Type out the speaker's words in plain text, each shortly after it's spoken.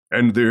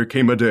And there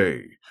came a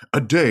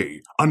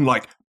day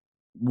unlike...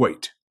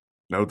 Wait,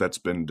 no, that's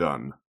been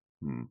done.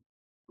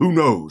 Who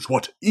knows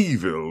what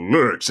evil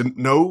lurks in...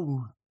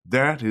 No,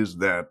 that is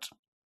that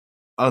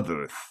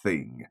other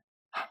thing.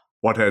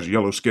 What has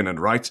yellow skin and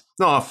rights?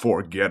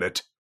 Forget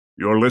it.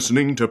 You're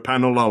listening to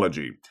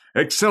Panelology.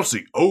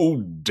 Excelsi,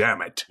 oh,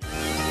 damn it.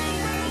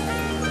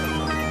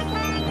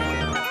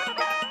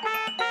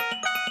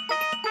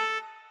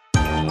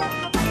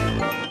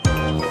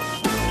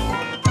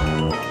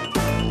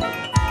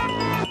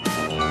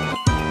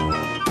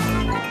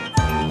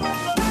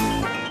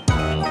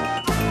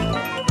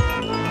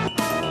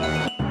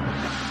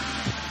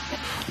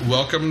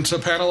 Welcome to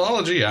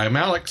Panelology. I'm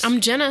Alex.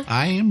 I'm Jenna.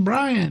 I am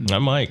Brian.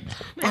 I'm Mike.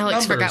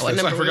 Alex forgot what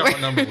number I forgot what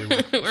number we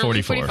were.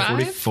 44.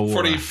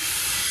 40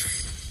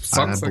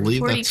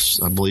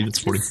 I believe it's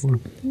 44.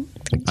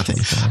 I think.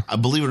 I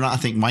believe it or not, I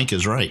think Mike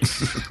is right.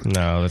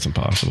 No, that's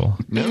impossible.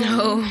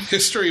 No.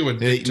 History would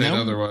dictate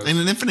otherwise. In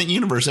an infinite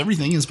universe,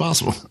 everything is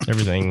possible.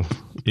 Everything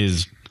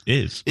is.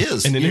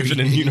 In an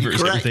infinite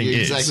universe, correct. everything You're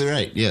is. Exactly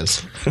right,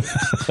 yes.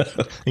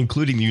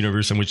 Including the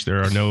universe in which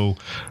there are no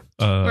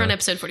we're on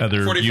episode 45.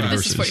 other 45.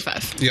 universes. This is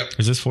 45. Yep.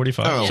 Is this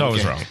 45? Oh, so I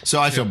was okay. wrong. So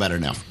I feel better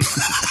now.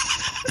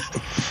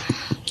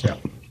 Yeah.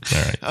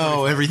 All right.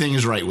 Oh, everything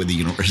is right with the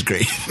universe.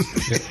 Great.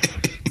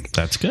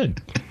 That's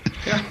good.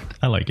 Yeah.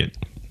 I like it.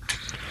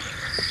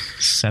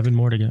 7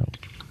 more to go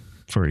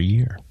for a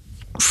year.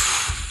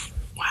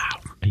 Wow.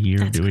 A year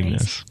That's doing crazy.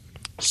 this.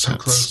 So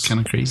That's close. kind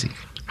of crazy.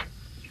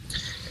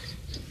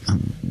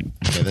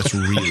 Yeah, that's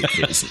really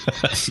crazy.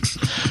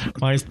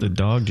 Why is the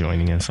dog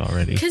joining us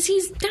already? Because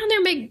he's down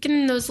there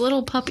making those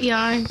little puppy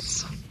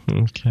eyes.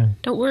 Okay.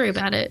 Don't worry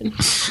about it.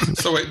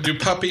 So wait, do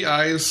puppy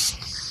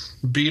eyes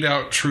beat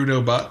out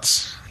Trudeau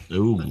butts?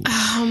 Ooh.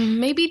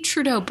 Maybe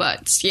Trudeau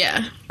butts.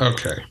 Yeah.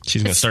 Okay.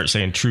 She's going to start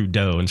saying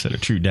Trudeau instead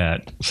of True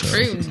Dat. So.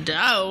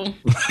 Trudeau.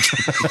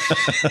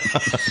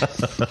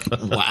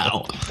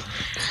 Wow.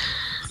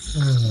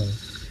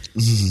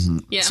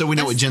 Yeah. So we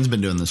know what Jen's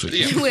been doing this week.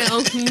 Yeah.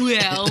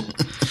 Well.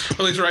 At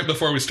least right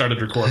before we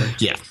started recording.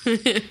 Yeah.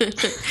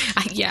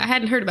 I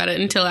hadn't heard about it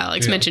until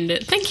Alex mentioned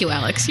it. Thank you,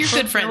 Alex. You're a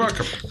good friend. You're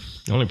welcome.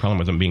 The only problem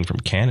with him being from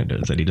Canada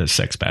is that he does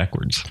sex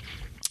backwards.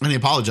 And he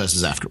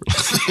apologizes afterwards.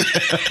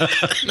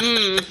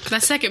 That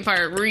second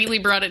part really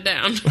brought it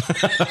down.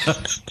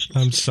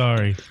 I'm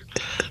sorry.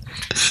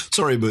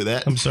 Sorry about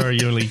that. I'm sorry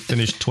you only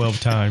finished 12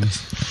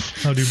 times.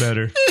 I'll do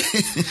better.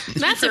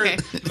 That's okay.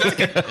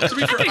 To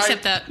be fair, can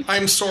accept that.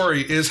 I'm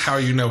sorry is how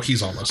you know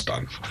he's almost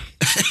done.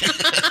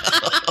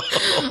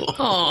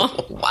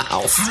 Aw.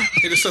 Wow.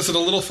 He just says it a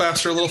little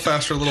faster, a little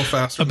faster, a little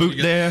faster. A boot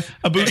there,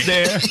 a boot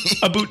there,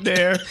 a boot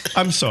there.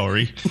 I'm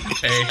sorry.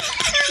 Hey.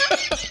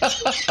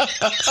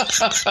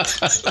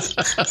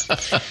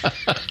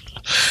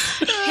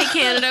 Hey,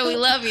 Canada, we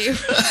love you.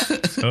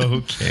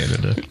 Oh,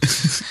 Canada.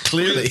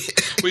 Clearly.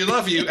 We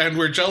love you and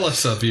we're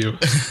jealous of you.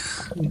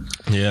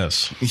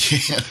 Yes.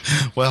 Yeah.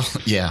 Well,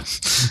 yeah.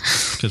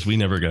 Because we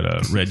never got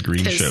a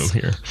red-green 'Cause- show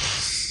here.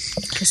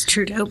 Because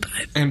Trudeau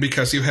butt. And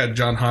because you had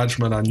John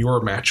Hodgman on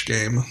your match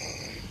game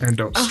and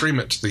don't stream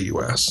it to the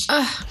U.S.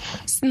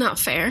 It's not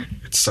fair.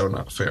 It's so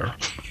not fair.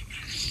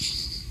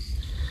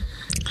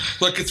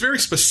 Look, it's very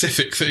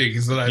specific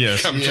things that I've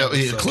Yes. come Yeah, to.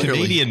 yeah, clearly.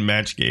 Canadian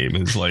match game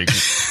is like...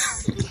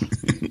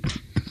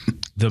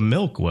 The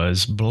milk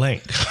was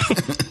blank.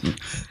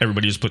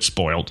 Everybody just put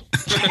spoiled.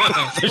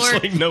 There's Or-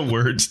 like no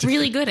words. To,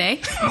 Really good, eh?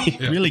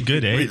 Really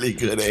good, eh? Really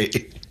good, eh?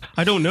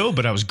 I don't know,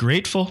 but I was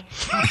grateful.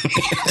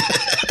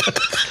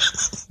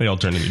 They all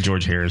turned into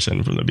George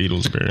Harrison from the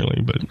Beatles,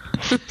 apparently. But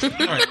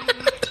All right.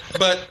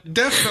 But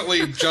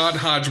definitely John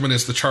Hodgman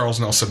is the Charles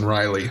Nelson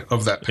Riley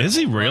of that panel, is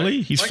he really?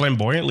 right? He's Like-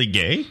 flamboyantly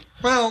gay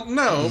Well,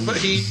 no, but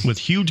he... with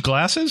huge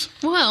glasses.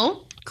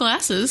 Well,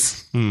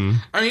 glasses. I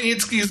mean,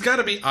 he's got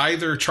to be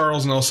either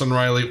Charles Nelson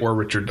Riley or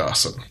Richard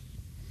Dawson.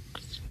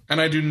 And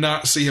I do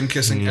not see him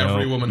kissing No.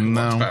 every woman who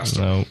walks past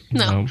him.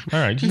 No. All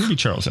right, you can be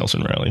Charles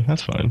Nelson Riley.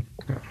 That's fine.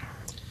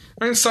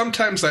 I mean,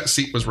 sometimes that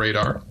seat was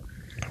radar.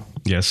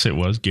 Yes, it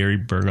was Gary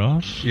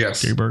Berghoff.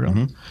 Yes. Gary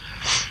Berghoff.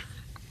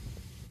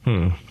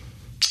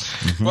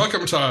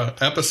 Welcome to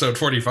episode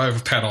 45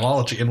 of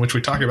Panelology, in which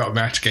we talk about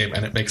Match Game,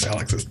 and it makes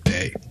Alex's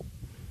day.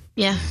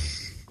 Yeah.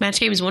 Match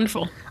game is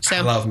wonderful. I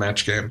So love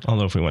Match Game.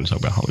 Although if we want to talk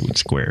about Hollywood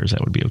Squares, that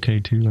would be okay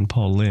too. And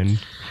Paul Lynn.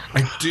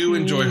 I do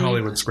enjoy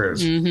Hollywood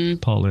Squares.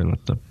 Paul Lynn was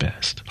the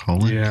best.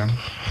 Yeah.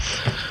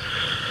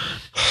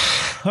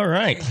 All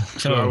right.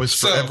 So I was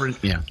So- forever.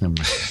 Yeah. Never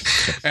mind.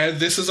 And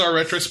this is our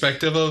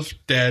retrospective of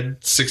dead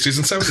 60s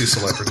and 70s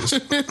celebrities.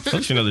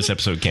 don't you know this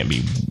episode can't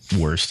be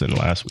worse than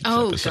last week's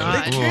Oh, episode?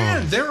 God.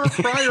 Man, there are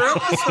prior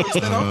episodes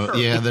that are.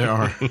 Yeah, there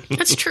are.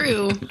 that's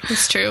true.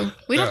 That's true.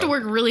 We'd have to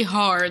work really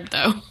hard,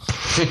 though.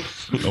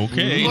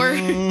 Okay. Or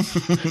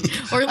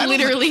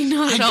literally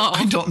not at all.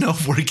 I don't know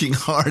if working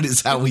hard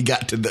is how we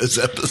got to those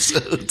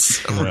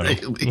episodes. No. Really.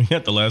 We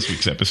had the last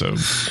week's episode.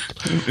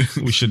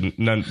 We shouldn't.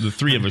 The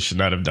three of us should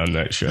not have done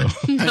that show.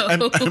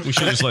 We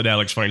should just let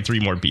Alex find 3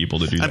 more people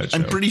to do that show.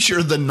 I'm pretty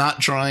sure the not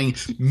trying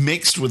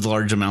mixed with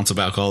large amounts of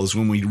alcohol is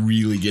when we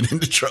really get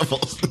into trouble.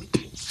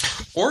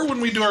 or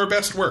when we do our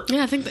best work.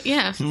 Yeah, I think that,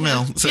 yeah.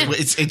 Well, so Yeah.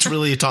 it's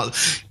really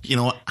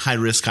high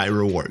risk, high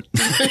reward.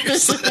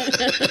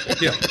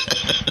 Yeah.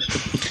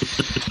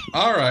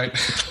 All right.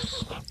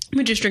 Let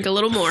me just drink a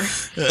little more.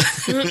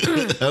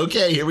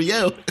 Okay, here we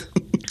go.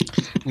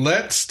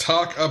 Let's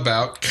talk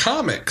about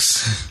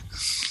comics.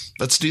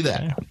 Let's do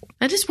that.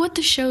 That is what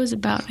the show is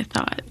about, I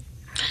thought.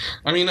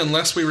 I mean,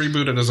 unless we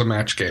reboot it as a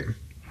match game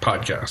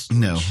podcast.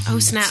 No. Oh,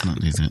 snap. Let's not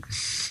do that.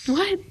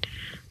 What?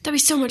 That'd be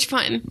so much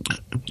fun.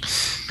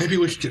 Maybe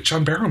we could get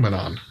John Barrowman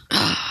on.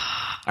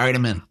 All right,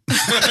 I'm in.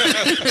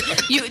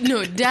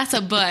 No, that's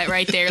a butt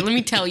right there. Let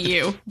me tell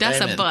you. That's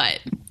a butt.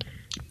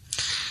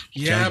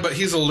 Yeah, but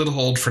he's a little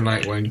old for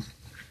Nightwing.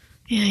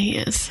 Yeah, he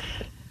is.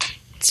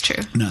 It's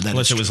true. No, that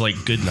Unless is it was like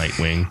Good Night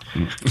Wing.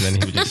 And then he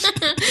would just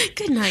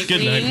Good night,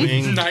 Good Night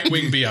Wing. Wing.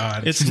 Nightwing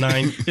Beyond. It's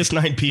 9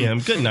 PM.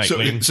 Good night,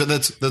 Wing. So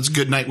that's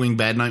good night wing,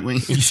 bad night wing.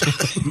 It's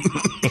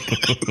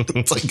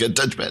like good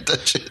touch, bad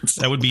touch.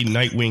 That would be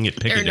Nightwing at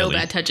There are Piccadilly. no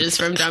bad touches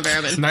from John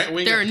Barrowman.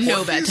 Nightwing There are at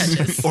no bad Porky's?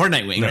 touches. Or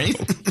Nightwing, right?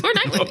 Or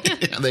Nightwing. Yeah.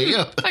 Yeah, there you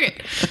go. Okay.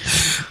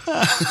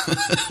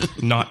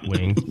 Not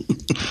Wing.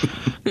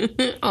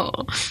 Oh.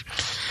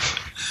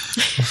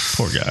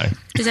 Poor guy.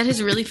 Is that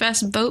his really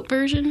fast boat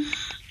version?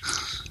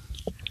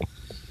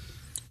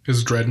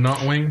 His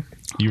Dreadnought Wing.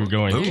 You were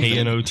going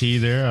K-N-O-T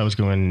there. I was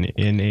going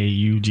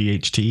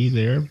N-A-U-G-H-T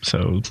there.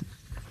 So,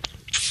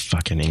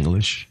 fucking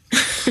English.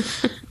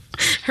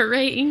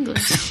 Hooray,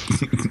 English.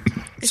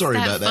 It's Sorry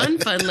about that.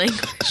 Fun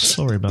language.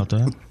 Sorry about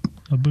that.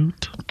 A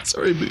boot.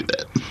 Sorry about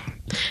that.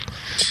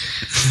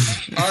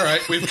 All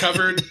right, we've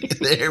covered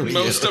There we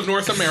most go. of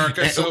North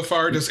America so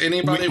far. Does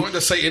anybody want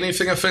to say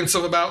anything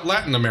offensive about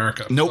Latin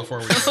America? Nope. Before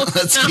we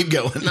Let's keep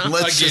going.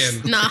 Let's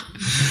again, Nah,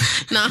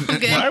 I'm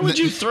good. Why would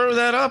you throw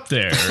that up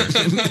there?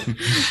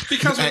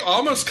 because we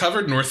almost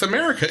covered North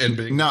America in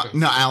being No,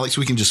 Alex,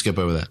 we can just skip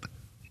over that.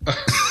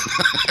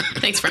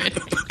 Thanks, Brian.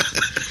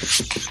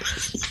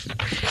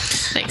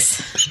 Thanks.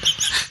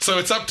 So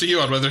it's up to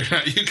you on whether or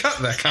not you cut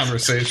that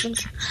conversation.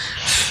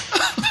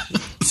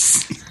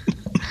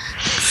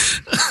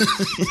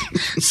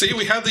 See,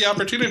 we had the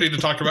opportunity to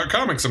talk about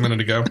comics a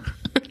minute ago.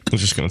 I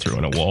was just going to throw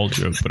in a wall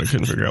joke, but I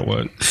couldn't figure out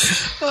what.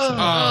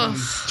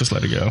 Just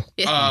let it go.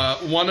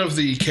 One of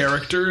the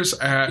characters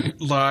at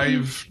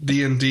live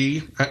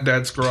D&D at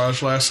Dad's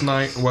Garage last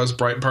night was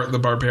Breitbart the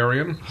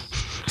Barbarian.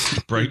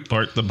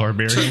 Breitbart the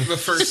Barbarian. Took the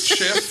first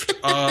shift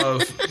of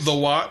the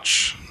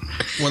Watch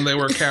when they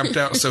were camped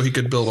out so he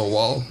could build a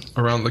wall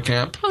around the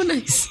camp. Oh,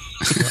 nice.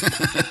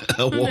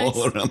 A wall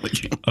nice. around the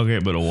camp. Okay,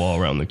 but a wall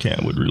around the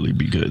camp would really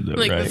be good, though,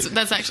 Like right?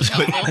 that's actually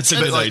helpful. That's a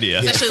good idea.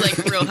 It's actually like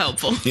real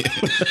helpful.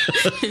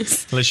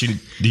 Unless you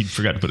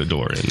forgot to put a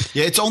door in.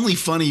 Yeah, it's only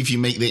funny if you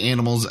make the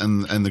animals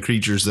and the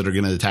creatures that are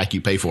going to attack you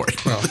pay for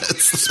it. Well,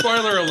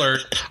 spoiler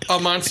alert, a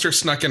monster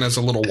snuck in as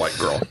a little white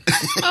girl.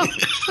 Oh,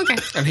 okay.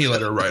 And he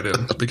let her right in.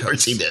 Of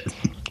course he did.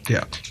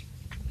 Yeah.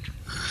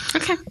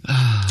 Okay.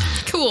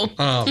 Cool.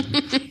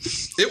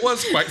 It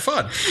was quite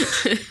fun.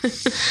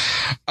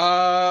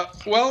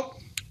 Well,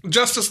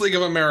 Justice League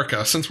of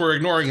America, since we're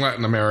ignoring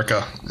Latin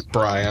America,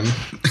 Brian.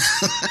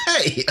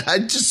 Hey, I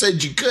just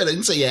said you could. I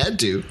didn't say you had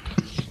to.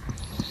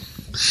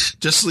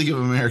 Justice League of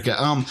America.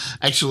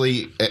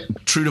 Actually,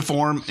 true to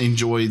form,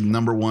 enjoyed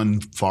number one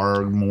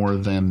far more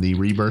than the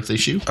Rebirth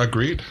issue.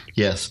 Agreed.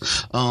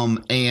 Yes.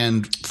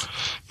 And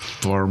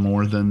far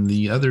more than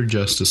the other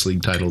Justice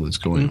League title that's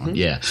going on.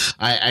 Yeah.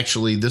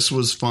 This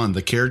was fun.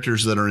 The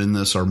characters that are in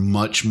this are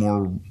much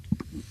more.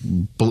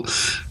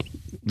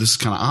 This is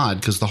kind of odd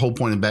because the whole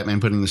point of Batman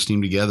putting this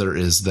team together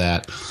is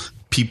that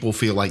people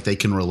feel like they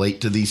can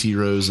relate to these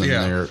heroes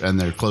and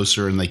they're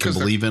closer and they can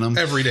believe in them.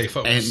 Everyday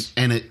folks.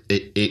 And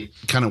it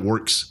kind of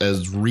works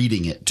as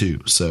reading it too.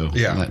 So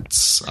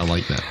I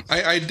like that.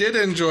 I did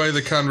enjoy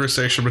the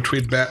conversation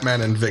between Batman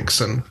and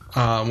Vixen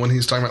when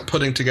he's talking about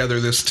putting together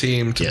this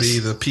team to be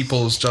the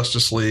People's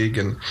Justice League,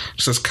 and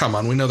she says, "Come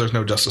on, we know there's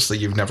no Justice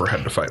League you've never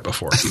had to fight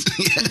before." She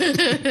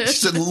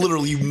said,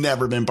 "Literally, you've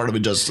never been part of a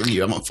Justice League.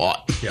 You haven't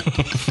fought." Yeah.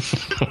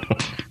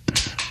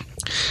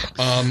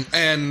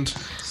 And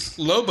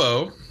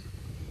Lobo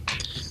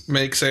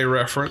makes a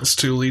reference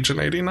to Legion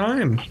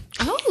 89.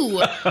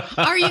 Oh,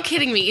 are you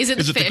kidding me? Is it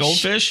the Is it fish? the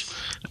goldfish?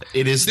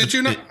 It is. Did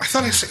you not? I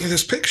thought I sent you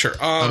this picture.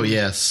 Oh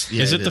yes.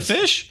 Yeah, Is it the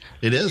fish?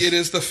 It is. It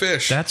is the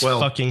fish. That's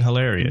fucking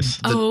hilarious.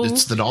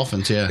 It's the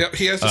dolphins. Yeah. Yep,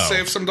 he has to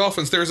save some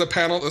dolphins. There's a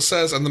panel that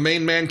says, "And the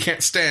main man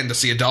can't stand to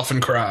see a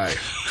dolphin cry."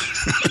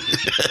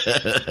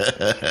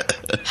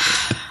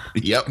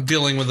 Yep.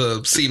 Dealing with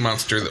a sea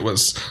monster that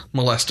was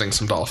molesting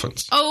some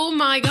dolphins. Oh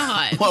my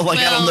god. Well, I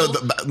don't know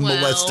that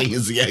molesting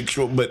is the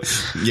actual, but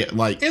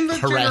like In the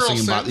harassing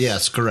general about. sense.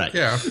 Yes, correct.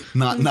 Yeah.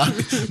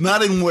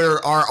 Not in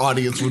where our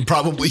audience would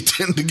probably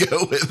tend to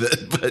go with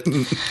it.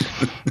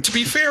 But To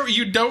be fair,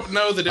 you don't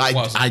know that it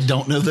wasn't. I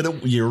don't know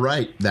that you're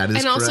right. That is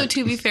And correct. also,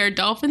 to be fair,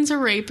 dolphins are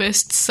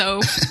rapists, so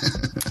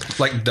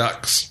Like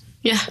ducks.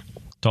 yeah,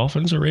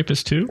 Dolphins are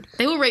rapists too?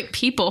 they will rape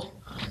people.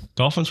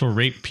 Dolphins will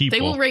rape people.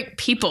 They will rape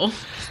people.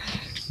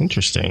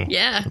 Interesting.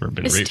 Yeah. Ever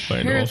been it's raped by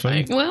a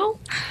terrifying. dolphin? Well,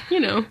 you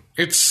know.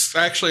 It's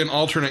actually an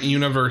alternate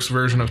universe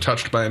version of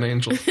Touched by an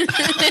Angel.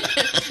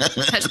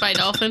 Touched by a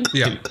dolphin.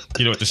 Yeah.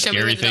 You know what the Tell me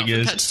scary when the thing dolphin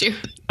is? touched you.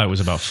 I was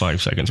about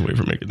 5 seconds away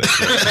from making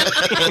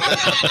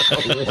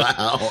that joke.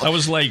 Wow. I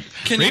was like,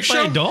 Can you raped by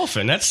show- a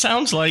dolphin? That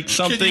sounds like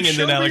something. Can you And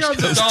show then me Alex on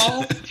the goes,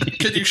 doll?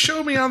 Can you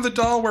show me on the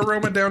doll where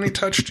Roma Downey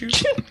touched you?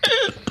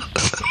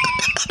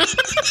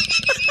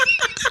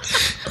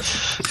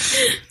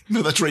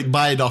 No, that's raped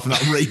by a dolphin,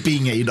 not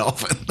raping a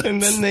dolphin.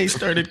 and then they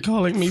started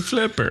calling me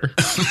Flipper.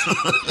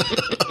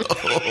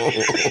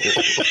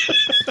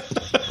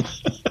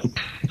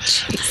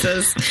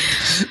 Jesus.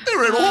 They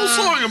wrote a whole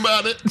song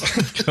about it.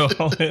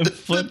 Call him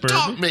Flipper.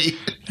 Taught me.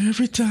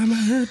 Every time I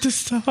heard the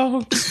song,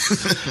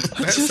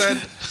 I That just said,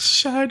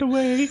 shied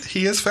away.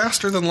 he is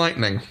faster than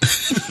lightning.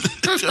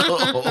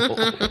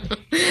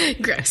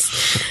 Gross.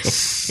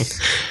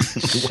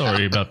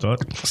 Sorry about that.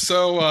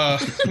 So,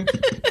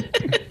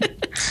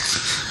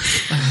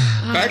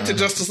 back to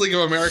Justice League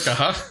of America,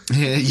 huh?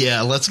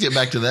 Yeah, let's get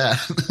back to that.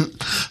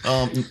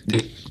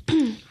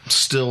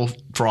 Still,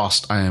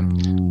 Frost.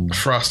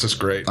 Frost is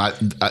great.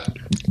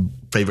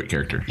 Favorite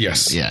character.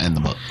 Yes. Yeah, in the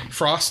book.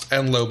 Frost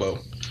and Lobo.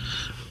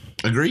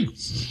 Agree.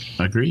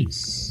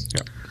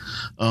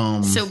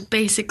 Yeah. So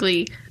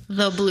basically,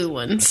 the blue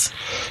ones.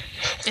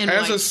 And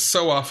As white. is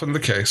so often the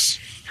case.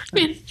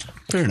 Yeah,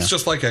 Fair enough. It's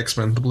just like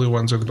X-Men. The blue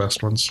ones are the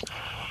best ones.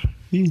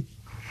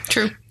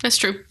 true. That's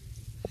true.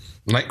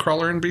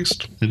 Nightcrawler and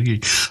Beast.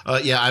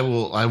 Yeah, I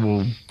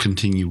will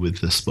continue with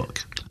this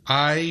book.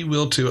 I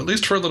will too, at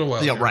least for a little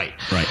while. Yeah, right.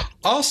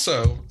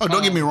 Also, Oh,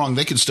 don't get me wrong;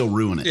 they could still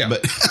ruin it. yeah.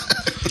 But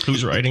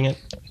Who's writing it?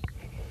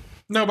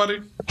 nobody.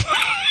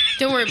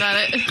 Don't worry about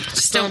it.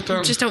 Just don't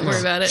worry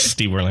about it.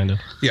 Steve Orlando.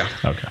 Yeah.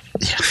 Okay.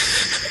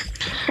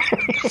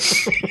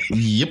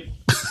 yep.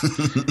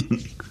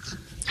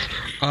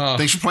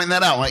 Thanks for pointing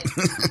that out, Mike.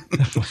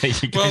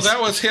 Well, that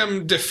was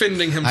him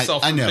defending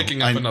himself I from know.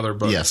 picking up another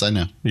book. Yes, I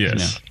know.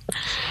 Yes.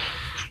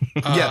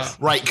 Yeah,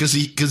 right. Because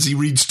he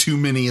reads too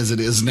many as it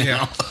is now.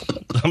 Yeah.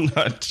 I'm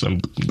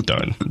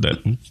done.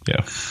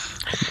 Yeah.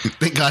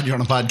 Thank God you're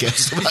on a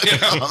podcast about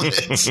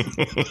comics.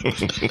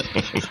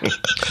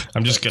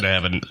 I'm just gonna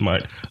I'm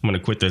gonna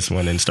quit this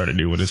one and start a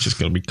new one. It's just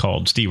gonna be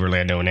called Steve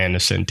Orlando and Anna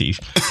Senti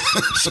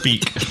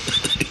Speak.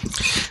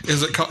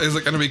 Is it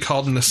going to be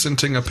called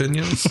Dissenting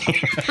Opinions?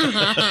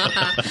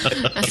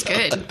 That's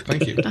good.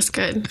 Thank you. That's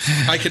good.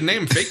 I can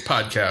name fake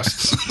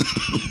podcasts.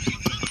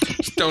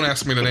 Just don't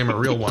ask me to name a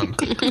real one.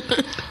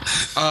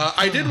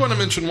 I did want to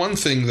mention one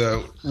thing,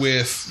 though,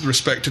 with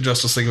respect to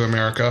Justice League of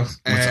America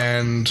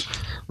and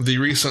the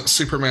recent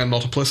Superman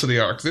Multiplicity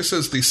arc. This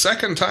is the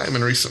second time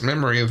in recent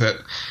memory that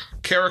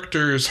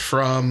characters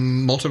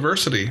from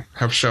Multiversity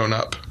have shown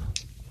up.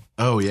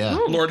 Oh yeah,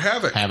 Lord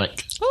Havoc.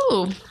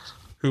 Oh,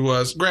 Who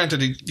was,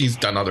 granted, he's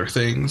done other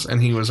things,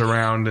 and he was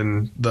around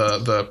in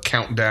the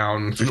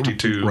Countdown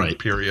 52 Right.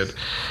 period.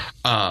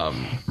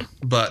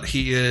 But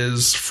he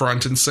is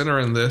front and center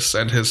in this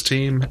and his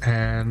team,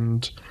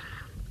 and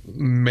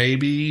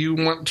maybe you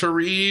want to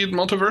read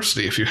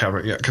Multiversity if you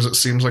haven't yet, because it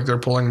seems like they're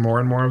pulling more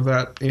and more of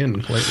that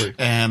in lately.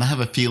 and I have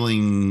a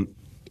feeling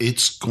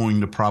it's going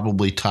to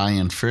probably tie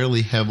in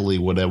fairly heavily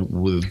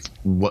with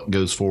what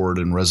goes forward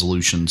in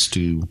resolutions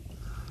to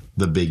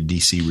the big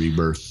DC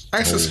Rebirth. I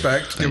whole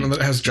suspect, thing. given that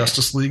it has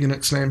Justice League in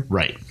its name.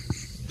 Right.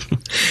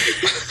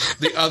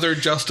 The other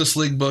Justice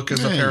League book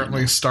is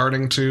apparently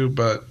starting to,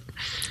 but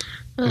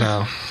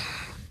no.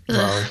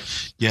 Sorry.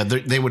 Yeah,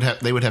 they would have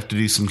to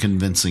do some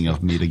convincing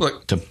of me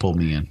to pull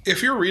me in.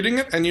 If you're reading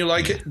it and you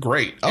like it,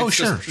 great. Oh, it's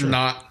sure, just sure.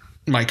 not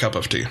my cup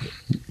of tea.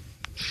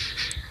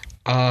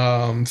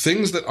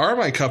 Things that are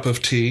my cup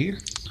of tea.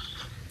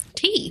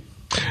 tea.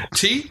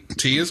 Tea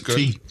is good.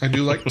 Tea. I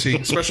do like tea,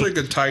 especially a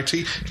good Thai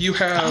tea. You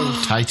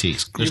have Thai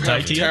teas. you Thai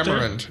have tea out there?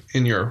 tamarind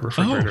in your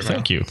refrigerator. Oh,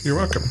 thank now. you. You're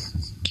welcome.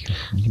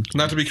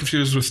 Not to be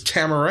confused with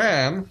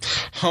Tamaran,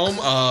 home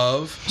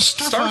of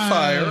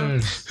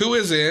Starfire, who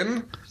is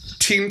in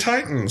Teen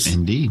Titans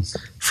Indeed.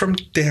 from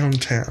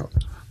downtown.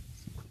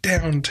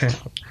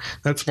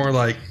 That's more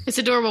like It's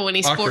adorable when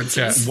he Awkward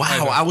sports. cat.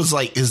 Wow, I was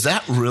like, is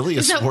that really a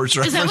Is that- sports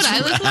is that reference what I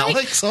from look like?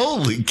 Alex?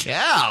 Holy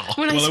cow.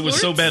 Well, it was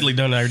so badly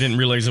done, I didn't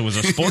realize it was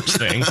a sports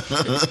thing.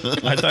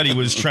 I thought he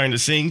was trying to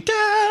sing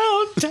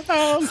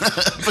downtown.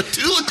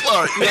 Petula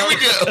Clark. There we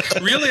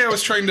go. Really, I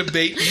was trying to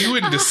bait you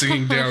into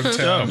singing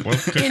downtown. Oh, well,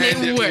 good.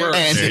 And it worked.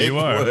 And There you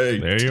it are.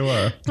 worked. There you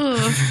are.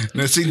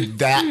 Now, see,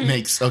 that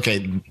makes...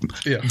 Okay,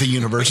 Yeah. the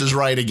universe is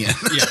right again.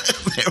 Yeah.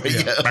 There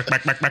we go.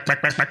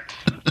 Back.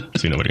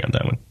 See, nobody got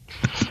that one.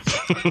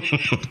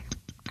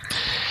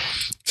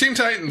 Teen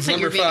Titans, Like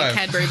you're number being a 5.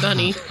 Cadbury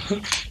bunny.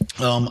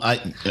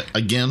 I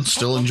again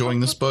still enjoying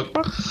this book.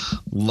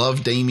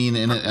 Love Damien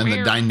in it and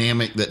the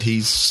dynamic that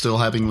he's still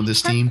having with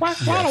his team.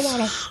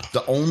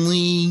 The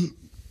only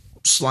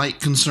slight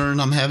concern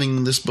I'm having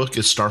in this book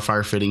is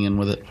Starfire fitting in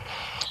with it.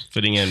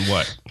 Fitting in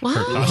what? What?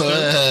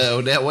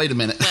 Whoa, wait a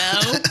minute.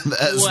 Well,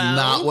 That's well.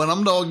 not what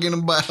I'm talking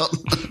about.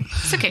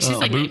 It's okay. She's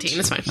like 19.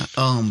 It's fine.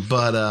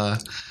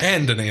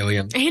 And an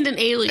alien. And an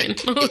alien.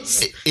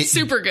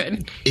 Super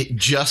good. It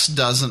just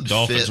doesn't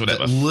Dolphins fit. would have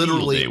But a field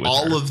literally, day with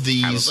all her. of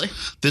these, Probably.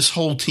 this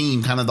whole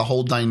team, kind of the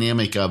whole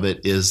dynamic of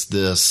it is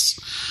this: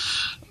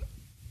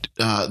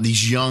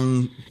 these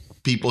young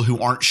people who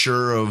aren't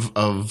sure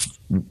of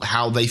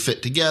how they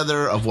fit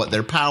together, of what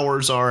their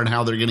powers are, and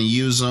how they're going to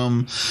use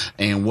them,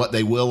 and what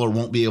they will or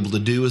won't be able to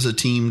do as a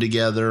team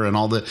together, and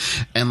all that.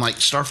 And like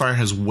Starfire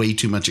has way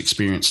too much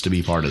experience to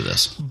be part of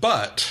this.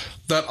 But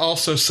that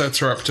also sets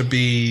her up to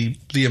be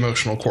the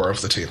emotional core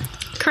of the team.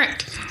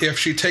 Correct. If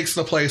she takes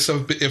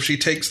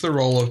the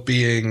role of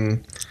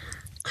being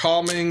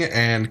calming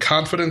and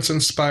confidence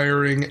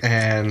inspiring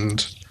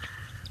and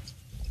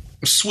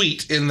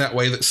sweet in that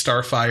way that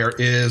Starfire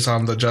is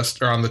on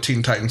the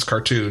Teen Titans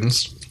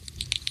cartoons,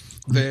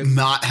 then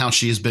Not how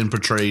she has been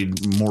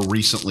portrayed more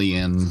recently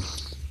in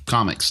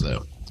comics,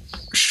 though.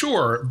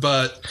 sure,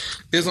 but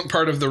isn't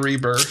part of the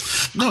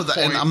rebirth. No, point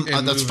and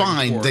in that's moving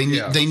fine. forward. They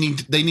Yeah.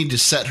 need to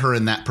set her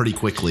in that pretty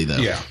quickly, though.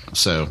 Yeah.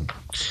 So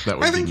that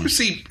would I be think my- we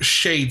see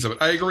shades of it.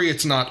 I agree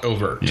it's not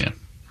overt. yeah.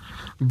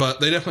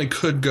 But they definitely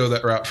could go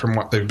that route from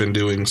what they've been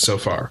doing so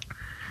far.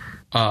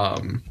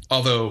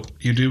 Although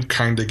you do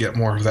kind of get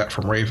more of that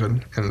from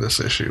Raven in this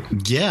issue.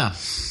 Yeah.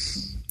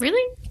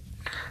 Really?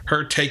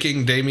 Her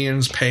taking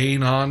Damien's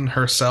pain on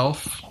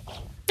herself.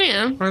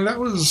 Yeah. I mean, that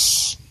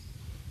was...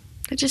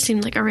 It just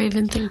seemed like a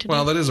Raven thing to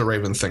Well, do. that is a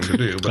Raven thing to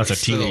do. But That's a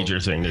still- teenager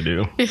thing to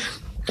do.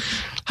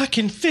 I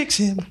can fix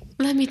him.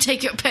 Let me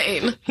take your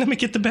pain. Let me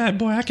get the bad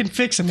boy. I can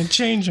fix him and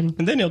change him,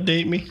 and then he'll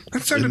date me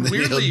That sounded And then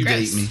weirdly... he'll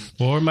date me.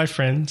 or my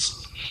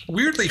friends.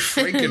 Weirdly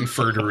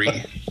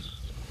Frankenfurtery.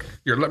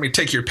 Let me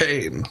take your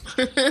pain.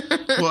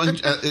 Well,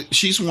 and,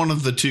 she's one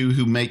of the two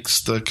who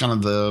makes the kind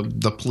of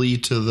the plea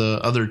to the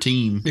other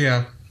team.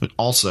 Yeah.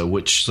 Also,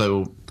 which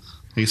like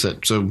I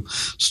said, so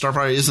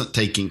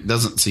Starfire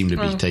doesn't seem to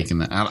be taking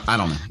that. I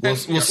don't know. We'll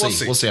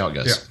see. We'll see how it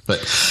goes. Yeah.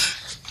 But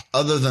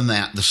other than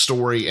that, the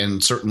story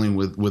and certainly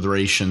with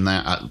Raish and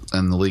that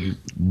and the League,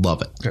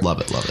 love it,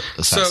 love it. So,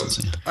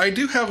 Assassins. I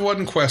do have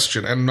one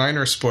question, and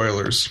minor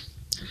spoilers.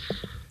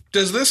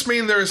 Does this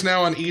mean there is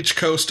now on each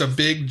coast a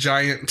big,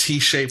 giant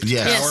T-shaped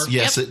tower?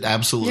 Yes, Yep. it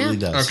absolutely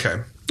does.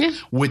 Okay. Yeah.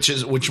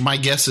 Which my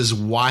guess is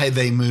why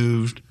they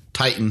moved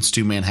Titans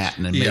to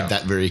Manhattan and Yeah. made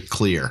that very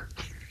clear.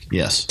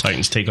 Yes.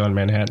 Titans take on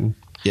Manhattan.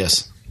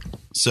 Yes.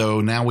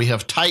 So now we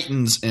have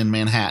Titans in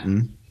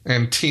Manhattan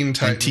And Teen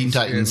Titans. and Teen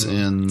Titans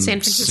in San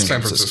Francisco. San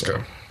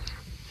Francisco.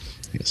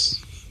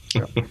 Yes.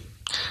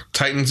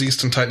 Titans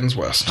East and Titans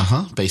West.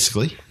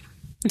 Basically.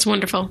 It's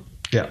wonderful.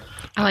 Yeah.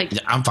 I like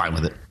I'm fine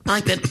with it.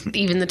 that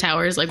even the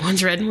towers, like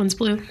one's red and one's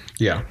blue.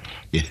 Yeah.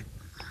 Yeah.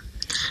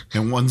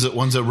 And one's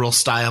a real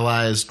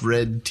stylized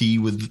red tee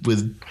with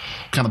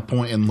kind of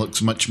point and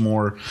looks much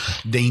more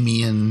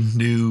Damien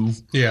new.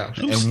 Yeah.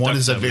 And one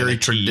is a them in very a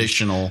tee?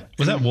 traditional.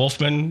 Was that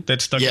Wolfman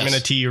that stuck him Yes. in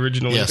a T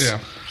originally? Yes. Yeah.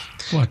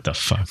 What the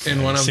fuck?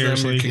 In one of them,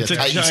 Seriously? you can It's a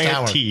Titans giant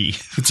Tower. T.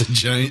 It's a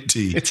giant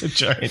tee. It's a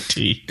giant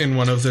T. In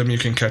one of them, you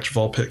can catch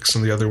Vulpix,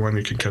 and the other one,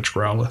 you can catch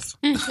Growlithe.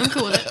 I'm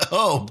cool with it.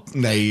 Oh,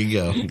 there you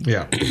go.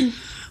 Yeah.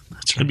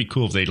 It'd be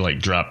cool if they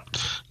drop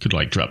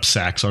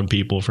sacks on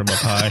people from up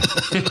high,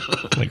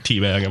 like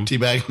teabag them.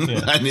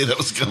 Teabag. I knew that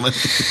was coming.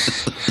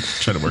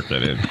 Try to work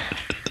that in.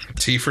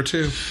 T for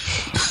 2. 2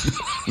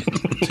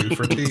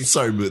 for T.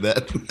 Sorry about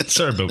that.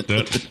 Sorry about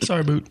that.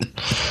 Sorry about.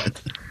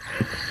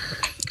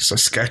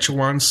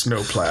 Saskatchewan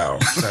snowplow.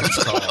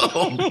 That's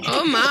called.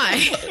 Oh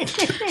my.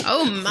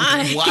 Oh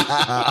my.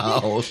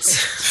 Wow.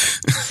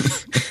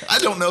 I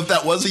don't know if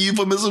that was a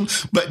euphemism,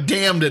 but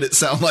damn, did it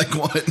sound like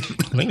one. I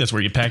think that's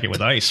where you pack it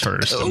with ice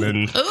first, and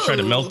then try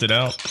to melt it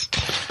out.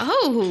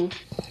 Oh.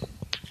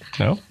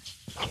 No.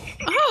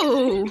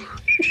 Oh.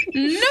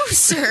 No,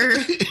 sir.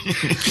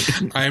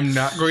 I'm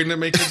not going to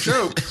make a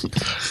joke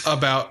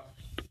about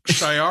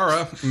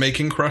Shiara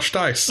making crushed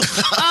ice.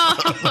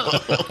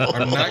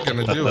 I'm not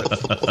going to do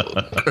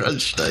it.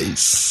 Crushed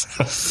ice.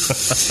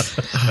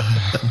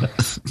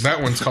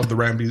 That one's called the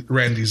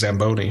Randy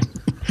Zamboni.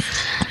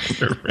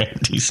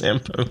 Randy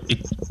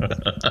Zamboni.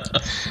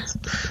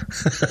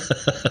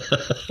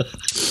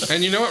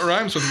 And you know what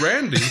rhymes with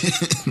Randy?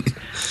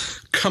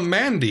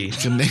 Commandy.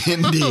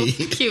 Commandy.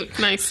 Cute.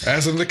 Nice.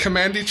 As in the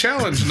Commandy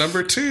Challenge,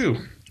 number 2.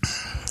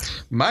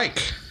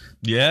 Mike,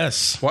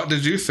 Yes, what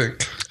did you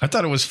think? I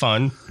thought it was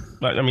fun.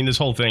 I mean, this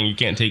whole thing you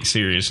can't take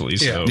seriously,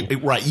 so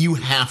Right, you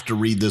have to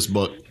read this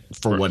book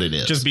for what it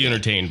is. just be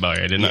entertained by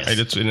it, and, Yes.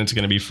 it's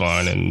going to be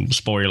fun. And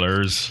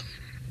spoilers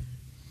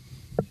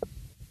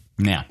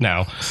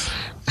now.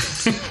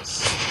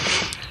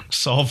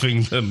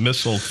 Solving the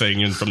missile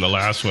thing from the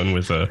last one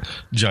with a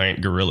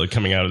giant gorilla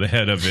coming out of the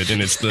head of it,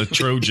 and it's the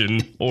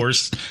Trojan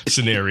horse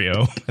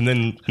scenario. And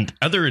then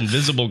other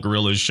invisible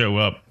gorillas show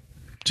up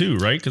too,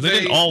 right? Because they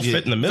didn't all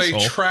fit in the missile.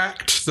 They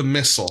tracked tracked the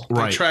missile. They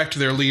Right. tracked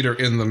their leader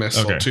in the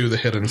missile Okay. to the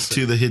hidden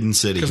city. To the hidden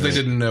city. Because they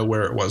didn't know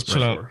where it was So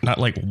before. not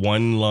like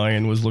one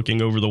lion was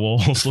looking over the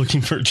walls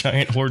looking for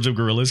giant hordes of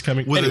gorillas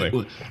coming.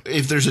 Anyway,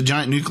 If there's a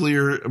giant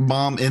nuclear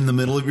bomb in the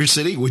middle of your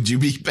city, would you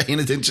be paying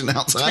attention To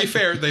outside? be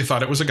fair, they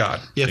thought it was a god.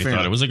 Yeah, they fair thought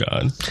enough. it was a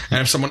god.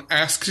 And if someone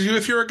asks you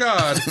if you're a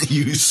god,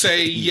 You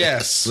say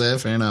yes. Yeah,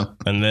 fair enough.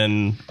 And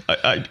then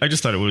I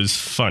just thought it was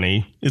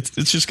funny. It's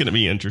just going to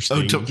be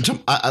interesting.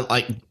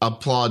 I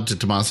applaud to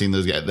Tomasi and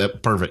those guys.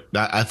 That perfect.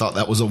 I thought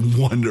that was a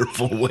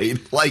wonderful way.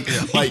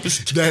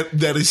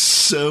 That is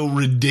so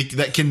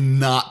ridiculous. That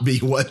cannot be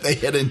what they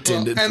had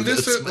intended. And for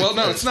this is, well,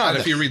 no, it's not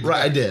if you read the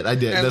Right, book. I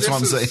did. And That's what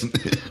I'm this saying.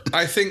 is,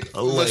 I think the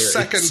Hilarious.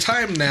 second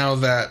time now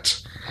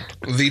that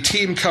the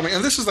team coming,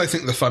 and this is, I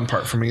think, the fun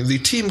part for me, the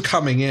team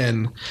coming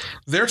in,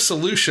 their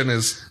solution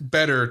is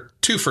better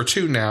 2 for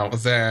 2 now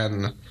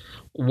than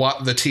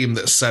what the team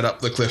that set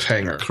up the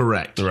cliffhanger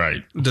Correct.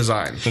 Right.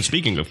 design. And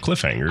speaking of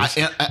cliffhangers,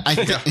 I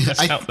think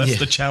that's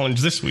the challenge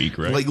this week,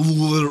 right? like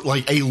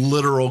a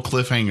literal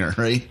cliffhanger,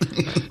 right?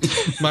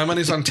 My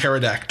money's on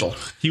Pterodactyl.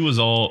 He was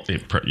all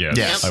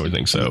Yes. I would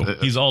think so.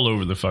 He's all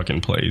over the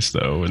fucking place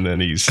though, and then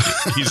he's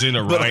in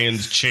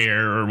Orion's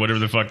chair or whatever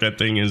the fuck that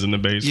thing is in the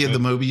basement. Yeah, the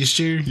Mobius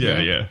chair.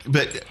 Yeah.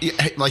 But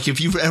like, if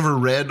you've ever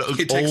read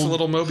He takes a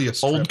little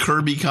Mobius old strip.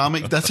 Kirby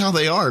comic, that's how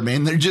they are,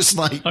 man. They're just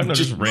like I know,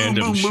 just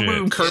random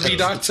shit. Kirby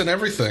dots and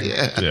everything.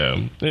 Yeah,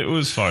 it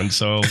was fun.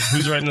 So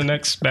who's writing the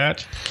next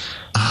batch?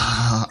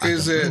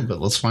 Is it?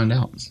 But let's find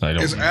out. I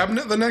don't Is know.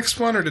 Abnett the next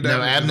one, or did No,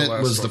 Abnett do the Abnett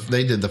last was one?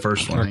 they did the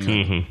first one. Hang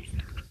on. Mm-hmm.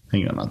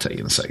 Hang on, I'll tell you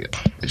in a second.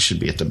 It should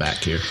be at the back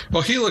here.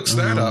 Well, he looks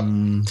that up.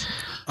 in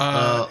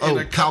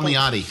a couple-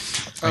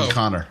 Palmiotti and Oh.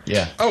 Connor.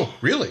 Yeah. Oh,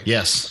 really?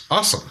 Yes.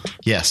 Awesome.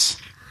 Yes.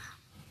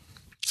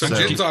 So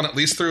Jim's on at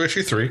least through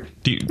issue 3.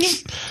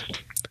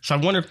 So I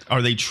wonder,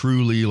 are they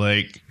truly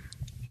like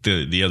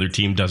the other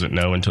team doesn't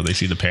know until they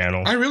see the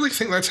panel? I really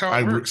think that's how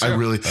it works. I yeah.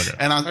 really,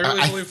 and I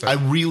really believe that. I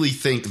really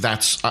think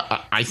that's.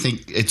 I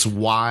think it's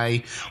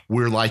why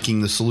we're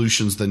liking the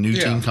solutions the new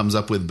Yeah. team comes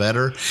up with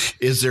better.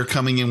 Is they're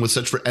coming in with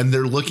such, and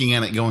they're looking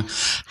at it going,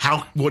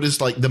 how? What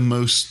is like the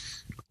most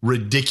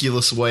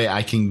ridiculous way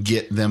I can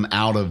get them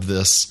out of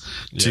this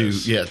to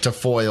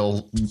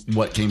foil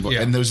what came before.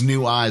 Yeah. And those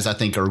new eyes I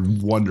think are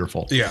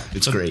wonderful. Yeah.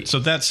 It's great. So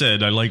that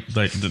said, I like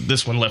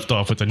this one left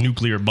off with a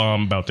nuclear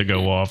bomb about to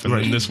go off, and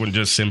then this one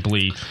just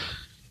simply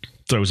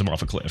throws him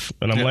off a cliff.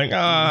 And I'm like,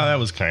 that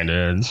was kind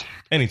of,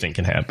 anything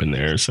can happen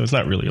there. So it's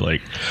not really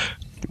like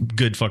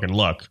good fucking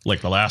luck like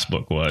the last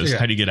book was. Yeah.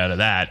 How do you get out of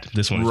that?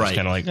 This one's just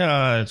kind of like,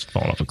 it's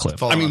falling off a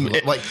cliff. I mean,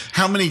 like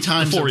how many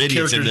times four do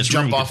idiots in characters this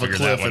jump room off could a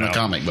figure that cliff in one a out.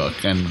 comic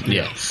book? And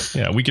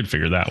yeah, we could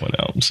figure that one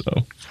out. So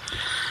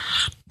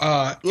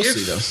We'll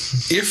see,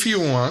 though. If you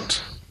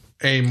want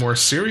a more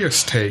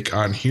serious take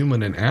on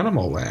human and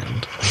animal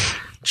land,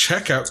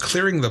 check out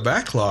Clearing the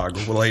Backlog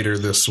later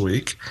this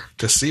week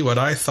to see what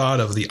I thought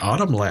of the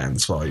Autumn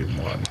Lands Volume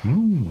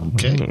 1.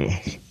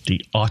 Okay.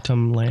 the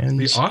Autumn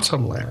Lands. The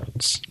Autumn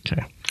Lands.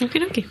 Okay.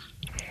 Okie dokie.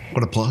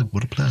 What a plug.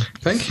 What a plug.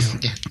 Thank you.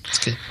 Yeah, it's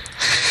good.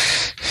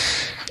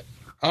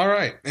 All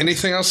right.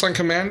 Anything else on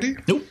Commandy?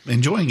 Nope.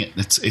 Enjoying it.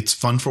 It's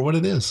fun for what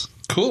it is.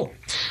 Cool.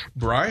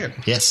 Brian,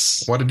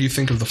 Yes. what did you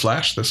think of The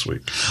Flash this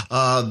week?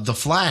 The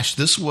Flash.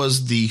 This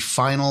was the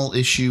final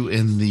issue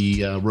in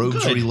the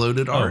Rogues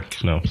Reloaded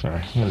arc. No,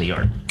 sorry. I'm in the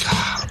yard.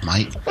 God,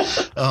 Mike.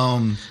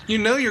 You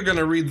know you're going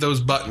to read those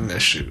button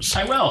issues.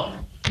 I will.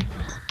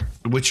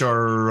 Which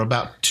are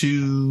about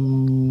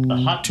two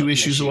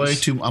issues away,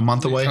 a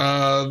month away.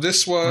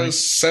 This was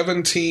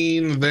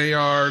 17. They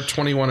are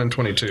 21 and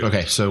 22.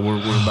 Okay, so we're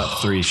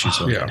about 3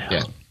 issues away.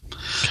 Yeah.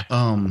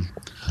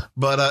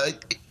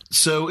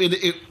 So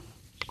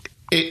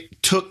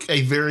it took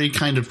a very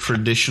kind of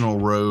traditional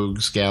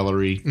Rogues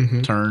Gallery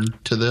turn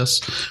to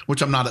this,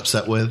 which I'm not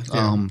upset with.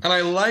 And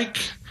I like,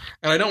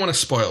 and I don't want to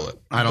spoil it,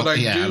 but I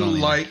do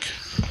like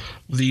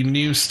the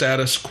new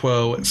status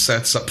quo it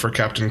sets up for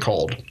Captain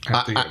Cold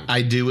at the end.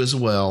 I do as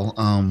well.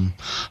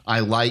 I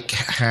like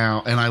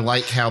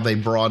how they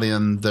brought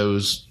in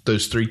those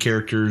 3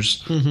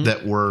 characters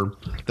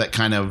that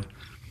kind of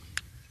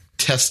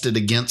tested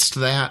against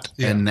that,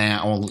 and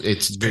now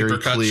it's very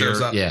Papercut clear.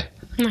 shows up. Yeah,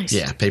 Nice.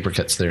 yeah. Paper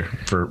Cut's there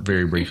for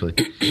very briefly,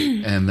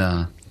 and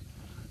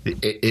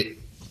it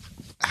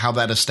how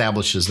that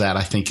establishes that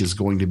I think is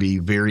going to be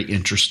very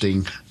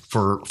interesting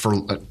for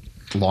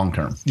long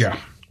term. Yeah.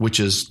 Which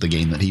is the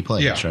game that he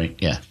plays, Yeah. right?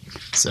 Yeah.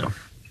 So,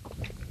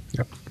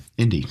 Yep.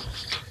 indeed.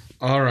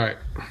 All right.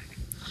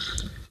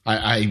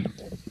 I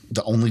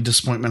the only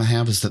disappointment I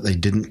have is that they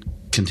didn't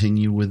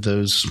continue with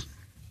those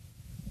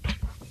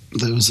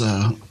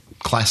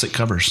classic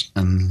covers,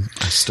 and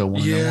I still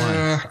want to know why.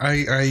 Yeah,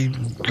 I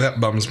that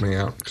bums me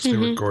out because they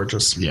were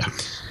gorgeous. Yeah.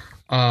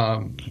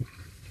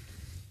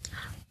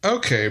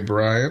 Okay,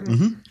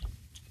 Brian.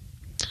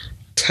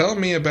 Tell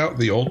me about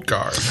the Old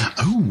Guard.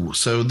 Oh,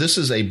 so this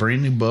is a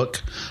brand new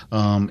book.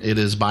 It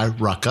is by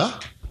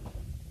Rucka.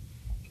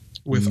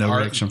 With No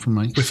art, reaction from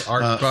Mike. with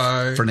art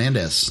by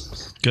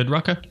Fernandez. Good,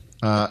 Rucka?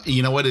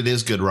 You know what? It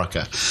is good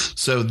Rucka.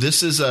 So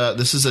this is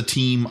a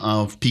team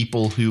of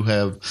people who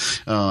have.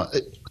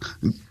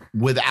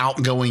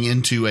 without going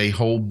into a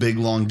whole big,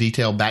 long,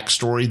 detailed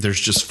backstory,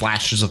 there's just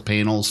flashes of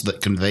panels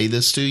that convey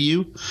this to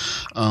you.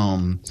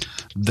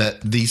 That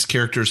these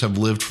characters have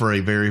lived for a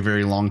very,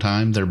 very long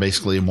time. They're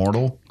basically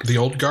immortal. The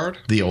Old Guard?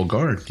 The Old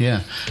Guard,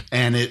 yeah.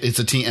 And it's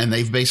a team, and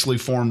they've basically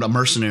formed a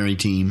mercenary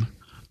team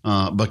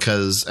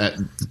because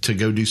to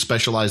go do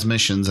specialized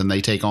missions, and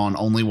they take on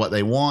only what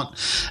they want.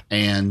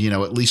 And,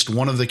 at least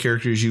one of the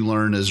characters you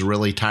learn is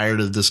really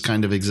tired of this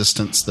kind of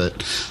existence,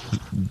 that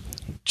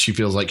she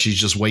feels like she's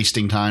just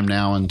wasting time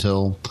now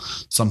until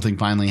something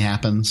finally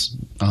happens.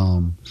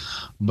 And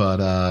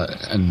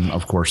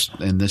of course,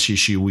 in this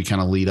issue, we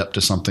kind of lead up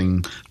to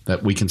something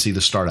that we can see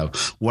the start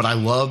of. What I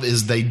love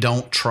is they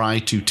don't try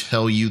to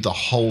tell you the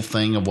whole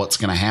thing of what's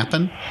going to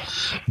happen,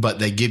 but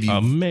they give you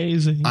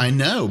amazing. I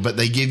know, but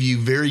they give you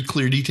very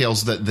clear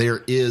details that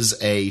there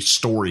is a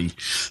story,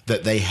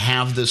 that they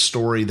have this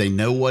story, they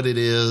know what it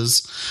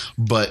is,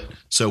 but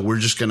so we're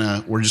just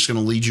gonna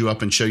lead you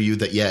up and show you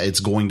that it's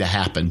going to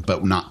happen,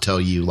 but not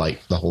tell you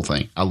like the whole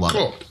thing. I love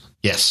it.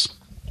 Yes.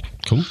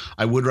 Cool.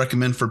 I would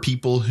recommend for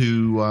people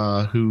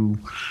who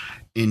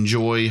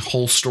enjoy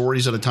whole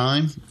stories at a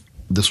time,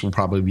 this will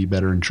probably be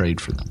better in trade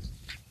for them.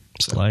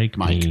 So, Like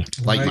Mike. me.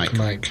 Like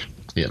Mike.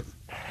 Yeah.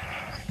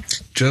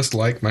 Just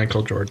like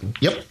Michael Jordan.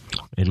 Yep.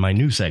 In my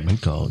new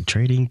segment called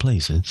Trading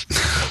Places.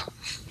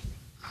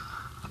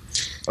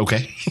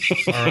 Okay.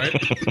 All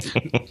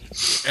right.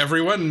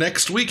 Everyone,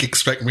 next week,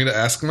 expect me to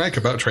ask Mike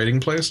about Trading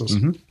Places.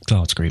 Mm-hmm.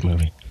 Oh, it's a great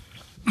movie.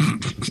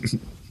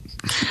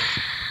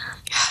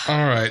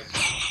 All right.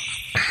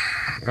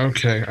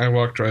 Okay, I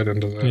walked right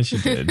into that. Yes, you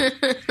did.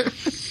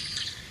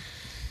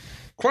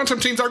 Quantum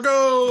Teens are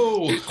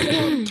go!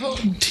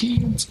 Quantum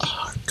Teens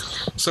are go.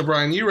 So,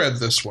 Brian, you read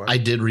this one. I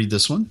did read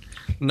this one.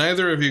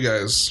 Neither of you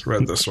guys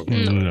read this one.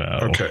 No.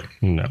 Okay.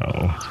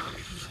 No.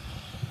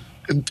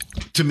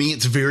 To me,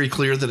 it's very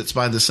clear that it's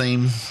by the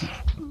same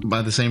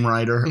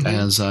writer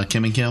as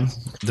Kim and Kim.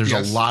 There's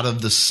Yes. a lot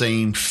of the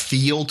same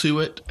feel to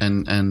it,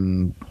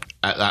 and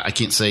I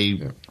can't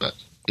say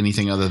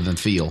anything other than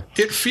feel.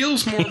 It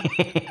feels more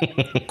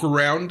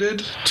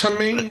grounded to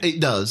me It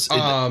does.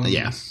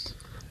 Yeah.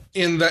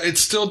 in that it's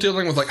still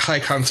dealing with like high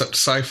concept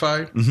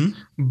sci-fi,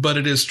 but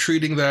it is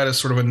treating that as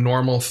sort of a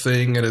normal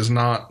thing. It is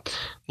not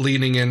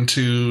leaning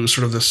into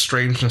sort of the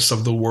strangeness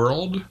of the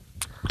world.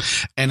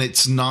 And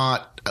it's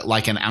not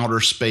like an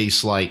outer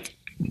space, like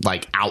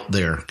out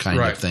there kind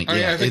of thing. I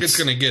mean, I think it's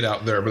going to get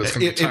out there, but it's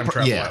going to be time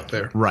travel out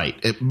there. Right.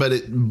 But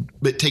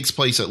it takes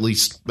place at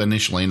least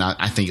initially, and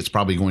I think it's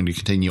probably going to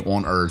continue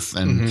on Earth.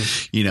 And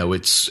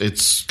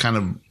it's kind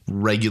of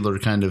regular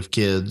kind of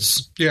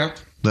kids. Yeah.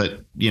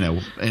 That in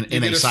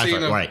a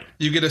sci-fi, right?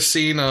 You get a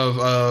scene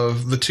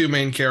of the two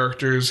main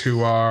characters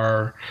who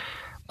are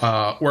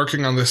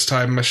working on this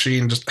time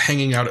machine, just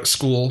hanging out at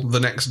school the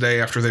next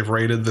day after they've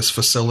raided this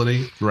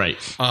facility. Right.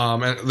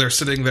 And they're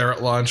sitting there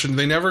at lunch, and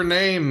they never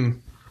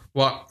name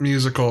what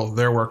musical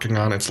they're working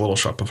on. It's Little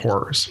Shop of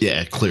Horrors.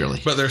 Yeah,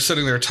 clearly. But they're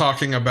sitting there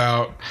talking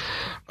about,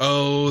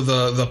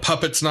 the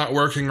puppet's not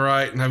working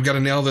right, and I've got to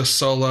nail this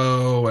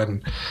solo,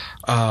 and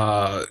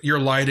your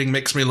lighting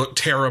makes me look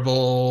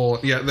terrible.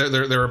 Yeah,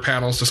 there are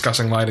panels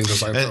discussing lighting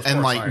design. And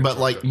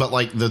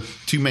the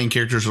two main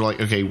characters are like,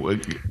 okay,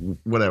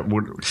 whatever.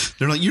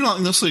 They're like, you're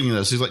not listening to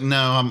this. He's like, no,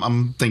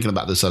 I'm thinking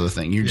about this other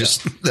thing.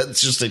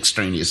 That's just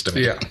extraneous to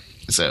me. Yeah.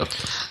 So,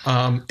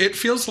 it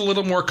feels a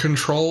little more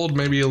controlled,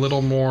 maybe a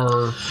little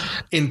more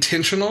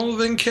intentional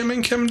than Kim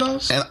and Kim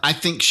does. and I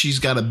think she's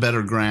got a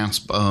better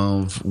grasp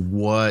of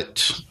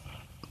what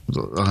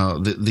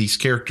these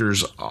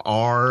characters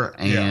are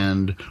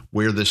and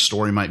where this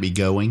story might be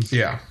going.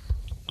 Yeah.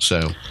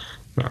 So,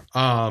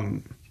 I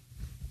mean,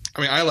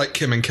 I like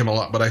Kim and Kim a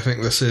lot, but I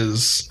think this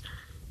is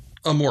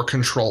a more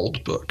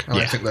controlled book, and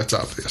I think that's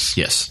obvious.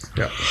 yes.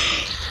 Yeah.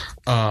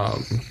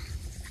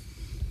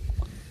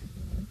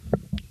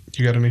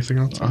 You got anything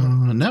else?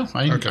 No,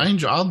 I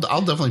enjoy. I'll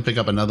definitely pick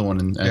up another one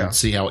and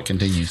see how it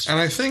continues. And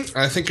I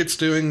think it's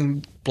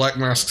doing Black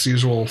Mask's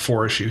usual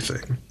 4-issue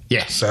thing.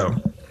 Yeah. So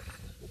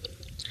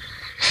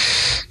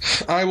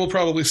I will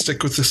probably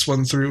stick with this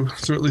one through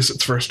at least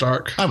its first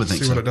arc. I would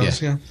think see so. what it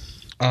does. Yeah.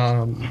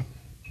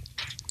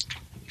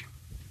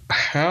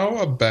 How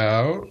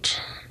about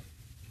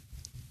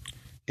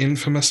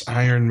Infamous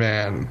Iron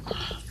Man?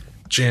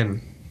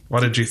 Jen, what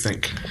did you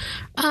think?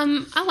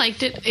 I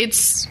liked it.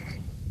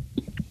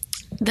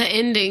 The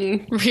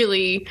ending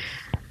really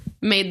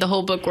made the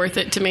whole book worth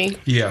it to me.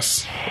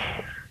 Yes.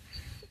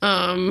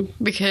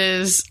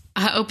 Because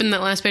I opened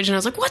that last page and I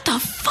was like, what the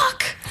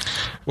fuck?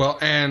 Well,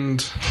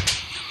 and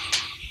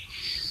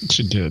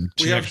She did.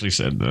 She actually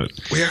said that.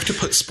 we have to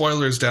put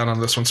spoilers down on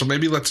this one, so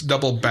maybe let's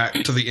double back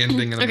to the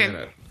ending in a Okay.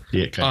 minute.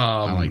 Yeah, okay.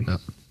 I like that.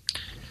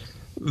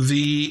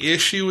 The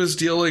issue is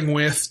dealing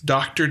with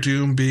Doctor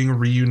Doom being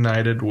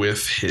reunited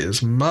with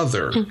his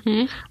mother,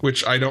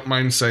 which I don't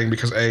mind saying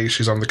because A,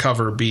 she's on the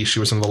cover, B, she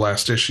was in the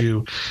last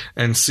issue,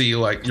 and C,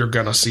 like, you're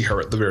gonna see her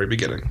at the very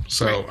beginning.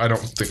 So I don't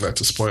think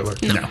that's a spoiler.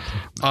 No.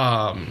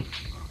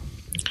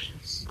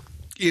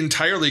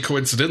 Entirely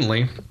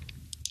coincidentally,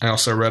 I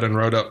also read and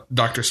wrote up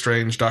Doctor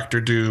Strange, Doctor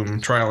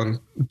Doom, Triumph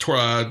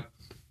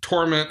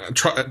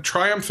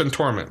and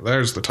Torment.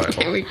 There's the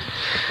title.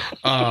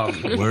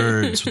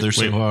 Words, they're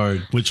so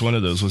hard. Which one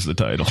of those was the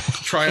title?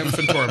 Triumph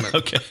and Torment.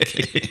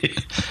 Okay.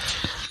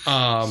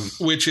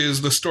 Which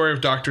is the story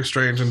of Doctor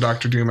Strange and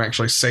Doctor Doom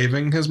actually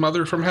saving his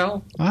mother from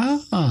hell.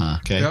 Ah,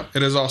 okay. Yep.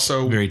 It is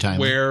also Very timely.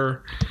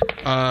 where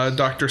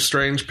Doctor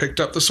Strange picked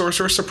up the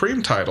Sorcerer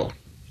Supreme title.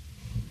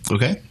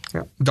 Okay.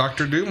 Yeah.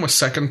 Doctor Doom was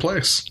second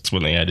place. It's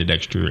when they added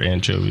extra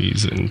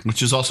anchovies and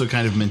Which is also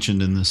kind of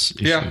mentioned in this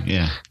issue.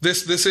 Yeah.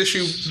 This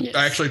issue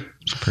actually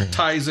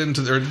ties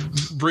into or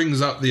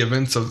brings up the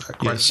events of that.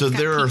 Yeah, so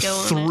there are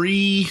Pico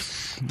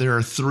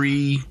on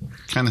three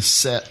kind of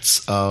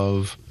sets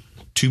of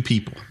two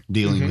people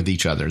dealing with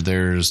each other.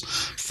 There's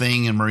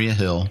Thing and Maria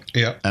Hill.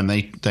 Yeah. And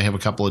they have a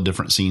couple of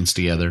different scenes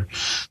together.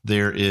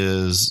 There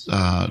is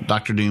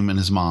Dr. Doom and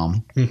his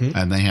mom,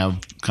 and they have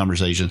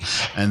conversation.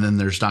 And then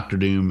there's Dr.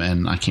 Doom,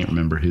 and I can't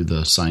remember who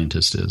the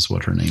scientist is,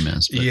 what her name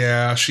is. But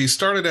Yeah, she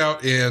started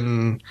out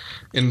in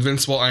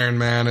Invincible Iron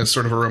Man as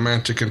sort of a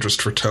romantic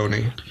interest for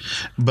Tony.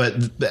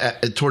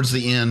 But towards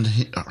the end,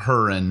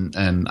 her and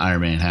Iron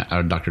Man,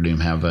 or Dr.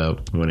 Doom, have a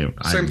whatever.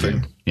 Same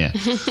thing. Yeah,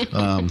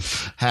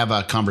 have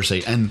a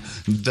conversation, and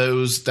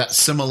that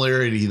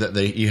similarity that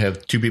you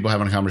have two people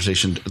having a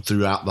conversation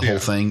throughout the whole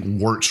thing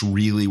works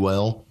really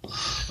well.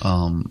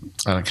 I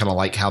kind of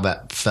like how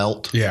that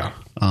felt. Yeah.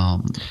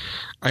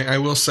 I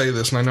will say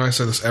this, and I know I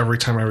say this every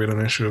time I read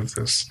an issue of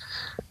this.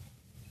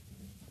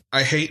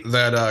 I hate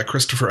that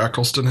Christopher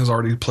Eccleston has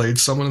already played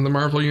someone in the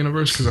Marvel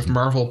Universe, because if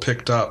Marvel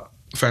picked up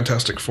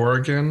Fantastic Four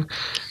again,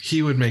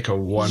 he would make a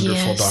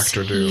wonderful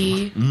Doctor Doom.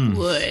 He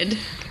would.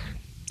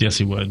 yes,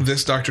 he would.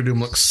 This Doctor Doom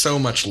looks so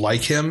much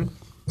like him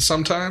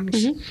sometimes.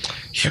 He would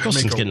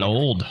Eccleston's make a- getting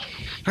old.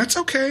 That's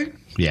okay.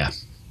 Yeah.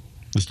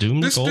 Does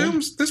Doom This look old?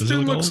 Doom Does he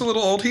look looks old? a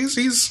little old.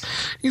 He's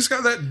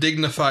got that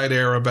dignified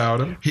air about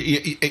him.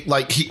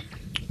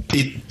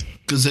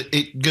 Because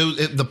it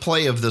goes. The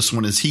play of this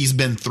one is he's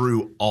been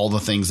through all the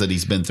things that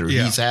he's been through.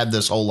 Yeah. He's had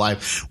this whole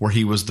life where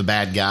he was the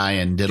bad guy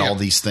and did all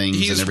these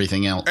things and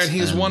everything else. And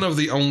he's one of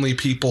the only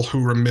people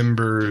who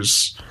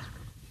remembers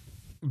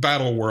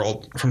Battle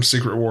World from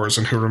Secret Wars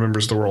and who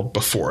remembers the world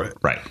before it.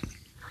 right.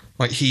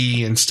 Like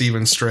he and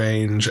Stephen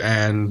Strange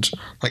and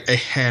like a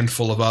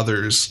handful of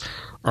others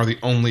are the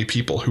only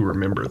people who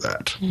remember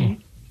that.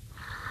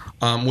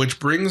 Which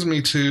brings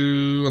me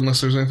to,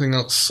 unless there's anything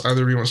else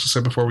either of you wants to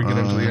say before we get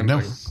into the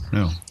ending.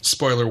 No.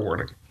 Spoiler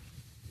warning.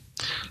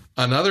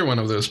 Another one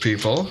of those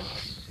people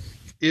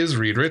is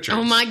Reed Richards.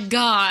 Oh my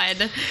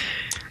God.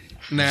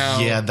 Now,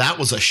 Yeah, that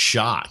was a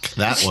shock.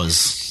 That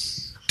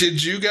was. do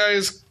you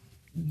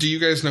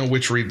guys know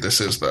which Reed this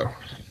is, though?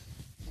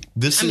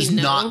 This is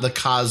no. not the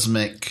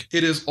cosmic.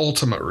 It is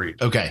Ultimate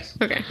Reed. Okay.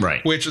 Okay.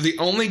 Right. Which the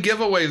only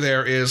giveaway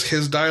there is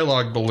his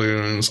dialogue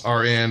balloons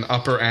are in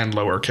upper and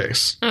lower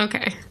case.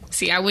 Okay.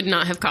 See, I would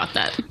not have caught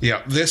that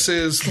Yeah, this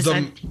is because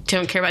I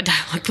don't care about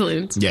dialogue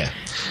balloons. Yeah.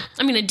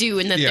 I mean, I do,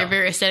 and that Yeah. they're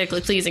very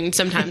aesthetically pleasing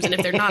sometimes, and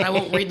if they're not, I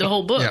won't read the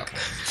whole book.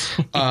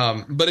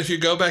 Yeah. But if you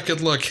go back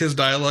and look, his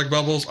dialogue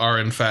bubbles are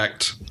in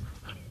fact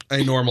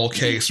a normal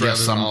case rather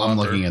Yes, than all I'm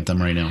other. looking at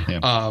them right now.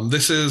 Yeah.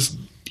 This is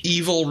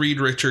evil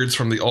Reed Richards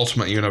from the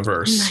Ultimate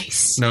Universe,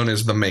 Nice. known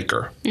as the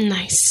Maker.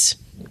 Nice.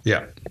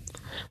 Yeah,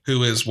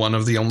 who is one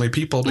of the only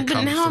people to But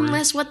come now through. I'm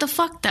less what the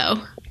fuck,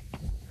 though.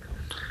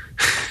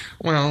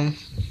 Well,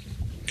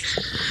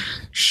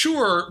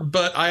 sure,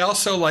 but I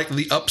also like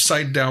the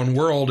upside down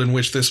world in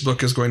which this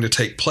book is going to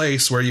take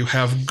place, where you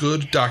have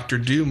good Doctor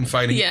Doom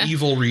fighting Yeah.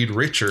 evil Reed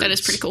Richards. That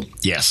is pretty cool.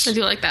 Yes. I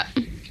do like that.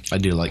 I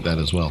do like that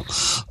as well.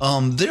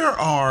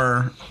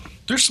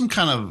 There's some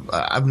kind of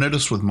I've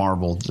noticed with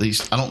Marvel,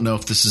 these, I don't know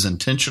if this is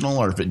intentional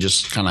or if it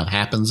just kind of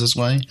happens this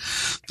way.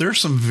 There's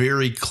some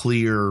very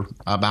clear,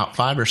 about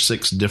 5 or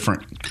 6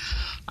 different,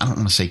 I don't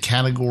want to say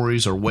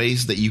categories or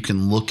ways that you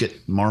can look at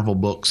Marvel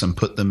books and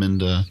put them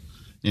into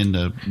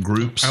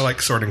groups. I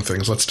like sorting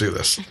things. Let's do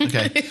this.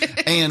 Okay.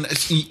 And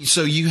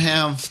so you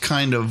have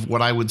kind of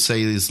what I would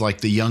say is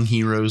like the young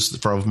heroes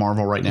of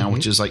Marvel right now,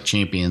 which is like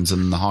Champions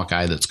and the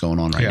Hawkeye that's going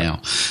on right Yeah.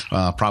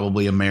 now.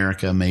 Probably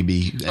America,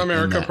 maybe.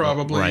 America, in that.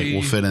 probably. Right,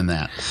 will fit in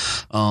that.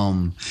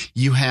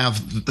 You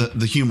have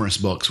the humorous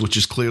books, which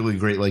is clearly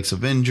Great Lakes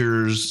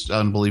Avengers,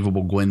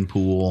 Unbelievable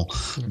Gwenpool,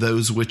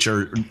 those which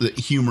are, the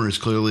humor is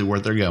clearly where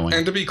they're going.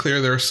 And to be clear,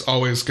 there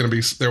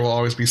will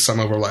always be some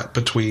overlap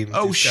between.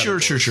 Oh, these sure.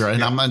 categories.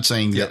 And I'm not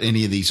saying that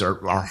any of these are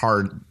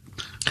hard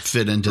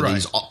fit into Right.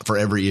 these for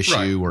every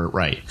issue or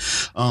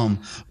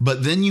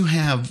but then you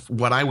have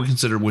what I would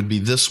consider would be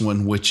this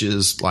one, which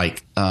is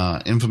like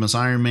Infamous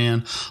Iron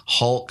Man.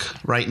 Hulk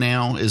right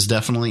now is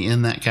definitely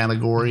in that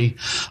category,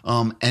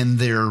 and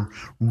they're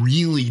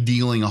really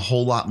dealing a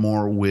whole lot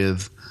more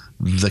with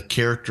the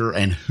character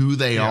and who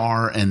they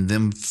are, and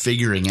them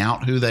figuring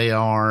out who they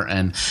are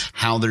and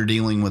how they're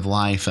dealing with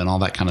life and all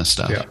that kind of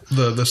stuff. Yeah,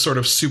 the sort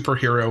of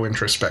superhero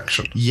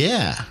introspection.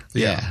 Yeah.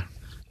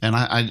 And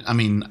I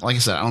mean, like I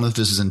said, I don't know if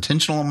this is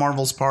intentional on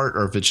Marvel's part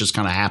or if it's just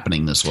kind of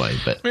happening this way.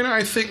 But I mean,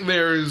 I think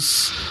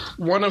there's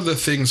one of the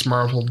things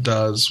Marvel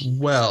does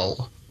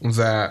well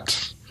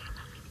that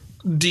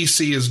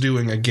DC is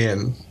doing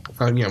again,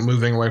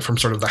 moving away from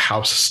sort of the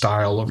house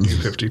style of New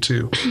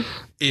 52,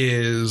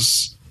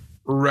 is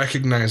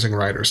recognizing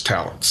writers'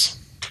 talents.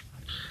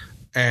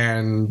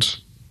 And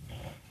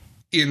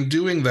in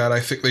doing that, I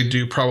think they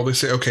do probably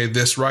say, okay,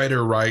 this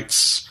writer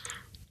writes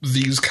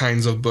these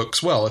kinds of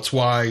books well. It's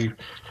why,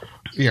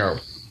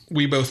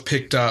 we both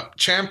picked up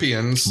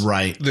Champions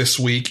this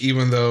week,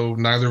 even though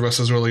neither of us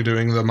is really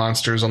doing the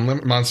Monsters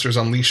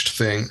Unleashed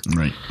thing.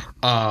 Right.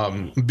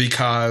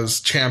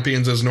 Because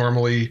Champions is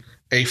normally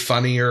a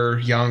funnier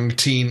young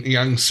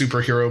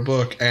superhero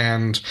book,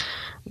 and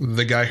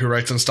the guy who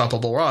writes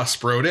Unstoppable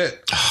Wasp wrote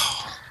it.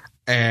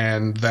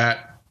 And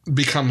that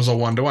becomes a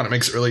one-to-one. It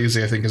makes it really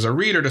easy, I think, as a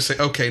reader to say,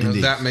 okay, no,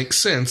 that makes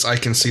sense. I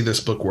can see this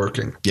book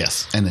working.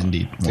 Yes, and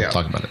indeed. We'll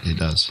talk about it. It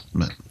does.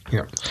 But.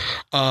 Yeah.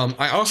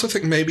 I also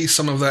think maybe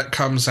some of that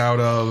comes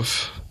out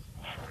of...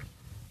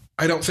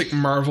 I don't think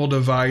Marvel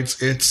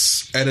divides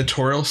its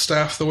editorial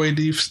staff the way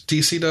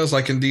DC does.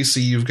 Like in DC,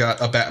 you've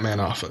got a Batman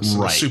office,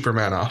 a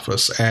Superman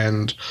office,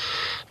 and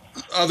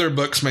other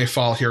books may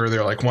fall here or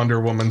there, like Wonder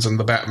Woman's in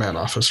the Batman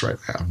office right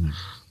now. Mm-hmm.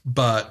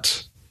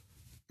 But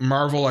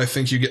Marvel, I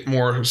think you get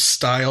more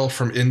style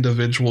from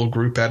individual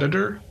group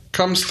editor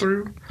comes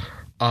through,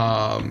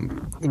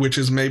 which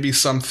is maybe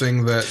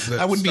something that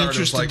I would be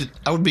interested.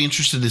 I would be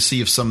interested to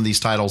see if some of these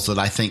titles that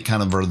I think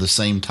kind of are the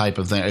same type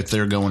of thing, if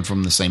they're going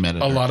from the same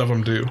editor. A lot of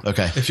them do.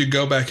 Okay, if you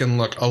go back and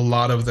look, a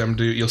lot of them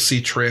do. You'll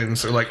see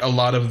trends. Like a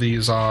lot of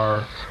these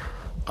are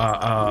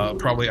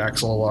probably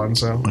Axel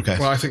Alonso. Okay,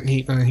 well, I think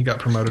he got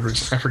promoted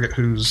recently. I forget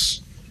who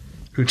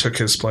took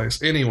his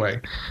place. Anyway,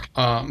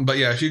 but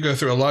yeah, if you go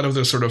through, a lot of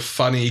those sort of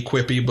funny,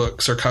 quippy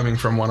books are coming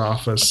from one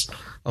office.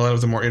 A lot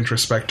of the more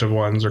introspective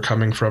ones are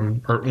coming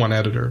from one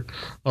editor.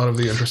 A lot of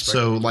the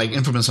introspective. So, like,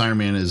 Infamous Iron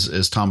Man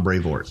is Tom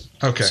Brevoort.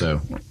 Okay. So,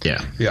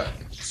 yeah. Yeah.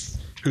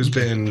 Who's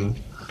been...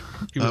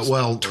 He was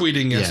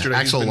tweeting yesterday.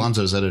 Axel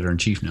Alonso's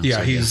editor-in-chief now. Yeah,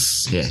 so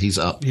he's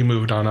up. He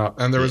moved on up.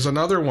 And there was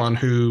another one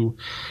who...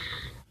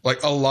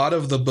 Like, a lot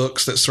of the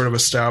books that sort of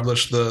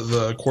established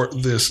the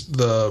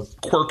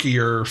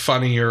quirkier,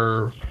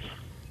 funnier...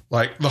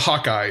 Like the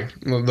Hawkeye,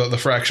 the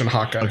Fraction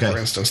Hawkeye, for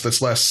instance,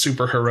 that's less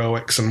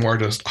superheroics and more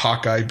just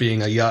Hawkeye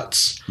being a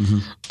yutz,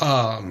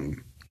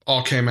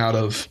 all came out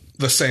of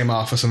the same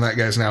office, and that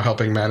guy's now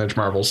helping manage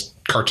Marvel's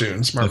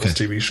cartoons, Marvel's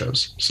TV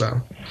shows.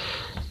 So,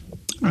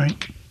 all right.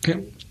 Yeah.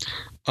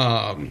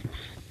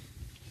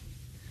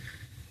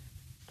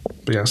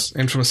 But yes,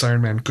 Infamous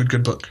Iron Man,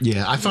 good book.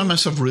 Yeah, I find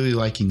myself really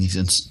liking these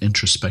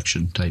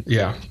introspection type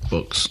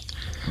books.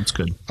 That's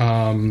good.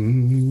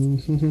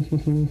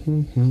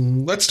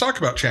 Let's talk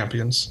about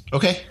Champions.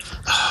 Okay.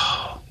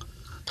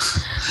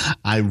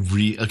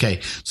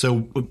 So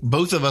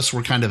both of us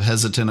were kind of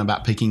hesitant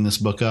about picking this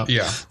book up.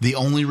 Yeah. The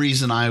only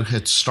reason I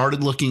had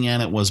started looking at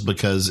it was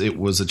because it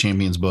was a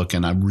Champions book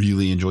and I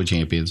really enjoy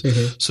Champions.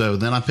 Mm-hmm. So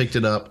then I picked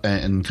it up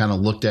and kind of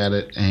looked at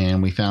it,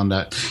 and we found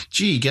out,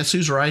 gee, guess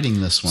who's writing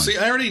this one? See,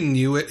 I already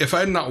knew it. If I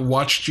had not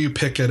watched you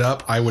pick it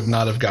up, I would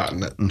not have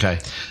gotten it. Okay.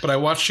 But I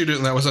watched you do it,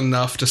 and that was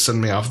enough to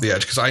send me off the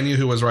edge because I knew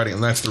who was writing it,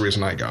 and that's the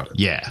reason I got it.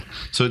 Yeah.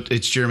 So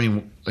it's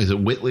Jeremy, is it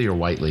Whitley or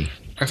Whiteley?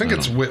 I think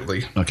it's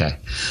Whitley. Okay.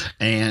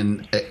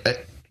 And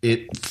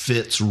it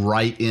fits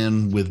right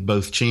in with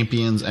both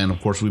Champions. And,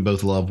 of course, we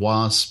both love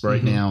Wasp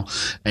right now.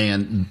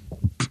 And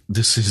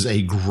this is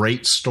a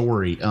great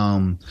story.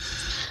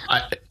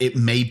 It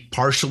may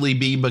partially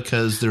be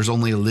because there's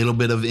only a little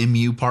bit of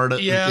MU part of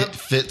it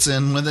fits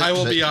in with it. I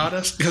will be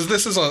honest, because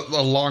this is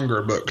a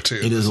longer book, too.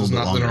 It is a little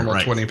bit longer, not the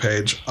normal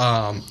 20-page.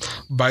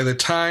 By the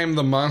time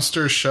the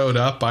monsters showed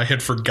up, I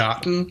had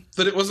forgotten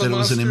that it was a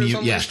Monsters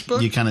Unleashed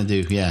book. You kind of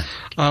do, yeah.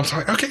 So I'm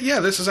like, okay, yeah,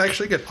 this is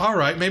actually good. All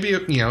right, maybe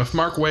if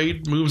Mark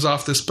Waid moves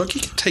off this book,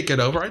 he can take it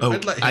over.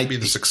 I'd let him be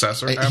the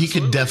successor. He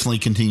could definitely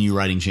continue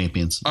writing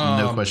Champions.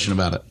 No question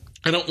about it.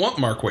 I don't want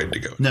Mark Waid to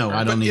go. No,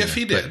 I don't either. If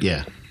he did.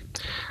 Yeah.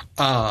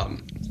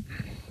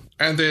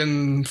 And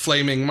then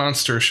Flaming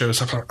Monster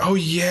shows up. Like, oh,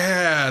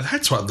 yeah,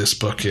 that's what this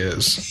book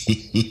is.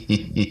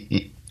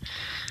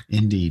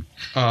 Indeed.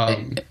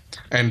 And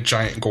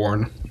Giant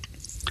Gorn.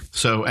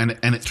 So, and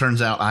it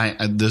turns out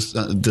this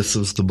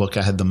is the book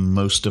I had the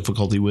most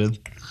difficulty with,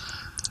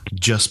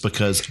 just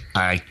because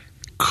I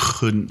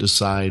couldn't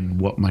decide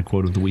what my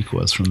quote of the week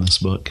was from this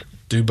book.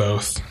 Do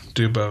both.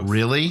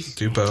 Really?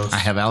 Do both. I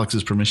have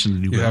Alex's permission to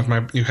do both.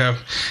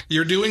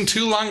 You're doing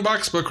 2 long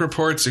box book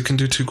reports. You can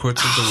do 2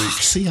 quotes of the week.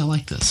 See, I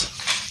like this.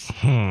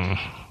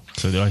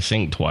 So do I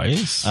think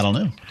twice? I don't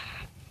know.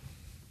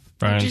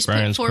 Brian's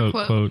quote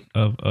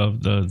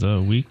of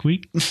the week.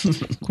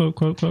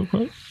 quote.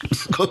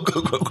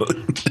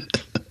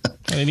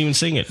 I didn't even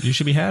sing it. You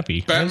should be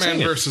happy. Batman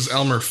versus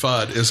Elmer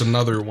Fudd is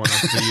another one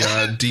of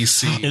the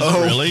DC. Is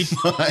it really?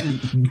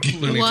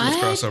 Looney Tunes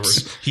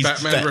crossovers.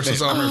 Batman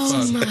versus Elmer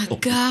Fudd. Oh my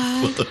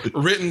god!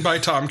 Written by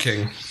Tom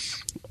King.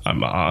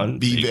 I'm on.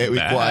 Be very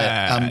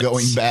quiet. I'm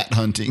going bat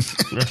hunting.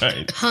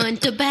 Right.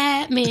 Hunt a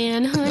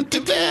Batman, hunt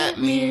a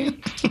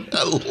Batman.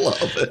 I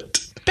love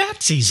it.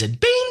 Bat season,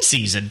 Bane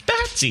season,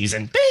 bat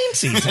season, Bane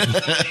season.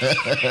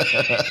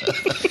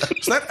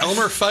 Is that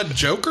Elmer Fudd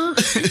Joker?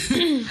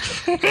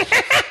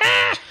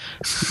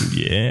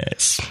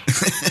 Yes.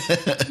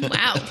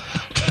 Wow.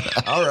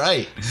 All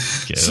right.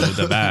 Kill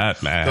the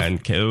Batman.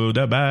 Kill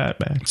the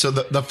Batman. So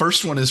the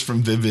first one is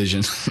from Viv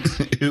Vision,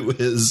 who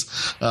is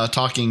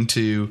talking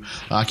to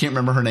I can't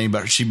remember her name,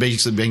 but she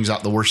basically bangs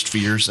out the worst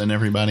fears in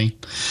everybody.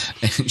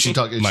 And she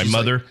talks. My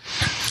mother.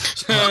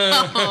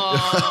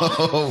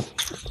 Oh,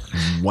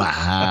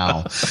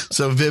 wow.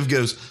 So Viv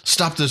goes,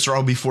 "Stop this or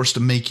I'll be forced to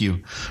make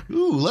you."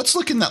 Ooh, let's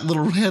look in that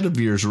little head of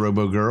yours,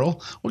 Robo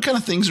Girl. What kind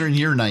of things are in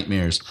your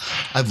nightmares?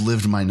 I've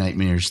lived my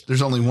nightmares.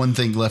 There's only one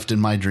thing left in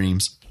my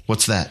dreams.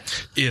 What's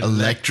that?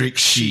 Electric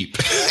sheep.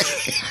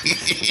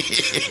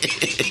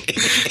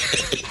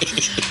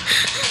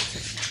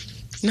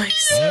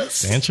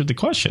 Nice. Answered the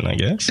question, I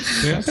guess.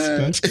 Yes,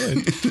 that's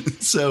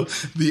good. So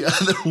the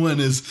other one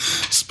is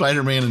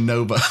Spider-Man and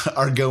Nova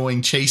are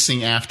going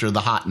chasing after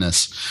the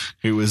Hotness,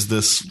 who is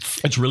this.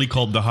 It's really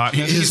called the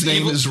Hotness. His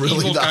name is really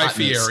evil the Guy Hotness.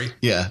 Fieri.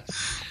 Yeah.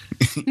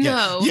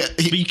 No. Yeah,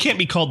 But you can't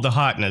be called the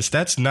Hotness.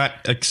 That's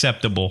not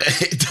acceptable.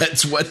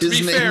 that's what his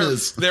To be name fair,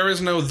 is. there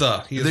is no the.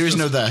 He There is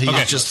no the. He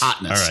Okay. is just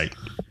Hotness. All right.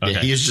 Yeah, Okay.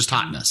 he is just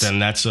Hotness. Then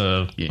that's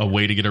a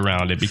way to get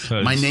around it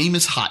because My name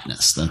is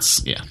Hotness.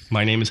 That's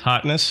my name is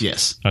Hotness.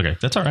 Yes. Okay,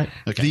 that's all right.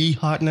 Okay. The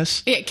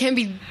Hotness. Yeah, it can't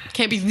be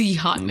the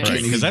hotness.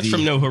 Right. Because that's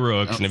from No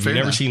Heroics, and if fair you've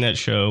never enough. seen that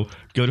show,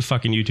 go to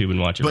fucking YouTube and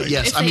watch it. But right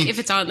yes, If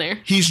it's on there.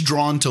 he's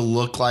drawn to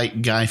look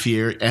like Guy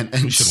Fieri, and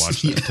we should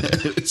watch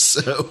that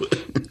So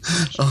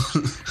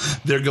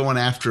they're going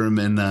after him,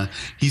 and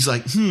he's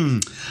like,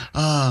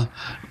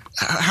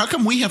 how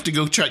come we have to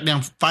go track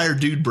down Fire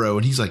Dude Bro?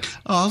 And he's like,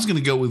 I was going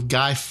to go with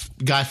Guy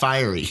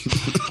Fiery.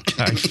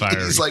 Guy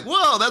Fieri. He's like,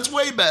 whoa, that's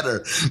way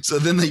better. So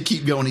then they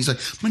keep going. He's like,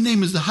 my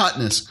name is the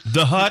Hotness.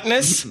 The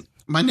Hotness?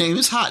 My name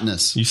is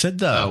Hotness. You said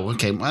the. Oh,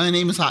 okay. My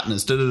name is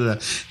Hotness. Da, da, da.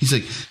 He's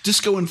like,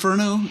 Disco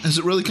Inferno? Has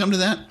it really come to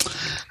that?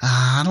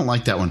 I don't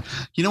like that one.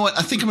 You know what?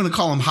 I think I'm going to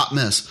call him Hot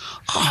Mess.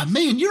 Oh,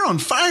 man, you're on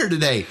fire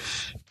today.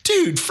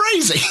 Dude,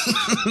 phrasing.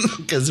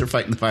 Because they're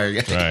fighting the fire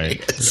guy.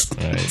 Right.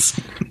 Right.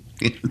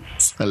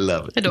 I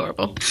love it.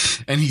 Adorable.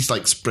 And he's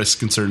like expressed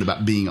concern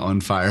about being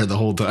on fire the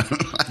whole time.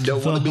 I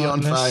don't want to be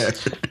on fire.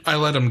 I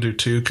let him do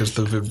two because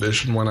the Viv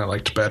Vision one I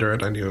liked better,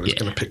 and I knew I was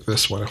going to pick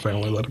this one if I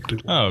only let him do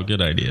one. Oh,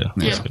 good idea.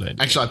 That's a good idea.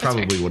 Actually, I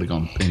probably would have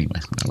gone anyway.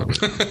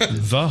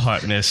 The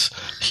Hotness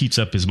heats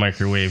up his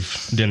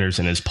microwave dinners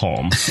in his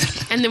palm.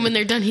 And then when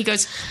they're done, he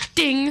goes,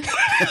 ding.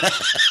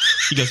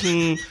 He goes,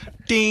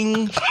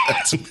 ding.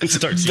 And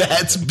starts eating.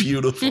 That's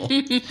beautiful.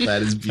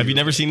 That is beautiful. Have you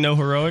never seen No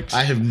Heroics?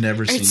 I have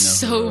never seen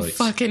It's No so Heroics.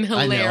 fucking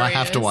hilarious. I know. I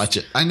have to watch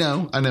it. I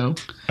know. All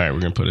right, we're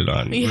going to put it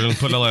on. We're going to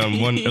put it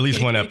on at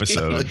least one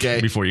episode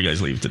Okay. before you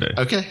guys leave today.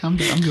 Okay, I'm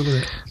good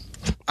with it.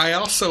 I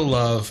also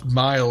love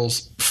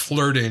Miles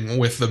flirting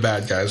with the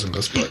bad guys in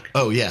this book.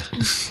 Oh yeah,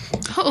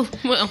 Oh,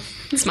 well,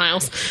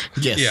 smiles.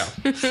 yes.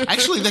 Yeah.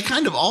 Actually, they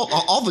kind of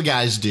all the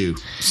guys do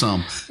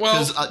some.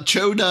 Well- Because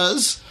Cho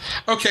does.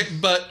 Okay,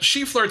 but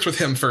she flirts with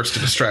him first to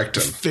distract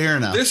him. Fair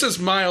enough. This is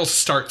Miles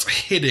starts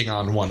hitting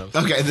on one of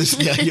them. Okay,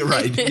 you're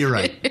right.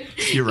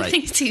 You're right.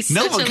 thinks he's such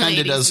Nova a kind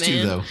of ladies' does too,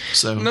 man. though.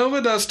 So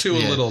Nova does too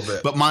yeah. a little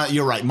bit. But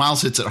you're right.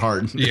 Miles hits it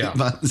hard. Yeah.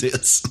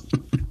 Yes.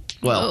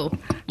 Well,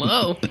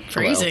 Whoa,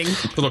 phrasing.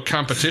 Little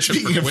competition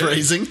speaking for of winning.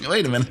 phrasing,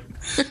 wait a minute.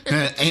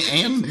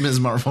 and Ms.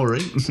 Marvel,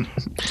 right?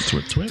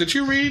 Twit, twit. Did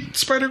you read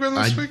Spider-Gwen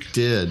this I week?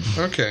 did.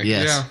 Okay.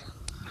 Yes.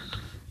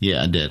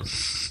 Yeah, I did.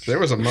 There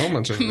was a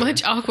moment in there.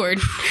 Much awkward.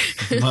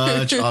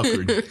 Much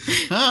awkward.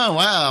 Oh,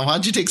 wow.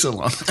 Why'd you take so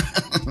long?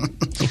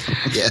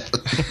 Yeah.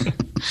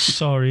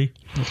 Sorry.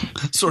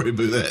 Sorry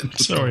about that.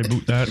 Sorry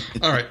about that.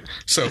 All right.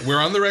 So we're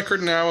on the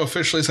record now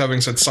officially as having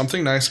said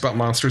something nice about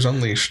Monsters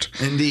Unleashed.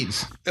 Indeed.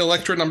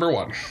 Electra number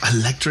 1.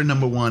 Electra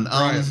number 1.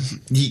 Brian.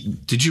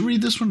 Did you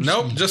read this one?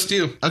 Nope, just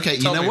you. Okay,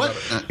 you Tell know me what?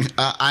 about it.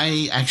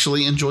 I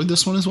actually enjoyed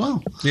this one as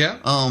well. Yeah?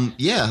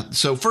 Yeah.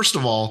 So first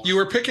of all, You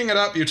were picking it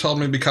up, you told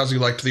me, because you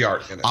liked the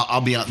art in it. I'll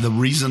be honest. The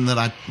reason that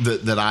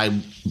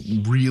I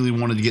really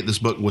wanted to get this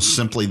book was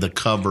simply the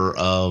cover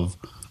of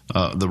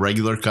the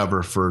regular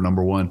cover for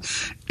number 1.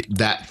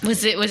 That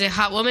Was it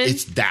Hot Woman?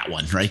 it's that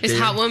one right It's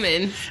there. Hot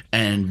Woman.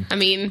 And I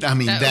mean,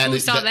 that who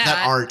saw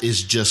that? art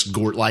is just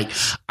gorgeous. Like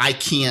I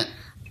can't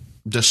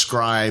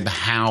describe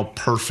how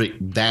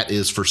perfect that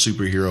is for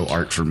superhero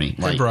art for me.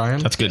 Hey, Like,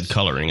 Brian, That's good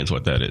coloring, is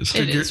what that is.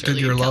 It did is really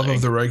your good love coloring.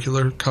 of the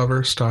regular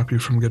cover stop you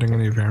from getting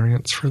any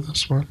variants for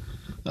this one?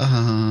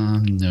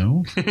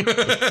 no,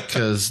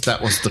 because that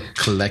was the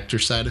collector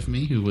side of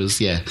me who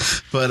was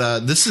But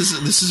this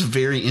is a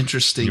very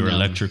interesting. Your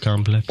Electra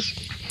complex.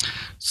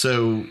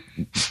 So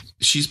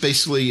she's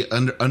basically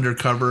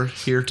undercover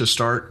here to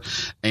start,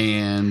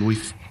 and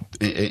we've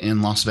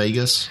in Las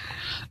Vegas,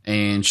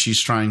 and she's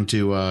trying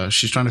to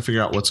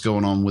figure out what's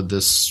going on with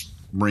this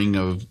ring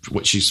of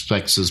what she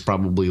suspects is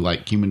probably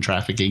like human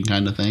trafficking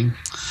kind of thing.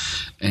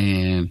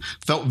 and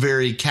felt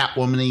very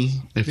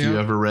Catwoman-y. If you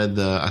ever read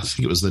I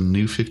think it was the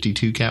New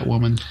 52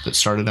 Catwoman that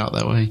started out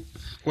that way.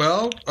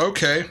 Well,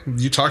 okay,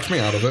 you talked me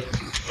out of it.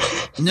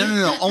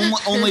 No.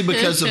 Only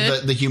because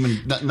of the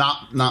human,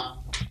 not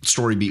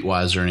story beat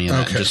wise or any of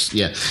that. Okay.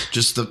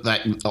 Just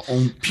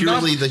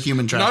purely the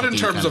human trafficking. Not in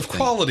terms of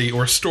quality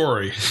or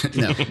story.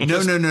 No. Not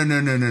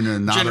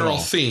General at all.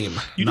 theme.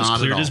 You just Not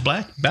cleared at his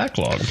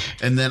backlog.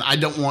 And then I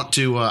don't want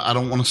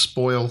to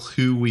spoil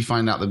who we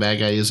find out the bad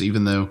guy is,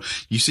 even though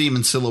you see him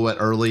in silhouette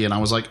early, and I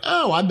was like,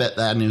 oh, I bet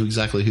that I knew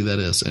exactly who that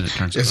is, and it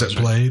turns out Is it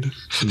Blade?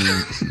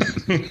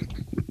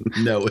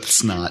 No,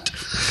 it's not.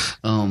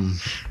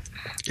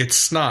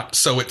 It's not.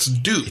 So it's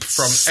Dupe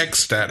from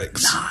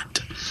Ecstatics. Not.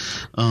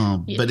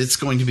 But it's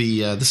going to be.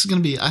 This is going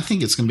to be. I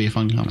think it's going to be a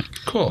fun comic.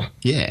 Cool.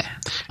 Yeah,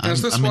 I'm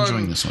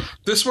enjoying this one.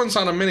 This one's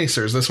not a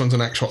miniseries. This one's an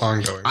actual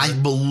ongoing. I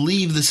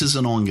believe this is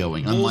an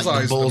ongoing.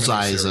 Unlike the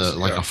Bullseye is a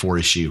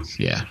 4-issue.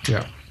 Yeah.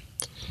 Yeah.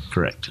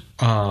 Correct.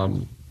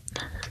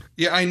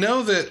 Yeah, I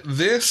know that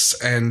this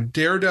and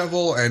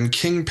Daredevil and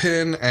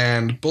Kingpin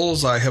and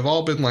Bullseye have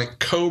all been like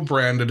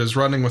co-branded as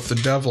running with the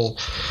devil.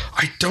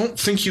 I don't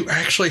think you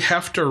actually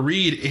have to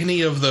read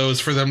any of those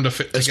for them to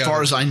fit together. As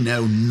far as I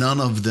know, none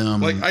of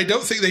them. Like, I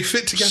don't think they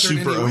fit together in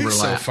any way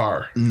so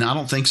far. No, I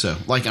don't think so.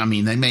 Like, I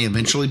mean, they may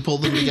eventually pull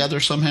them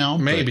together somehow.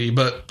 Maybe,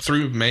 but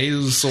through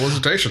May's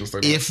solicitations.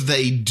 If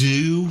they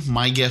do,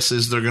 my guess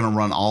is they're going to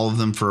run all of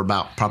them for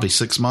about probably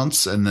 6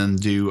 months and then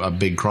do a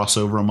big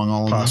crossover among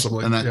all of them.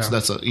 Possibly, and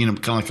that's a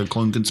kind of like a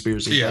clone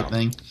conspiracy type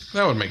thing.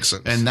 That would make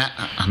sense. And that,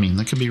 I mean,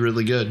 that could be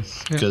really good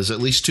because at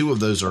least 2 of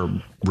those are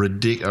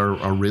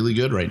really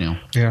good right now.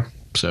 Yeah.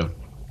 So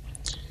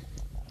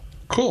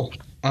cool.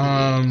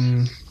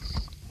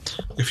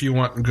 If you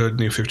want good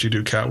New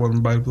 52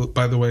 Catwoman,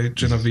 by the way,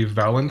 Genevieve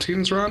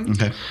Valentine's run,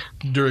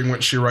 during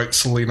which she writes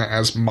Selena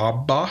as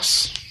mob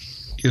boss,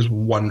 is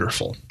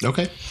wonderful.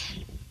 Okay.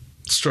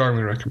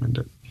 Strongly recommend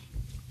it.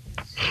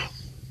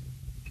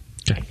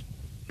 Okay.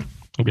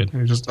 I'm good.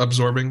 You're just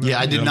absorbing.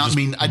 I did not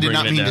mean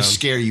to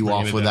scare you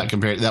off with that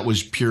comparison. That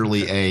was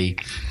purely a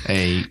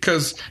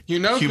because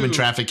human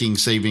trafficking,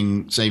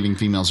 saving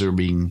females who are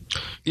being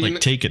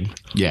taken.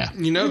 Yeah.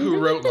 You know who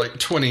wrote like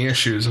 20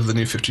 issues of the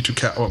New 52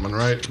 Catwoman,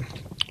 right?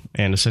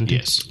 Anna Cindy.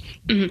 Yes.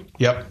 Mm-hmm.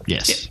 Yep.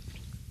 Yes.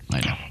 I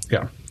know.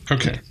 Yeah.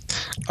 Okay.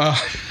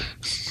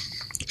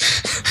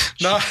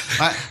 No,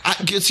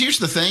 because here's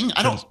the thing.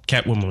 I don't.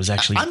 Catwoman was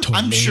actually.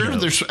 I'm sure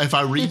if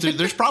I read through,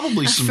 there's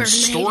probably some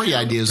story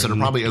ideas that are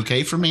probably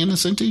okay for Anna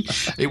Cinti.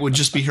 It would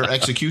just be her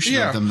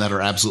execution of them that are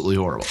absolutely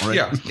horrible. Right?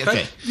 Yeah.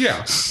 Okay.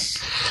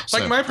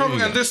 Like my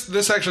problem, and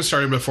this actually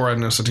started before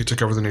Anna Cinti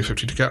took over the New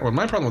 52 Catwoman.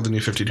 My problem with the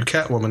New 52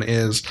 Catwoman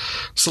is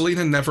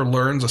Selena never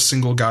learns a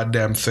single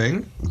goddamn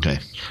thing. Okay.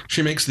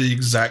 She makes the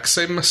exact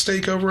same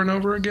mistake over and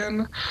over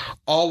again,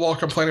 all while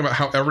complaining about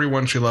how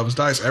everyone she loves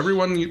dies.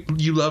 Everyone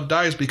you love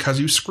dies because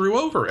you screw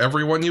over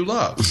everyone you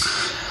love.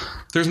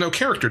 There's no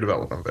character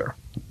development there.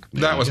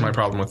 That was my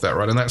problem with that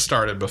run, and that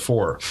started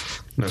before.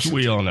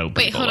 We all know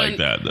people like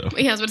that, though.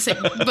 Yeah, I was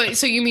about to say, but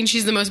so you mean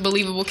she's the most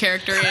believable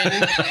character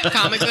in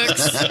comic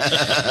books?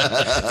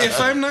 If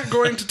I'm not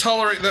going to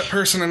tolerate that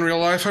person in real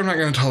life, I'm not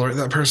going to tolerate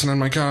that person in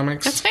my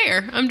comics. That's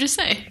fair. I'm just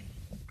saying.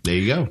 There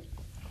you go.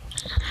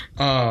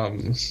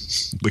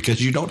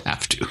 Because you don't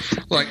have to.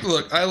 Like,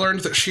 look, I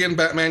learned that she and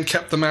Batman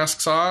kept the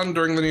masks on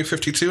during the New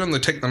 52 and they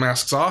take the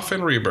masks off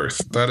in Rebirth.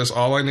 That is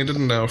all I needed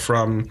to know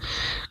from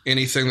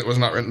anything that was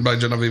not written by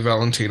Genevieve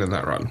Valentine in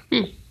that run.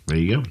 There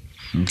you go.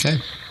 Okay.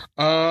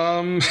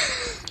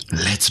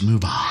 Let's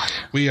move on.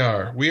 We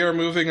are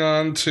moving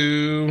on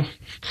to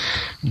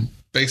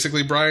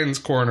basically Brian's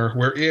corner.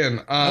 We're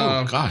in.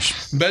 Oh,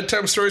 gosh.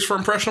 Bedtime Stories for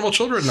Impressionable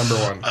Children,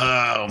 #1.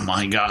 Oh,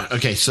 my God.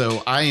 Okay,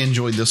 so I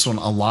enjoyed this one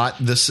a lot.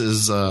 This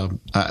is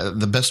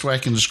the best way I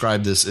can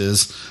describe this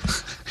is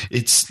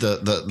it's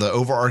the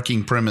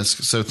overarching premise.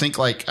 So think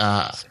like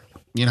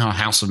you know how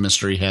House of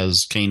Mystery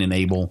has Cain and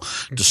Abel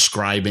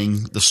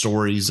describing the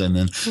stories, and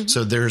then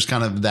so there's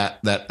kind of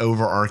that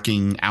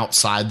overarching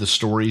outside the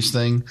stories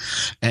thing,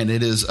 and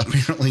it is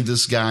apparently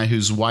this guy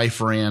whose wife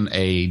ran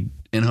a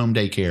in-home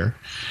daycare,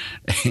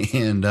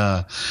 and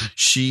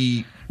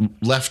she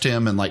left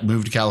him and like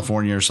moved to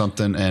California or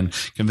something, and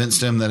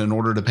convinced him that in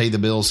order to pay the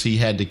bills he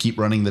had to keep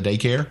running the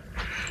daycare.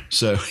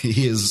 So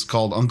he is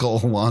called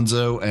Uncle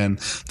Alonzo, and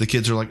the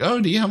kids are like,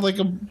 oh, do you have like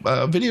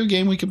a video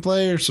game we can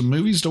play or some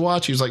movies to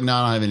watch? He was like, no,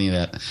 I don't have any of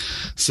that.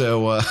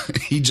 So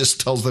he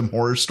just tells them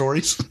horror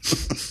stories.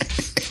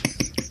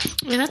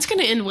 Yeah, that's going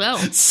to end well.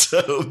 So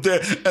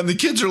and the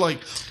kids are like,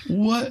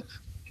 what?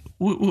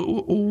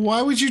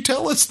 Why would you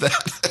tell us that?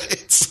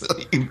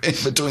 in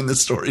between the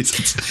stories.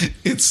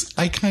 It's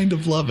I kind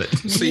of love it.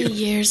 See,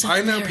 years of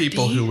I know therapy.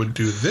 people who would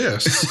do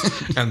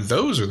this, and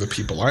those are the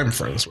people I'm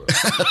friends with.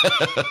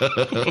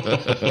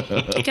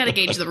 You gotta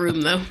gauge the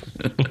room, though.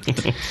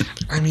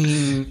 I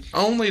mean,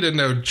 only to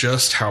know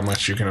just how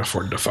much you can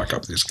afford to fuck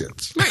up these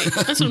kids. Right,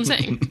 that's what I'm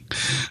saying.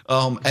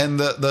 And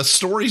the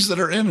stories that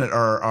are in it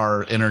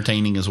are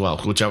entertaining as well,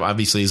 which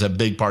obviously is a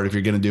big part if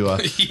you're going to do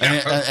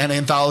an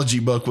anthology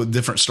book with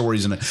different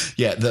stories in it.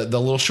 Yeah, the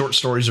little short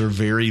stories are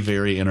very,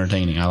 very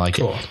entertaining. I like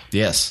Cool. it.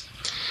 Yes.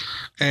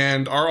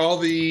 And are all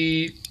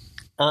the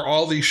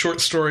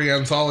short story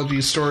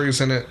anthology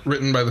stories in it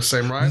written by the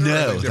same writer?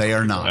 No, they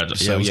are not. I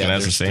was going to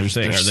ask the same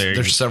thing.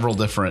 There's several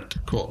different.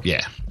 Cool.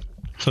 Yeah.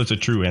 So it's a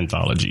true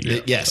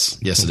anthology. Yes,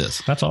 it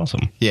is. That's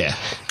awesome. Yeah.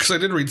 Because I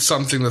did read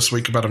something this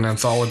week about an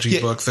anthology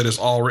book that is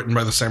all written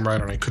by the same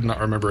writer, and I could not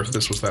remember if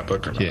this was that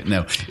book or not. Yeah,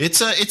 no, it's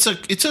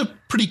a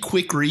pretty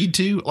quick read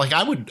too. Like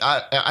I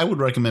would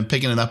recommend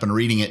picking it up and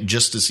reading it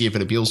just to see if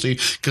it appeals to you.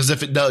 Because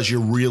if it does, you're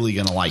really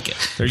gonna like it.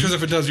 Because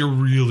if it does, you're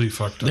really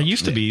fucked up. There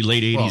used to be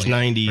late 80s, yeah,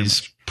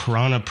 90s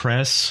Piranha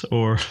Press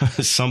or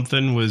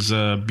something was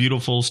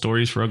beautiful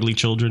stories for ugly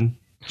children.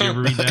 Did you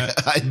ever read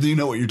that? I do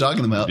know what you're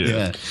talking about.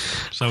 Yeah.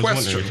 So I was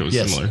wondering if it was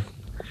Yes. similar.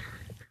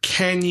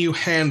 Can you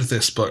hand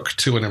this book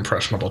to an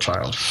impressionable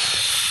child?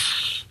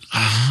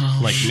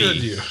 Like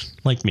Should me. you?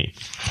 Like me.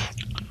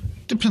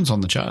 Depends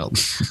on the child.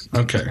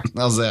 Okay.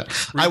 How's that?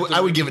 I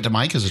would give it to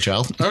Mike as a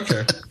child.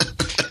 Okay.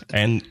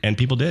 And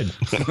people did.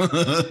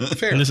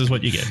 Fair. And this is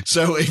what you get.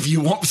 So if you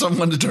want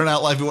someone to turn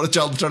out like, if you want a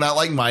child to turn out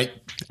like Mike,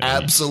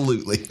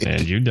 absolutely.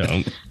 And you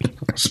don't.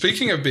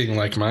 Speaking of being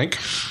like Mike,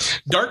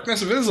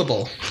 Darkness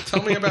Visible.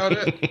 Tell me about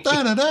it.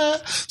 Da-da-da.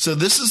 So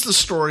this is the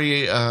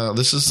story.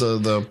 This is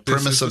the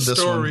premise is of the this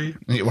story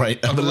one,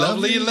 right? Of a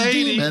lovely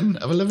lady.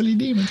 of a lovely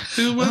demon.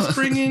 Who was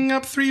bringing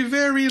up 3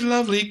 very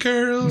lovely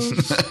girls.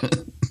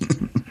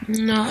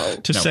 No.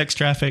 To sex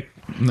traffic.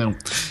 No.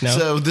 No?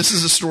 So this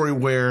is a story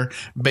where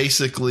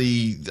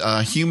basically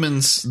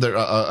humans,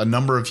 a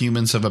number of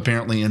humans have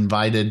apparently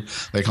invited,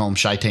 they call them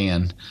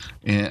shaitan,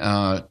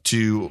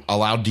 to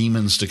allow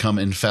demons to come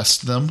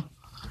infest them.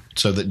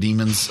 So that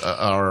demons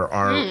are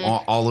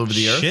all over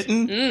the earth.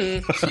 Shitting?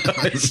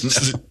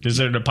 Is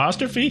there an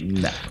apostrophe?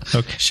 No.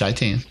 Okay.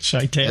 Shaitan.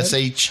 Shaitan?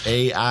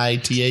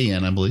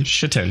 Shaitan, I believe.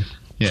 Shaitan.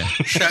 Yeah.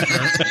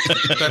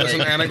 Shatner. That is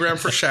an anagram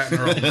for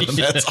Shatner. Almost.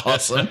 That's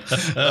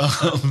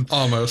awesome.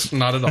 Almost.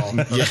 Not at all.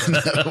 Yeah,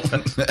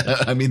 no.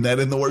 I mean that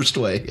in the worst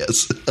way,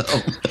 yes.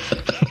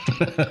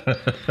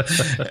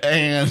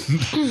 And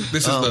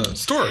This is the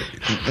story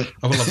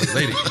of a lovely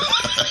lady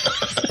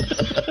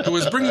who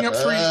was bringing up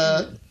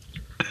 3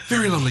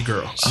 very lovely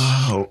girls.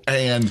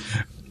 and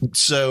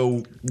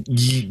so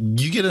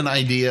you get an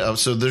idea of,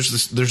 so there's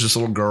this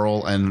little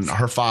girl and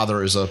her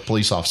father is a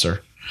police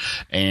officer.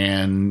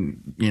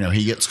 And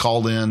he gets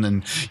called in,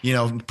 and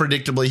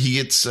predictably he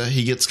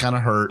gets kind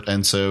of hurt,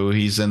 and so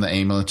he's in the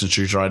ambulance, and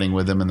she's riding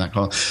with him, and that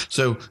call.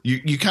 So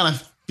you kind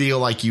of feel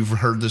like you've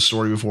heard this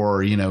story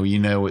before, or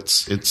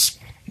it's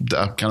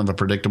kind of a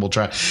predictable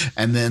track,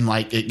 and then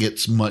like it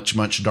gets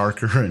much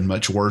darker and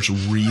much worse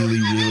really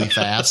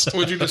fast.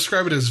 Would you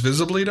describe it as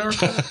visibly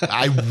darker?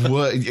 I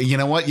would. You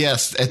know what?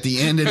 Yes. At the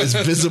end, it is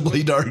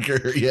visibly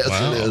darker. Yes,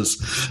 Wow. it is.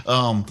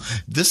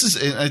 This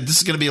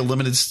is going to be a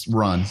limited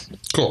run.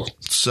 Cool.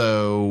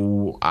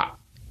 So,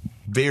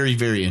 very,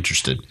 very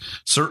interested.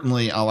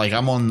 Certainly, I'm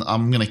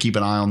going to keep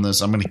an eye on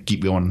this. I'm going to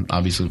keep going,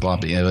 obviously,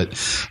 floppy. But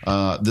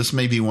this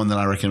may be one that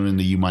I recommend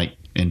that you might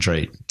in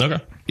trade.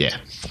 Okay. Yeah.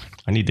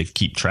 I need to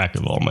keep track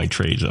of all my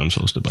trades that I'm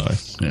supposed to buy.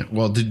 Yeah.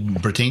 Well,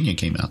 Britannia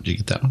came out. Did you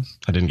get that one?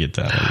 I didn't get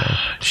that one, though.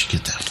 You should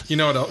get that one. You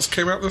know what else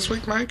came out this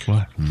week, Mike?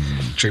 What?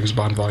 James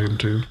Bond Volume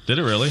 2. Did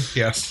it really?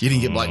 Yes. You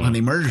didn't get Black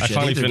Monday Murders I yet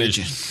finally either, did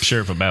you? finished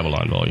Sheriff of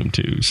Babylon Volume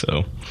 2,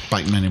 so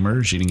Black Monday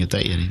Murders, you didn't get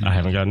that yet either. I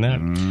haven't gotten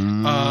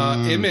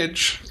that.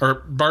 Image,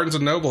 or Barnes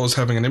 & Noble is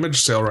having an Image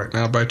sale right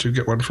now. Buy 2,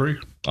 get 1 free.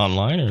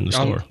 Online or in the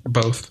store?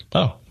 Both.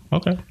 Oh,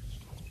 okay.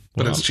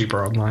 But Well, it's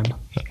cheaper online.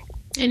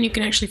 And you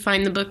can actually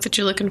find the book that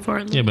you're looking for.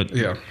 Yeah, but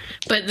Yeah.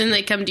 But then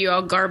they come to you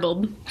all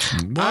garbled.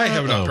 I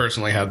have not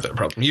personally had that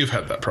problem. You've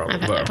had that problem,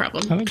 I've had though. that I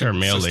problem. think our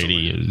mail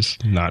lady is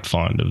not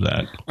fond of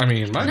that. I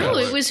mean, my No,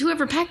 it was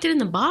whoever packed it in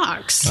the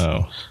box.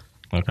 Oh,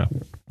 okay.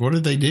 What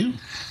did they do?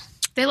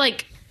 They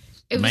it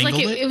was Mangled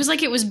like it? it was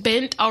like it was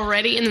bent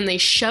already, and then they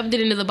shoved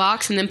it into the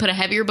box and then put a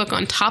heavier book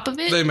on top of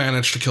it. They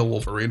managed to kill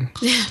Wolverine.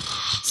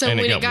 So And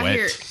it when got it got wet.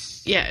 here,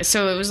 yeah.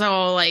 So it was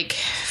all like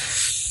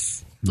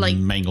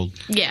Mangled.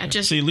 yeah,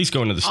 just See, at least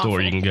going to the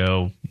store, Awful. you can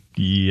go,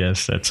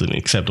 yes, that's an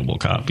acceptable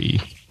copy.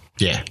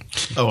 Yeah.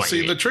 Oh,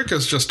 See, the trick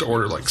is just to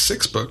order like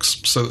 6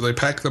 books so that they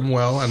pack them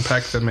well and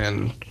pack them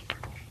in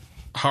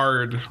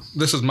hard.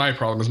 This is my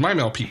problem, is my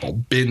mail people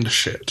bend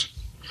shit.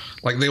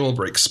 Like, they will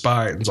break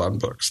spines on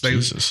books.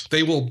 Jesus.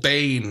 They will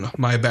bane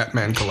my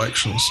Batman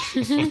collections.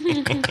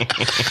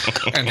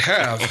 And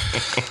have.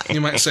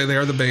 You might say they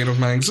are the bane of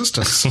my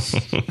existence.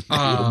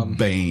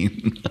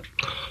 Bane.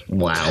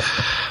 Wow.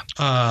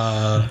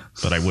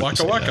 But I wouldn't Waka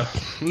say waka.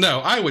 that. No,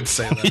 I would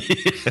say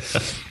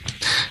that.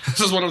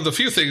 This is one of the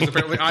few things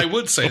apparently I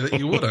would say that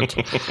you wouldn't.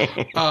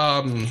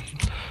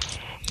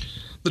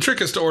 The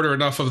trick is to order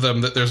enough of them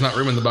that there's not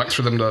room in the box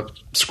for them to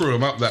screw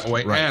them up that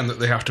way, Right. and that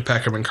they have to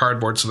pack them in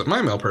cardboard so that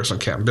my mail person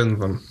can't bin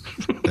them.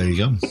 There you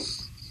go.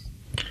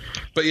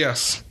 But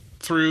yes,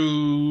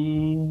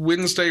 through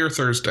Wednesday or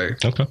Thursday,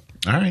 Okay.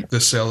 All right.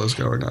 this sale is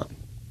going on.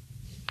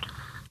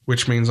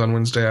 Which means on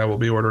Wednesday I will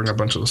be ordering a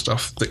bunch of the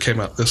stuff that came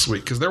out this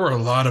week, because there were a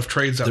lot of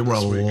trades out There were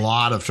this a week.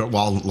 lot of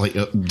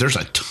there's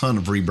a ton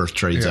of Rebirth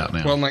trades out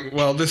now.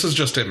 Well, this is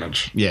just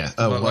Image. yeah.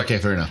 Oh, But, okay,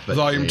 fair enough. But,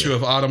 Volume 2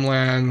 of Autumn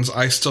Lands.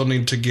 I still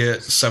need to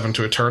get 7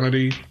 to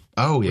Eternity,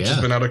 Oh yeah. which has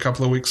been out a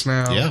couple of weeks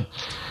now. Yeah.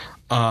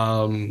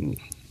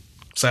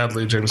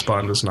 Sadly, James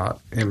Bond is not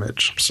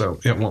Image, so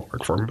it won't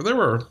work for me. But there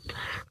were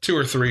 2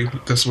 or 3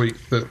 this week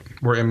that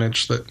were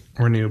Image that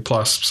were new,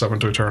 plus 7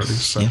 to Eternity.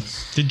 So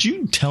Did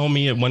you tell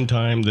me at one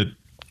time that,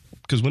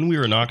 because when we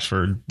were in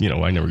Oxford,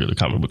 I never go to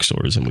comic book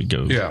stores, and we'd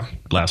go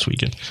last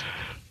weekend.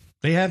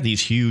 They have these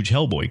huge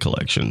Hellboy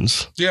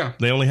collections. yeah.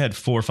 They only had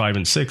 4, 5,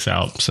 and 6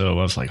 out, so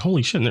I was like,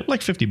 "Holy shit!" And they're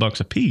like $50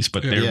 a piece,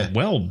 but they're Yeah.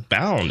 well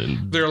bound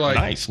and They're like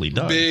nicely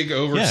done, big,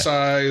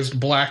 oversized,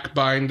 black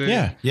binding.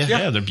 Yeah,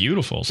 Yeah. they're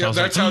beautiful. So Yeah, I was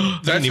that's like, how I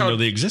didn't even know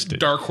they existed.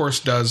 Dark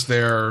Horse does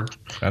their.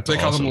 That's they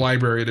call them awesome.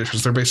 library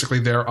editions. They're basically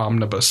their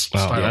omnibus.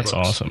 Wow, style that's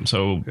books. awesome.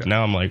 So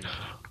now I'm like,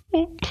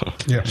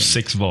 Yeah.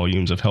 6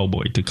 volumes of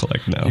Hellboy to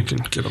collect now. You can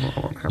get them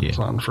all on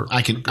Amazon for.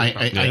 I can tell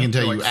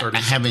They're you, like 30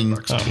 having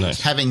bucks. Oh,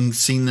 nice. having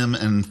seen them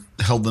and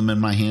held them in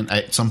my hand,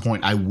 at some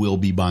point I will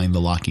be buying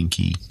the Lock and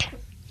Key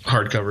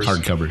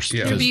hardcovers.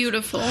 Yeah. They're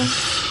beautiful.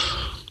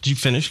 Did you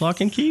finish Lock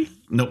and Key?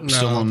 Nope,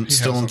 still on he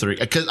hasn't. 3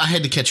 because I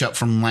had to catch up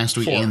from last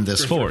week 4. and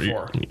this. Four.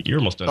 4. You're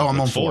almost done. Oh, I'm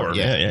with on 4. 4,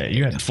 yeah. Yeah.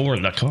 You had 4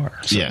 in the car.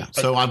 So. Yeah,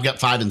 so I've got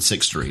 5 and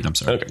 6 to read. I'm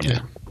sorry. Okay. Yeah.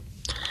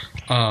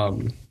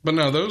 But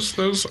no, those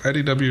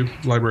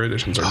IDW library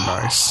editions are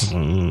nice.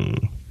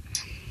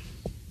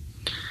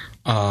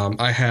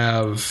 I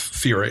have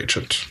Fear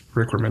Agent,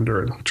 Rick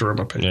Remender and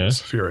Jerome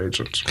Payne's Fear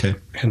Agent Okay.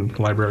 in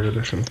library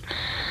edition.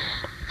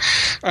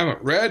 I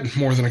haven't read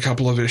more than a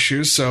couple of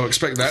issues, so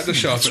expect that to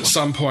show up at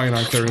some point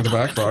on Clearing the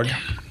Backlog.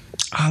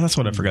 That's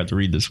what I forgot to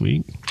read this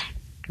week.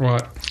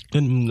 What?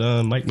 Didn't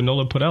Mike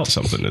Mignola put out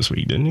something this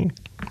week, didn't he?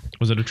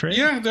 Was it a trade?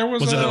 Yeah, there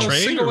was it a a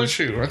trade single or-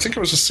 issue. I think it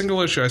was a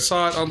single issue. I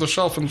saw it on the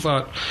shelf and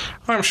thought,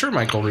 oh, I'm sure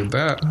Mike will read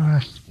that.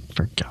 I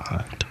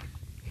forgot.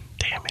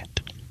 Damn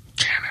it.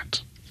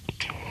 Janet.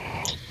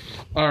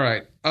 All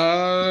right.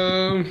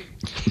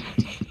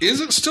 Is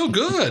it still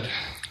good?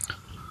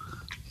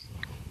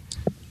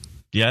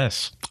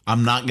 Yes.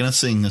 I'm not going to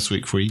sing this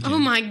week for you. Oh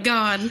my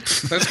god.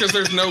 That's because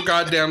there's no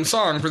goddamn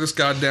song for this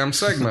goddamn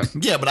segment.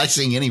 Yeah, but I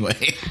sing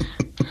anyway.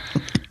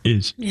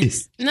 Is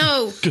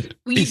No.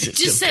 You Is it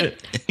just still said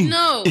good?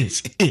 no.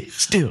 Is it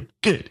still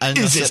good? I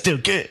Is said- it still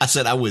good? I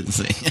said I wouldn't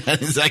sing.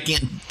 I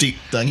can't speak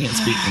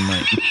for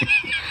Mike.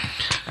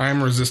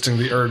 I'm resisting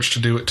the urge to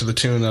do it to the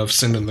tune of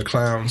Sending the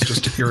Clowns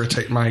just to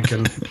irritate Mike.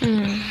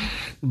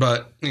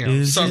 But,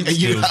 Is some,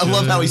 it- I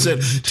love how he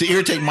said to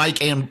irritate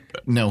Mike and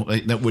no,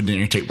 that wouldn't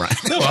irritate Brian.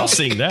 No, I'll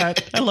sing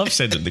that. I love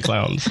Sending the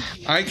Clowns.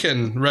 I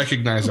can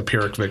recognize a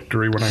Pyrrhic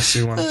victory when I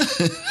see one.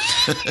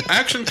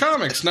 Action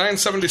Comics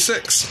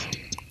 976.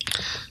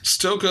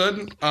 Still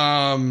good.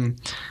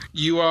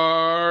 You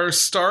are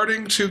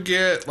starting to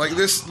get like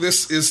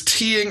this is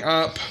teeing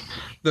up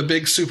the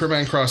big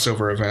Superman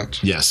crossover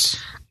event. Yes,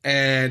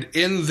 And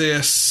in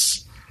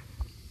this,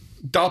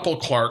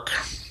 Doppelclark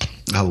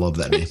I love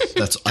that name.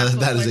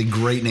 That is a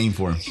great name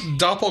for him.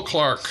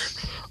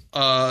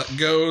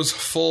 goes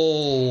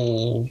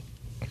full.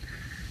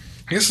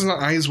 I guess it's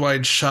not Eyes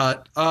Wide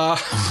Shut.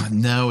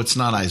 No, it's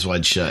not Eyes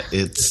Wide Shut.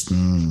 It's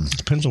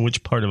Depends on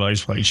which part of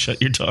Eyes Wide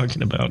Shut you're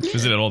talking about.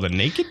 Is it all the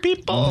naked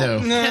people? no.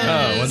 Oh,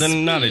 well, then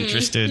I'm not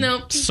interested.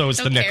 Nope. So it's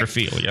the Don't care.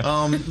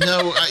 necrophilia.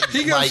 No.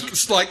 He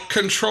goes like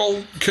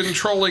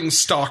controlling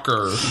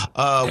stalker.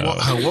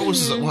 What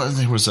was there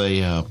was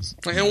a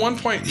Like at one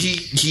point,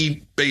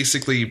 he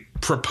basically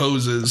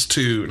proposes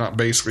to not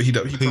basically he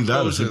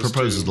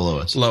proposes to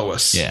Lois.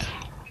 Lois. Yeah.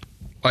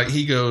 Like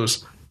he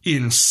goes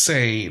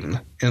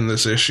insane in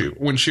this issue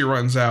when she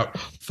runs out,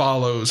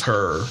 follows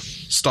her,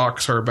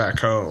 stalks her back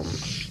home.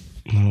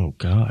 Oh,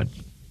 God.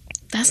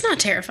 That's not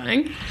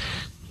terrifying.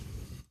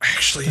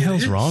 Actually, What the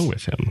hell's it is. wrong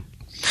with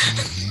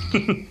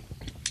him?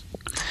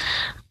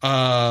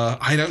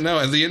 I don't know.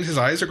 At the end, his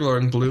eyes are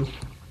glowing blue.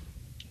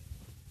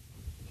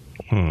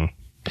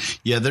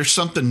 Yeah, there's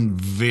something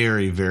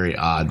very, very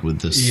odd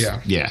with this.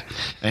 Yeah.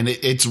 And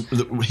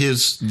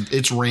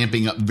it's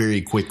ramping up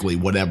very quickly.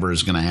 Whatever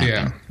is going to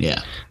happen.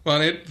 Yeah. Well,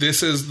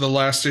 this is the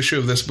last issue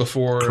of this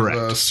before Correct.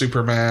 the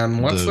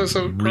Superman. What's The this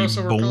a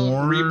crossover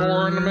called?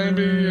 Reborn,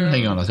 maybe. Yeah.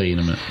 Hang on, I'll tell you in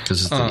a minute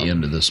because it's the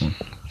end of this one.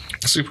 Tell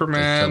it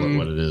Superman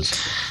what it is.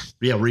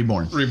 Yeah,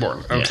 Reborn.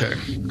 Reborn. Okay.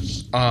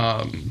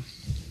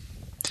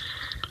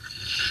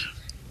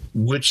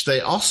 Which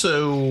they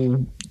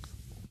also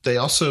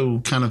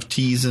kind of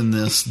tease in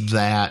this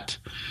that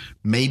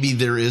maybe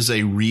there is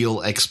a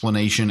real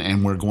explanation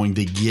and we're going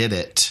to get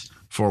it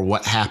for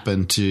what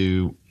happened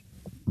to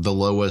the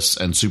Lois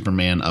and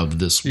Superman of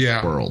this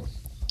Yeah. world.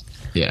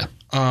 Yeah.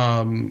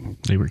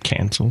 They were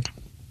canceled.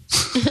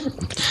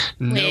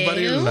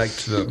 Nobody Well.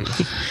 liked them.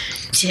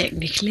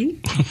 Technically.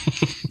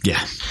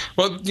 Yeah.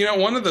 Well,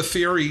 one of the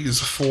theories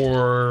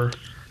for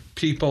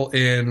people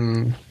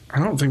in... I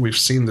don't think we've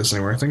seen this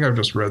anywhere. I think I've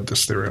just read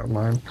this theory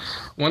online.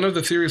 One of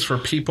the theories for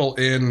people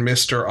in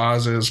Mr.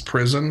 Oz's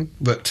prison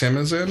that Tim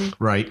is in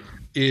Right.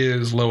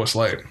 is Lois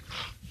Lane.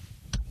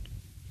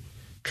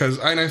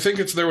 And I think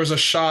there was a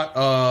shot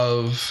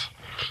of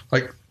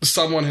like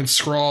someone had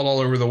scrawled all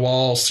over the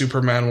wall,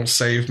 "Superman will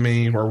save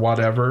me" or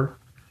whatever.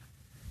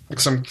 Like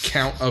some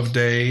count of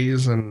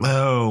days, and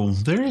Oh,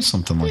 there is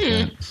something like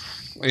that.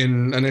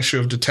 in an issue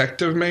of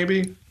Detective,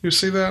 maybe you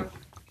see that.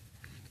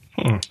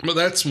 But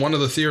that's one of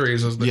the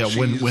theories. Is that Yeah,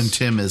 when she's-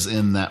 Tim is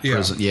in that Yeah.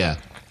 prison. Yeah.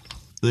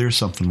 There's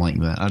something like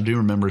that. I do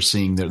remember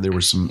seeing that there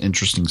was some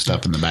interesting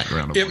stuff in the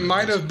background. Of it one of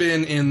might those. have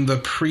been in the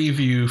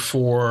preview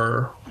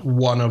for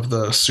one of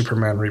the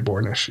Superman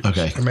Reborn issues.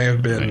 Okay. It may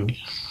have been.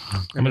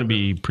 I'm going to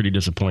be pretty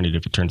disappointed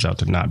if it turns out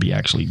to not be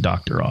actually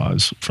Dr.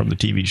 Oz from the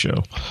TV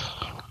show.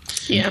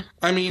 Yeah.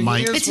 I mean,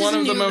 Mike- he It's is one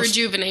his of the new most.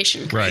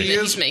 rejuvenation cream Right. that He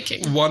he's is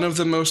making. one of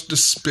the most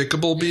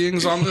despicable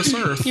beings on this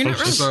earth. You're not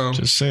wrong. So,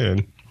 Just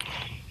saying.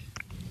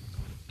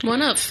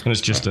 One of. And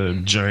it's just a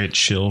giant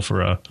shill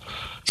for a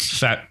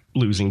fat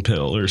losing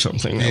pill or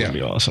something. That Yeah. would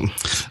be awesome.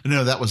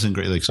 No, that was in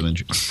Great Lakes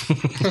Avengers.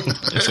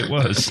 Yes, it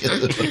was.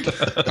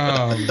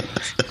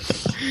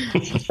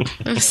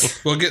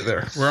 we'll get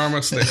there. We're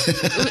almost there.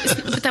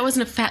 But that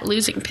wasn't a fat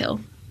losing pill.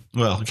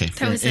 Well, okay.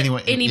 That was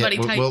anybody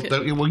type we'll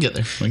it. we'll get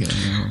there. We'll get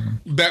there.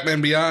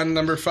 Batman Beyond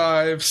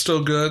 #5,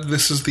 still good.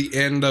 This is the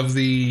end of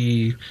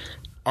the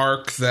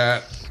arc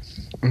that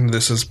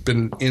this has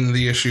been in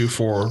the issue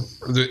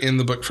in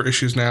the book for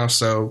issues now,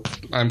 so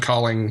I'm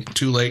calling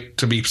too late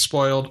to be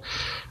spoiled.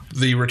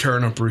 The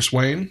return of Bruce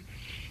Wayne.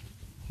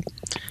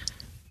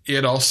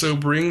 It also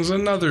brings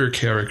another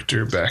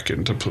character back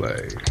into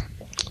play.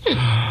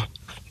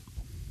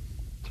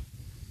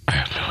 I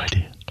have no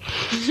idea.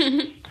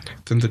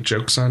 Then the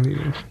joke's on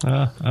you.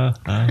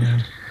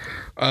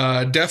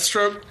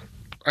 Deathstroke.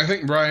 I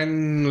think,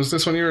 Brian, was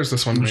this one you or is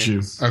this one me? was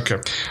you. Okay.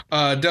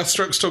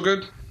 Deathstroke still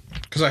good?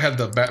 Because I had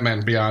the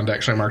Batman Beyond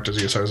actually marked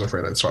as you, so I was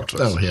afraid I'd swapped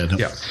this. Oh, yeah. No.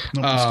 Yeah.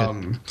 No, that's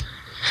good.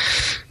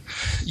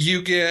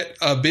 You get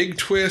a big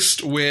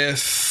twist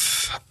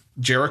with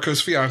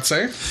Jericho's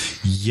fiance.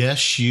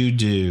 Yes, you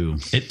do.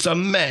 It's a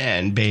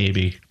man,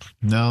 baby.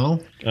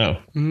 No. Oh.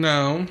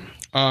 No.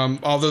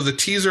 Although the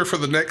teaser for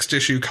the next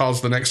issue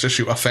calls the next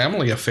issue a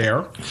family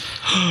affair.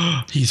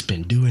 He's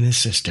been doing his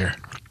sister.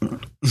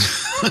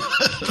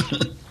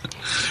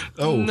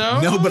 Oh, No.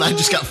 no, but I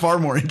just got far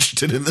more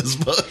interested in this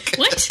book.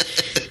 What?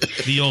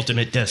 The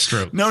ultimate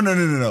Deathstroke. No.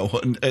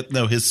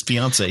 No, his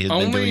fiance has been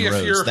Only doing if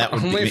Rose. you're That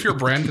would only be if you're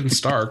Brandon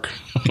Stark.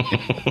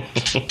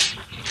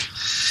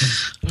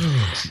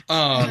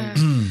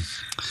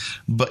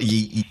 But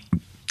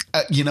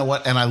you know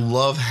what? And I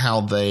love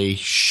how they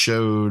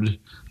showed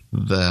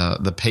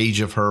the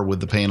page of her with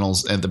the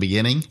panels at the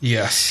beginning,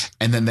 Yes.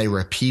 and then they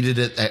repeated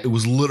it. It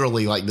was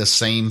literally like the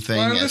same thing.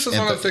 Well, this is at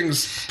one the- of the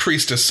things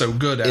Priest is so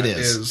good at. It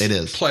is. It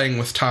is. Playing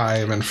with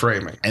time and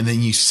framing. and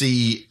then you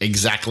see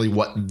exactly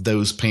what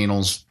those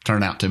panels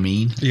turn out to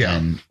mean. Yeah.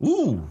 And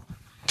ooh,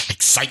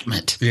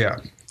 excitement. Yeah.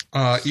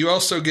 You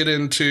also get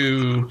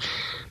into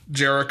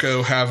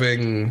Jericho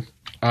having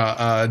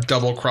a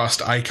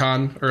double-crossed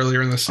icon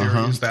earlier in the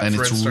series. That And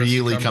thread it's starts to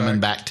really come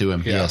coming back to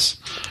him. Yeah. Yes.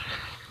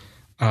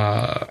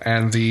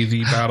 And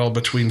the battle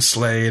between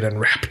Slade and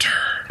Raptor.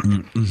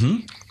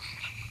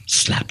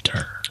 Slapped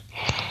her.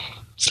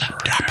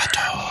 Slapped her.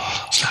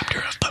 Slapped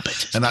her of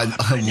puppets. And I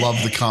love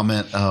the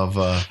comment of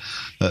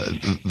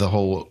the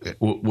whole.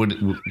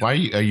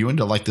 Why are you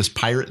into like this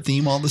pirate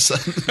theme all of a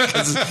sudden?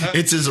 'Cause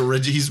it's his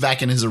original. He's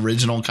back in his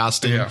original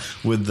costume Yeah.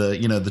 with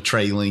the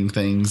trailing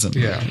things. And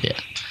Yeah.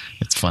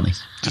 it's funny.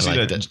 Did you I see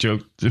liked that it.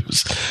 joke? It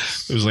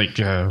was like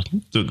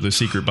the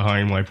secret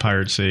behind why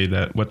pirates say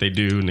that what they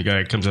do, and the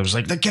guy comes up and is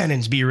like, "The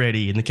cannons be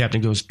ready," and the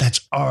captain goes,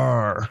 "That's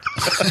R."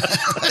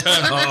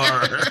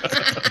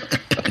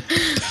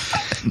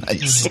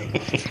 Nice.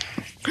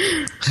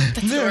 That's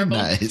Very horrible.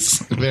 nice.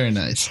 Very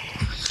nice.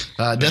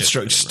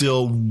 Deathstroke's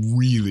still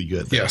really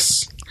good. though.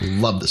 Yes.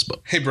 Love this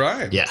book. Hey,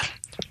 Brian. Yeah.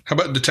 How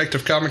about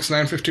Detective Comics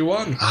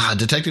 951?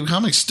 Detective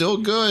Comics still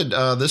good.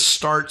 This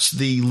starts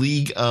the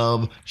League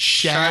of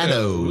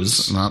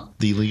Shadows, not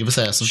the League of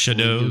Assassins. Shadows.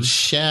 The League of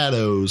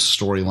Shadows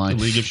storyline.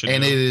 The League of Shadows.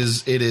 And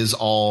it is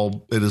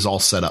all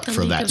set up The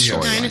for League that of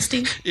storyline.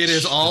 Dynasty. It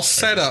is all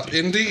set up,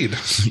 indeed.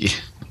 Yeah.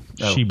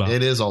 Oh, Sheba.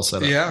 it is all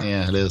set up.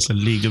 Yeah. it is. The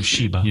League of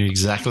Sheba. You're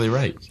exactly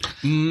right.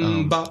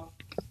 Bop,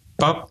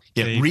 bop.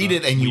 Yeah, read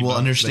it and you will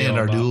understand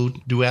our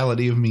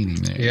duality of meaning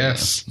there.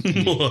 Yes.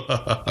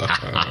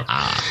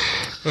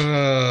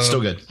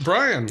 Still good.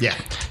 Brian. Yeah.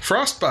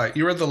 Frostbite.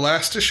 You read the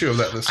last issue of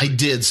that this I week.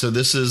 did. So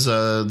this was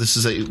a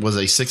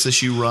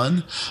 6-issue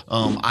run.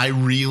 I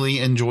really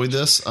enjoyed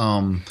this.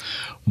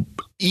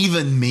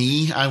 Even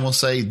me, I will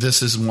say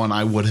this is one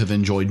I would have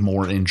enjoyed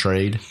more in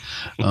trade.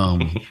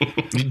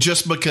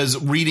 Just because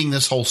reading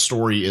this whole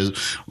story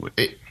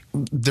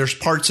there's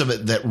parts of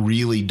it that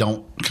really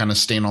don't kind of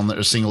stand on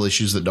their single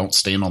issues that don't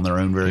stand on their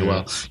own very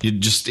well. You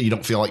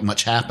don't feel like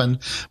much happened,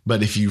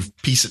 but if you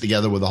piece it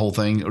together with the whole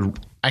thing,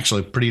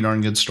 actually a pretty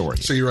darn good story.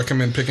 So you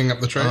recommend picking up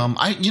the trade?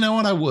 You know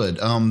what, I would.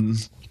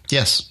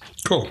 Yes.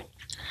 Cool.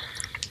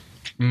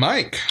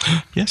 Mike,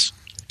 Yes.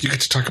 you get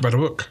to talk about a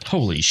book.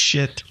 Holy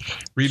shit.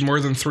 Read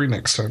more than 3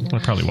 next time. I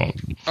probably won't.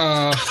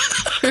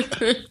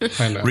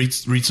 I know. Read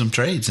some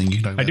trades and you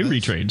can talk about I do that.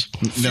 read trades.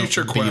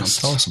 Future but you don't Quest.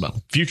 Tell us about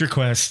it. Future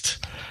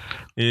Quest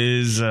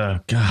is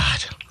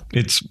God.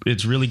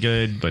 It's really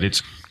good, but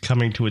it's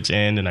coming to its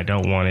end, and I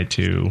don't want it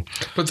to.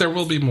 But there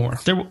will be more.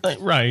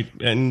 Right,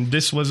 and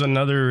this was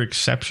another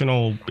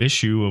exceptional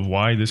issue of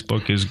why this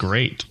book is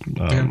great,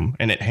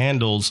 and it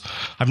handles.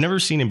 I've never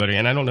seen anybody,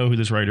 and I don't know who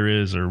this writer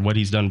is or what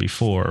he's done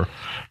before,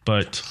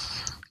 but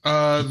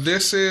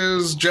This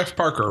is Jeff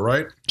Parker,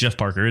 right? Jeff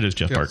Parker. It is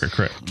Jeff Parker,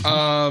 correct?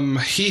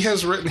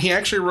 He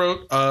actually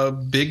wrote a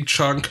big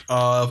chunk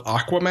of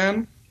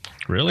Aquaman.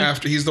 Really?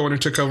 After he's the one who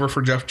took over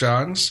for Jeff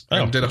Johns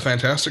and did a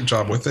fantastic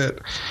job with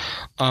it.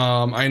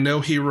 I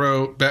know he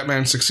wrote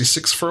Batman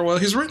 66 for a while.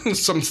 He's written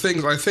some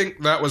things. I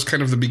think that was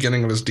kind of the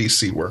beginning of his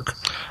DC work.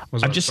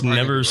 I've just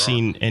never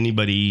seen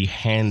anybody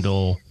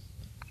handle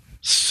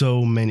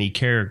so many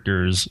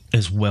characters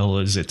as well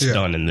as it's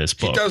done in this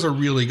book. He does a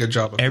really good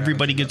job of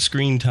Everybody gets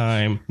screen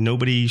time.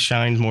 Nobody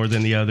shines more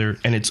than the other,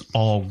 and it's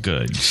all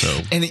good. So,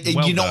 And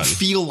well you don't done.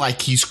 feel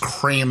like he's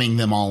cramming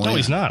them all in. No,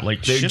 he's not.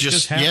 Like, They're shit's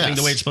just happening yes.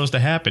 the way it's supposed to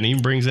happen. He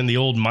brings in the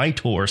old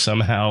Mytor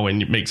somehow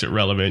and makes it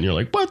relevant. And you're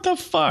like, what the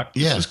fuck?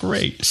 Yeah. This is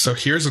great. So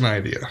here's an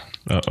idea.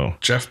 Uh-oh.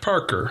 Jeff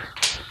Parker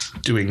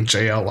doing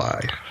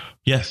JLI.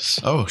 Yes.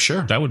 Oh,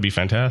 sure. That would be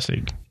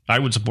fantastic. I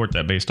would support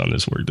that based on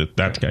this work.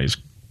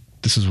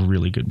 This is a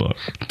really good book.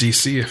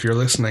 DC, if you're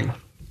listening,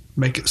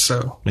 make it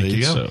so. Make There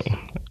you it go. so.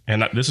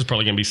 And this is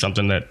probably going to be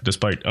something that,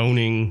 despite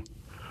owning...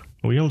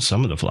 We own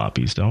some of the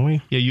floppies, don't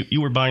we? Yeah,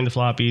 you were buying the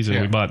floppies, and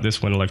we bought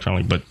this one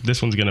electronically, but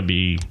this one's going to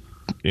be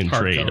in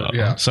trade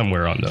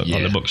somewhere on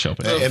the bookshelf.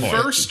 The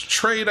first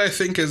trade, I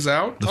think, is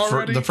out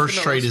already. The first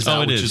trade is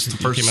out, which is the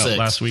first It came out 6.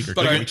 last week or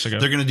But 2 I- weeks ago.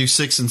 They're going to do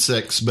 6 and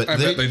 6, but I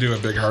bet they do a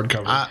big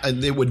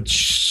hardcover. it would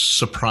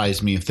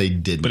surprise me if they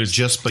didn't. But it's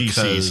just DC,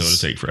 because so it'll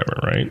take forever,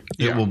 right?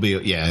 it will be.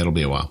 Yeah, it'll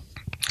be a while.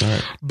 All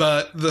right.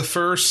 But the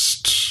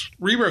first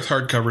Rebirth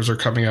hardcovers are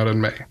coming out in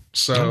May.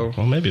 So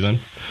Well, maybe then.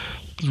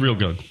 It's real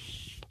good.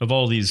 Of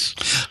all these...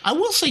 I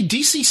will say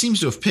DC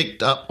seems to have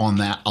picked up on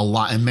that a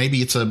lot, and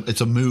maybe it's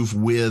a move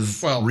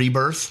with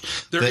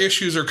Rebirth. their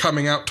issues are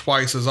coming out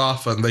twice as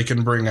often. They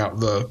can bring out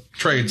the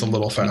trades a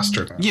little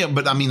faster now. Yeah,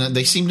 but I mean,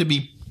 they seem to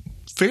be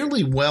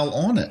fairly well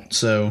on it.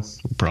 So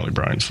Probably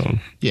Brian's phone.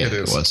 yeah, It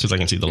is. was. Because I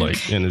can see the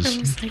light in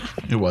his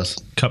It was.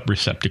 cup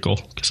receptacle.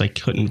 Because I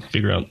couldn't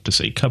figure out to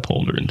say cup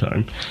holder in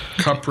time.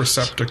 Cup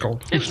receptacle.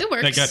 It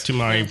works.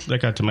 That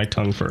got to my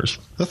tongue first.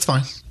 That's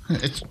fine.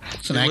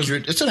 It's an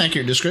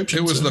accurate description.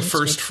 It was so the it's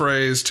first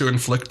phrase to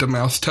inflict a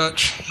mouth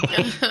touch.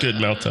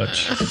 Good mouth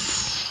touch.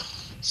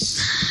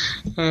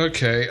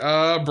 Okay,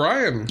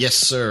 Brian. Yes,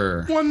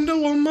 sir. Wonder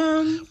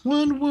Woman.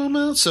 Wonder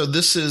Woman. So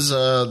this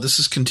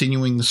is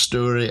continuing the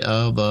story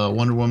of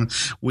Wonder Woman.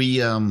 We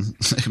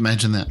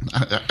imagine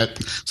that.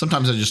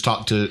 Sometimes I just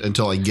talk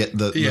until I get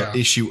the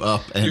issue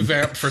up, and You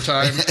vamp for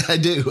time. I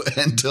do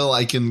until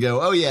I can go.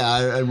 Oh yeah,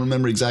 I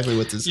remember exactly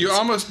what this is. You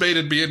almost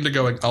baited me into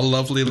going, a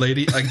lovely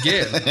lady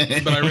again.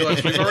 But I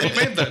realized we've already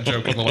made that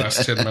joke in the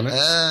last 10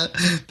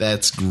 minutes.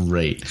 That's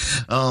great.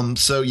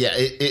 So yeah,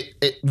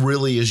 it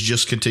really is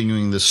just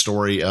continuing the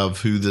story of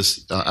who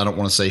this, I don't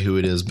want to say who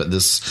it is, but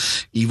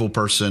this evil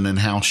person and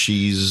how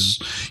she's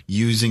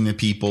using the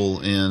people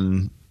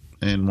in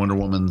Wonder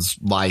Woman's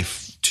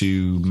life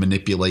to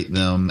manipulate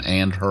them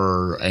and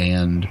her,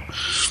 and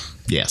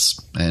yes,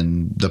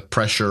 and the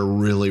pressure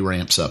really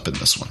ramps up in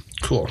this one.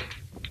 Cool.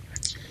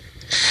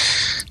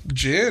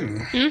 Jen.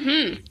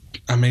 Mm-hmm.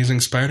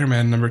 Amazing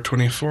Spider-Man number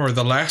 24.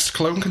 The last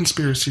clone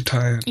conspiracy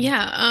tie-in.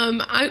 Yeah,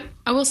 I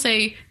will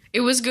say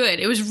it was good.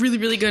 It was really,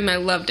 really good, and I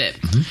loved it.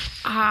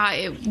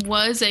 It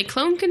was a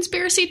clone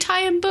conspiracy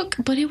tie-in book,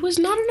 but it was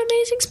not an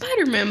Amazing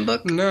Spider-Man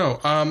book. No.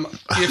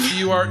 If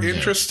you are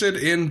interested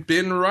in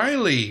Ben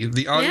Reilly,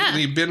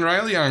 the Ben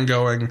Reilly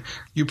ongoing,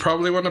 you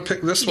probably want to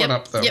pick this one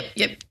up, though.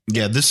 Yep.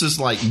 Yeah, this is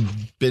like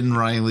Ben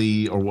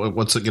Reilly, or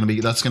what's it going to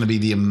be? That's going to be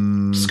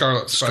the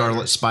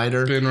Scarlet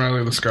Spider. Ben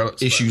Reilly, the Scarlet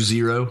Spider. Issue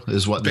 0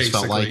 is what this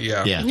felt like. Basically,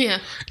 yeah. Yeah.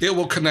 It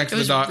will connect It the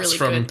was dots really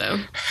from good, though.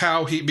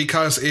 how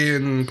because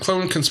in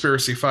Clone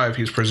Conspiracy 5,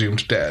 he's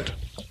presumed dead.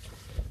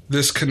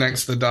 This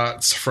connects the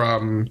dots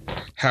from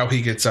how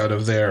he gets out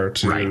of there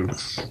to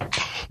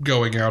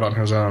going out on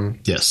his own.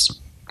 Yes.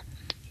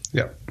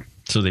 Yep.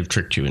 So they've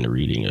tricked you into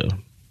reading a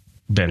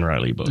Ben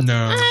Reilly book.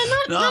 No.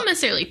 Not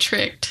necessarily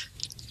tricked.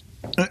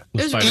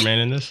 Was Spider-Man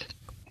in this?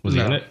 Was he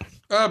in it?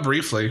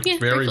 Briefly. Yeah,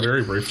 very, briefly.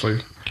 very briefly.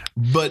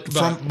 But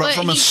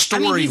from a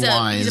story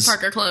wise, he's a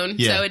Parker clone,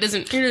 Yeah. so it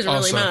doesn't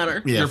Also, really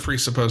matter. Yeah. You're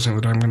presupposing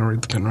that I'm going to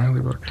read the Ben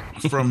Reilly book.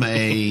 from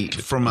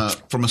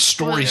a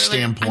story like,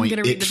 standpoint, I'm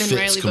gonna read it the Ben fits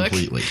Reilly book.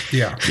 completely.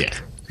 Yeah.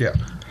 Yeah.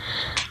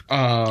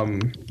 Yeah.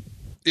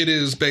 It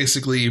is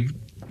basically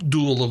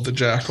Duel of the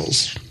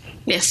Jackals.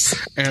 Yes.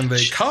 And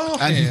they call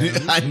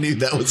him I knew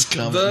that was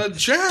coming. the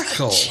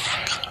Jackal.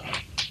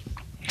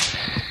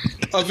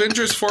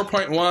 Avengers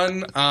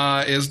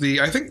 4.1 is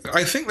the I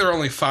think there are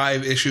only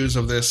 5 issues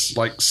of this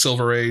like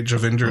Silver Age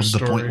Avengers the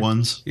story. point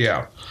ones.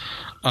 Yeah.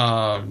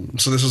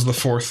 So this is the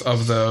 4th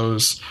of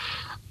those.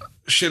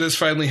 Shit is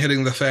finally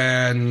hitting the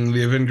fan.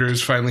 The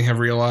Avengers finally have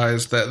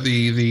realized that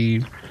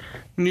the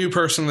new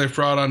person they've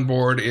brought on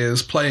board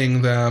is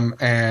playing them,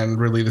 and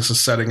really this is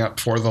setting up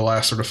for the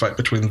last sort of fight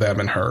between them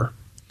and her.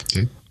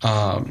 Okay.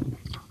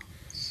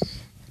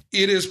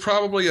 It is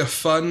probably a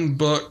fun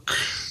book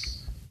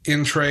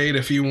in trade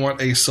if you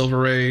want a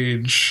Silver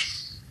Age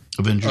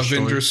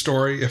Avengers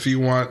story. If you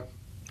want,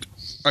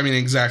 I mean,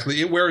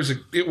 exactly. It wears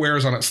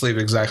on its sleeve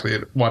exactly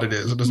what it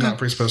is. It does not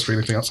presuppose to be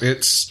anything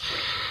else.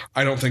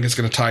 I don't think it's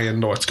going to tie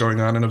into what's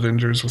going on in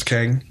Avengers with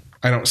Kang.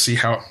 I don't see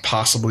how it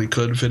possibly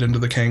could fit into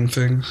the Kang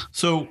thing.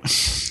 So,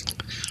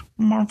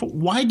 Marvel,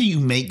 why do you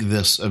make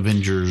this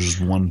Avengers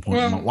 1.1?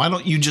 Well, why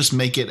don't you just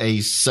make it a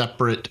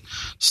separate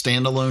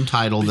standalone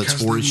title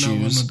that's 4 issues?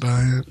 No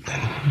one would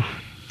buy it.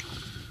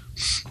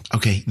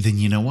 Okay, then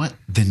you know what?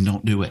 Then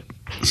don't do it.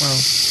 Well,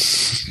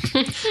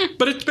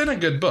 but it's been a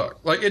good book.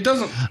 Like it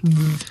doesn't.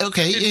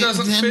 Okay, It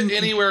doesn't fit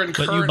anywhere in But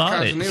you current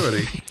bought it.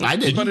 continuity. I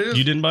did. But it is.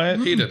 You didn't buy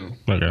it? He didn't.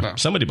 Okay. No.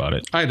 Somebody bought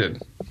it. I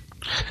did.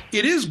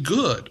 It is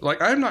good.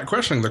 Like, I'm not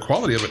questioning the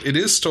quality of it. It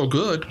is still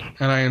good,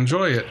 and I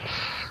enjoy it.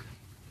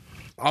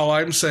 All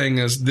I'm saying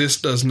is this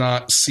does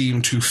not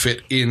seem to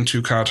fit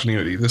into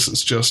continuity. This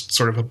is just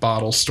sort of a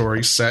bottle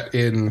story set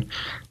in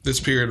this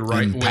period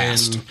right In the when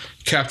past.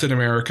 Captain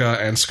America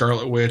and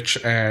Scarlet Witch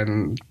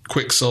and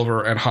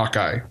Quicksilver and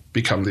Hawkeye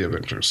become the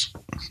Avengers.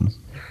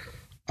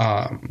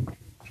 I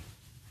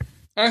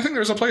think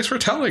there's a place for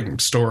telling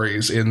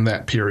stories in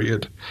that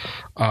period.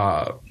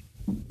 I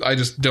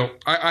just don't.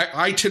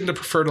 I tend to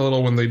prefer it a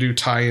little when they do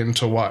tie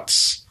into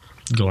what's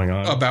Going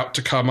on. about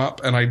to come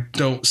up, and I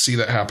don't see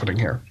that happening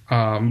here.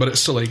 But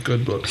it's still a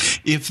good book.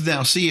 If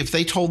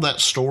they told that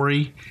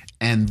story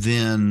and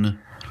then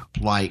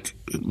like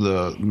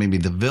maybe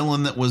the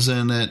villain that was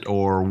in it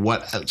or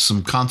what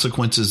some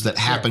consequences that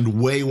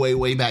happened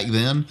way back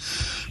then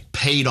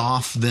paid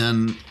off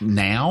then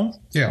now,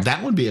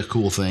 that would be a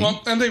cool thing.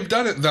 Well, and they've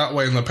done it that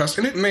way in the past,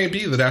 and it may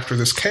be that after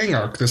this Kang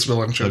arc, this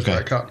villain shows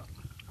back up.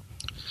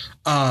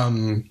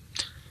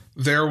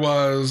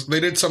 They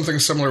did something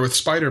similar with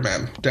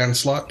Spider-Man. Dan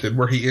Slott did,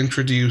 where he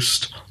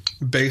introduced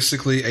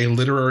basically a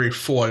literary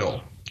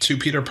foil to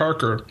Peter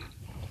Parker,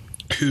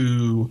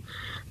 who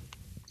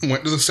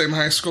went to the same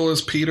high school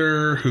as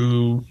Peter,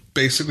 who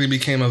basically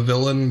became a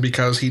villain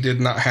because he did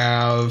not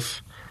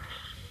have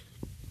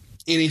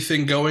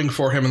anything going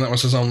for him, and that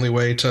was his only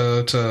way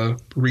to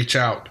reach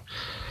out.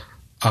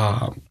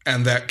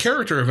 And that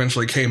character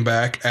eventually came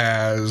back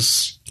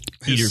as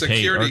his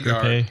security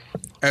guard.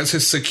 As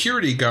his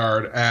security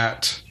guard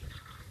at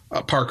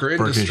Parker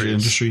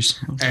Industries.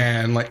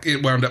 And like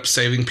it wound up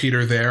saving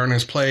Peter there and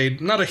has played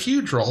not a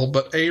huge role,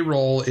 but a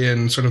role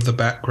in sort of the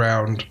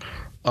background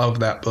of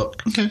that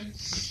book. Okay.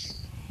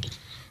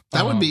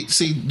 That would be,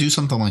 do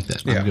something like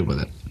that. I'm good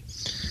with it.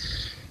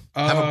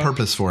 Have a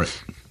purpose for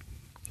it.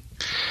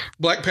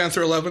 Black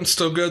Panther 11,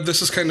 still good.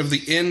 This is kind of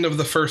the end of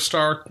the first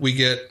arc. We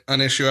get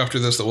an issue after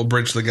this that will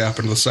bridge the gap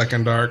into the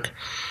second arc.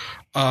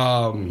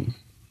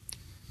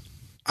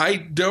 I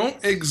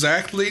don't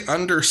exactly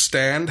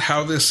understand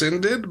how this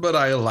ended, but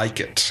I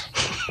like it.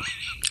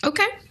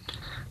 Okay.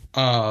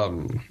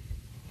 And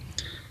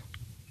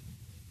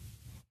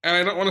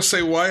I don't want to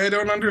say why I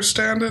don't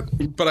understand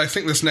it, but I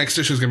think this next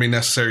issue is going to be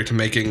necessary to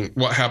making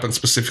what happened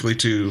specifically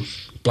to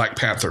Black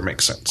Panther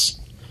make sense.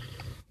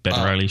 Ben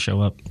Reilly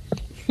show up.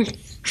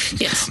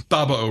 Yes.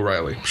 Baba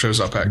O'Reilly shows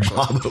up,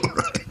 actually.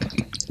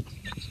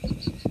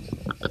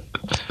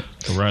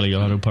 O'Reilly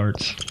Auto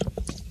Parts.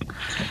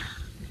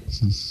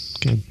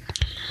 Good.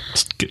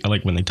 I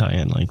like when they tie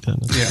in like that.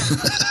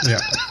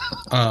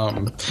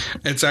 Yeah.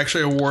 It's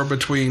actually a war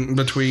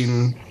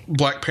between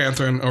Black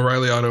Panther and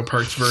O'Reilly Auto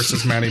Parts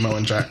versus Manny Moe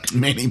and Jack.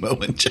 Manny Moe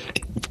and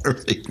Jack.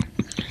 Perfect.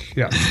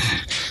 Yeah.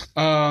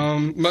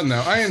 But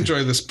no, I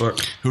enjoy this book.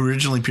 Who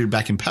originally appeared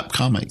back in Pep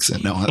Comics.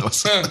 And no, that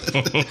was...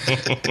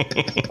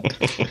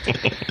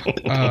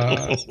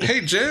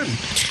 Hey, Jen.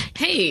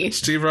 Hey.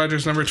 Steve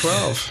Rogers number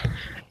 12.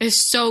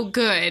 It's so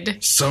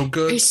good. So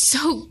good. It's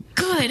so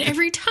good.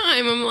 Every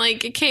time I'm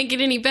like, it can't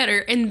get any better.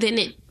 And then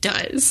it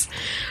does.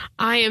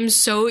 I am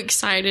so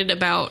excited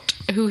about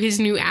who his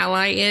new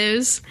ally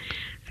is.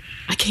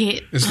 I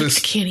can't. Is this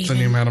I can't the even.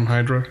 new Madam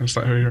Hydra? Is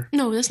that who you're?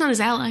 No, that's not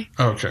his ally.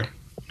 Oh, okay.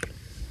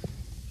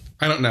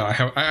 I don't know.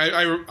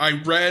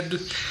 I read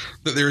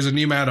that there is a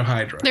new Madam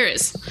Hydra. There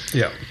is.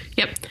 Yeah.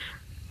 Yep.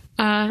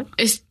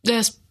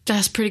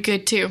 That's pretty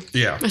good too.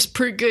 Yeah. That's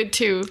pretty good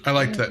too. I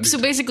like that. So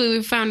basically,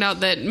 we found out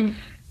that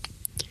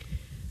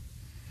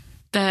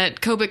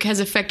Kobik has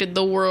affected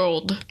the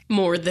world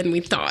more than we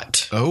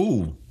thought.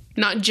 Oh.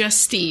 Not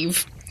just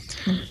Steve,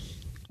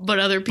 but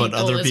other people. But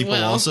other as people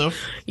well. also?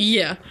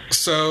 Yeah.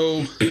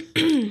 So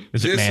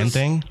Is it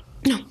Man-Thing?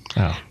 No.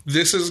 Oh,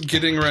 This is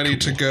getting ready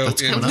to go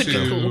coming up,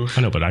 into though.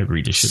 I know, but I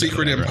read the shit.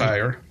 Secret out of that, right?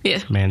 Empire. Yeah.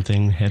 Man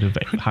Thing, head of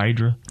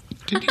Hydra.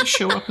 Did he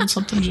show up in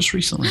something just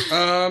recently?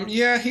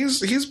 Yeah,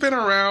 he's been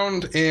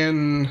around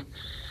in.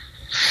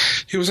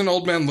 He was in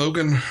Old Man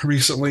Logan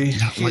recently.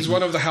 He's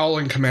one of the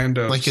Howling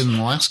Commandos. Like in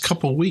the last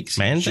couple of weeks,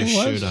 Man he just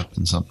Thing was? showed up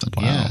in something.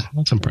 Wow, Yeah,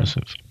 that's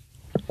impressive.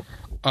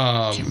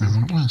 I can't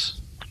remember what it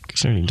was.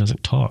 Considering he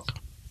doesn't talk.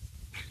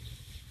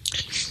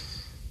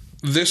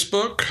 This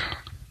book,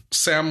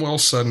 Sam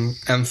Wilson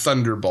and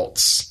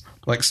Thunderbolts,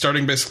 like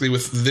starting basically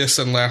with this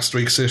and last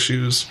week's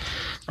issues,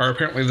 are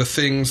apparently the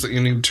things that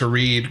you need to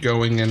read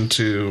going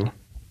into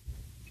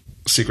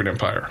Secret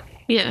Empire.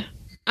 Yeah.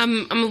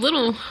 I'm a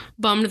little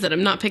bummed that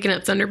I'm not picking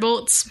up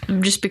Thunderbolts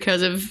just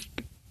because of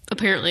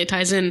apparently it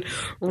ties in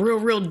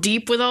real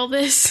deep with all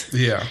this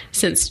Yeah.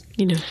 since,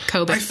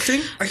 Kobach.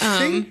 I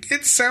think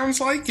it sounds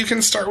like you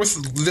can start with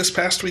this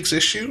past week's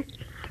issue,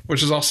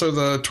 which is also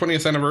the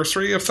 20th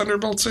anniversary of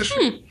Thunderbolts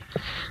issue.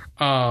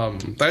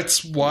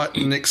 That's what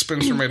Nick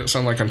Spencer made it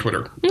sound like on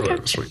Twitter earlier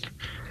this week.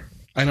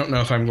 I don't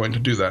know if I'm going to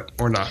do that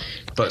or not,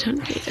 but I don't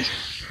know either.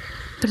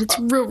 But it's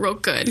real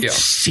good. yeah.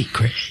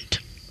 Secret.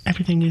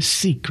 Everything is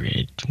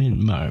secret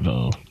in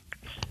Marvel.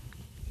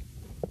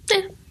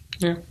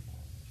 Yeah.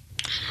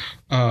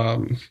 I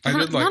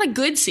did Not a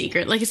good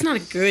secret. Like, it's not a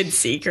good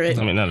secret.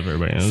 I mean, not if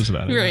everybody knows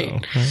about it.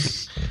 Right. though.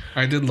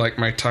 I did like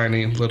my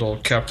tiny little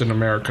Captain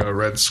America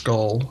Red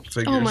Skull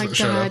figures. Oh my that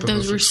showed god, up in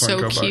those the were so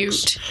Funko Bucks.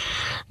 cute.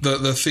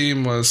 The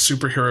theme was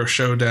superhero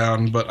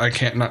showdown, but I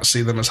can't not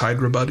see them as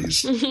Hydra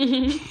buddies.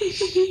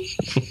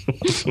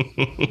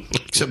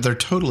 Except they're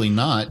totally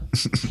not.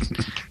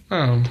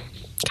 Oh,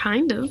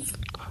 Kind of.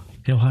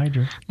 Hail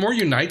Hydra. more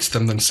unites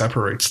them than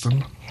separates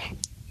them.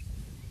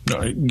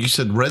 You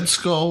said Red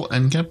Skull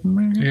and Captain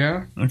America?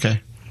 Yeah.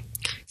 Okay.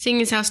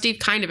 Seeing as how Steve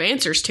kind of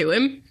answers to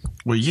him.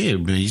 Well, yeah,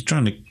 but he's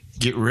trying to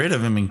get rid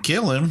of him and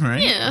kill him,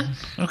 right? Yeah.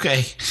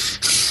 Okay.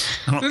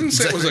 I don't Didn't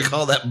say it was exactly a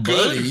call that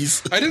good-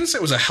 buddies. I didn't say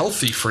it was a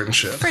healthy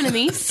friendship.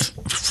 Frenemies.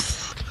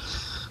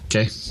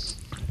 Okay.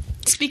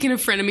 Speaking of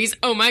frenemies,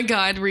 oh my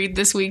god, read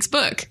this week's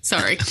book.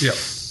 Sorry. Yep.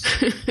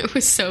 It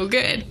was so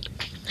good.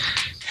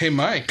 Hey,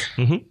 Mike.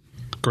 Mhm.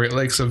 Great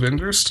Lakes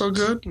Avengers still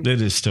good?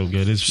 It is still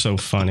good. It's so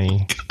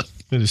funny.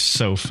 It is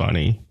so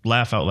funny.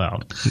 Laugh out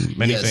loud.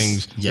 Many Yes.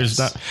 things. Yes. There's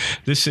not.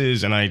 This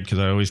is, and because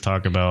I always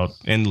talk about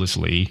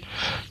endlessly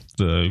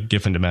the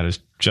Giffen DeMatteis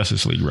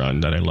Justice League run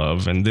that I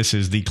love, and this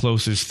is the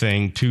closest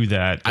thing to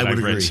that I would I've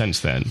read agree. since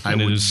then. I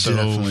And it would is so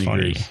definitely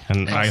funny. agree.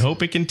 And I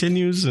hope it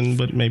continues,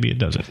 but maybe it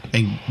doesn't.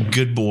 And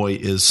Good Boy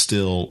is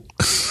still.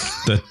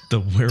 The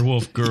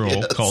werewolf girl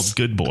Yes. called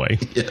Good Boy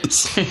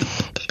Yes.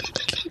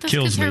 That's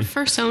Kills because her me.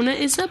 persona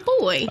is a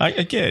boy. I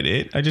get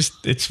it.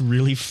 It's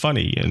really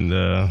funny, and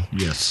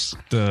Yes.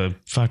 the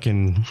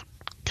fucking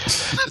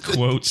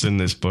quotes in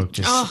this book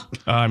just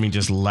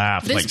just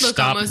laugh. This like book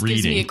stop almost reading.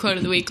 gives me a quote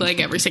of the week like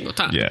every single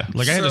time. Yeah,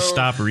 like I had to So-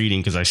 stop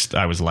reading because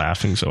I was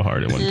laughing so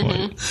hard at one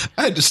point.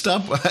 I had to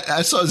stop.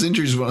 I saw his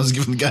injuries when I was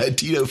giving the guy a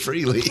Tito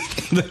Freely.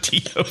 The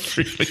Tito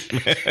Freely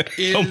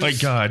man. Oh my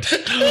god,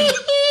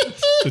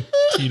 the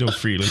Tito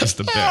Freely is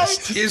the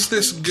best. Is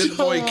this good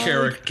boy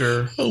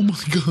character Oh my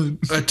God.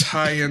 a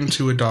tie-in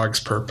to A Dog's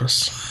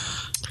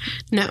Purpose?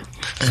 No.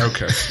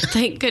 Okay.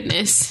 Thank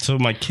goodness. So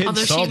my kid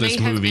Although saw she may this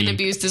have been movie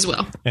abused as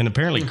well. and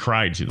apparently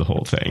cried through the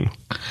whole thing.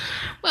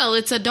 Well,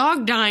 it's a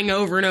dog dying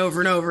over and over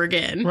and over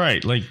again.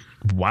 Right, like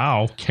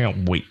wow,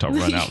 can't wait to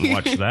run out and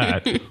watch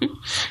that.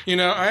 You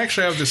know, I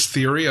actually have this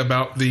theory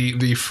about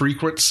the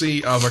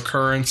frequency of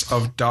occurrence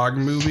of dog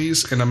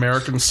movies in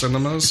American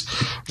cinemas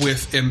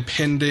with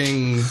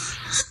impending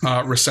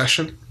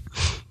recession.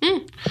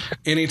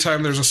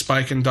 Anytime there's a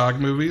spike in dog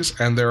movies,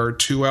 and there are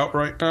 2 out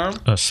right now,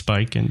 A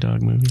spike in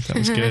dog movies. That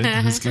was good.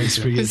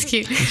 It's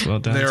cute. Well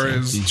done. there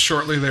is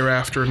shortly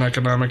thereafter an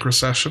economic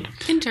recession.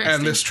 Interesting.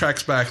 And this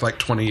tracks back like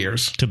 20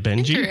 years. to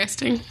Benji.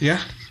 Interesting.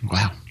 Yeah.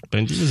 Wow.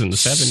 Benji was in the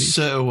 70s.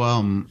 So,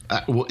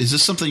 well, is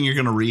this something you're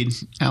going to read,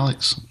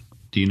 Alex?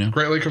 Do you know?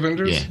 Great Lake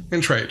Avengers? Yeah.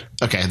 In trade.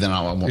 Okay, then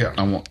I won't. Yeah.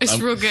 I won't. It's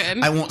real good.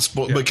 I won't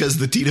spoil because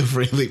the Tito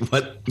Freely.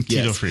 What?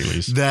 Tito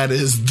Freely's. That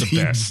is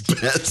the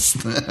best.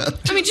 best.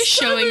 I mean, just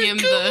showing him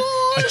Tito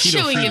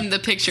showing Freely. him the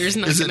pictures.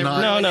 Not Is it gonna not?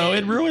 ruin No,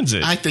 it. it ruins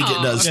it. I think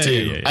it does Yeah, too.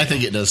 yeah, yeah. I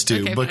think it does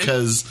too Okay, fine.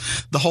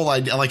 because the whole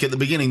idea, like at the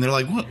beginning, they're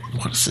like, "What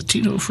is the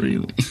Tito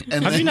Freely?"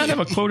 And How do you then- not have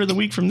a quote of the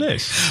week from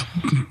this?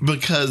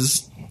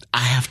 because I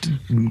have to.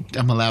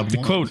 I'm allowed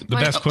one. Quote. The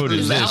best quote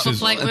is the this: Alpha is,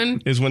 Flight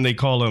one. is when they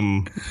call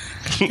him.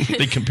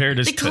 They compared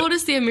us They to. called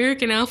us the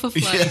American Alpha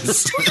Flight.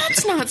 Yes. Well,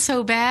 that's not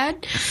so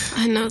bad.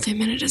 I know they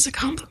meant it as a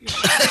compliment.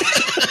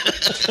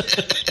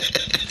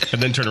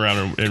 And then turn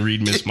around and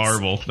read Miss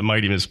Marvel, the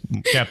mighty Miss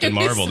Captain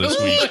Marvel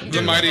this week.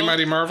 The Mighty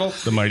Mighty Marvel?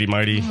 The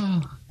mighty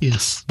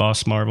Yes.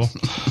 Boss Marvel.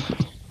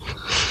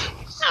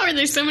 How are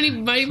there so many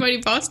Mighty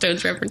Mighty Boss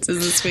Tones references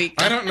this week?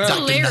 I don't know. That's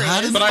hilarious.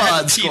 Not in But I had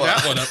Bod to tee Squad.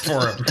 that one up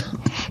for him.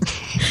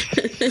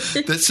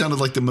 That sounded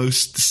like the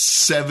most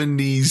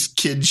 70s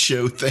kid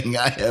show thing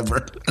I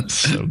ever.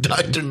 So good.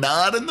 Dr.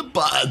 Nod and the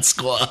Bod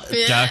Squad.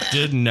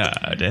 Dr.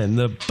 Nod and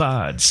the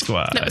Bod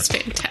Squad. That was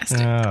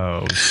fantastic.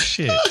 Oh,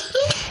 shit.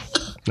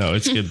 No,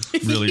 it's good.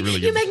 Really, really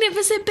You good.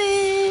 magnificent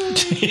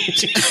bitch.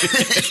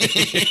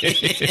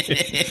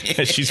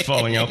 As she's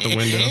falling out the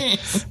window.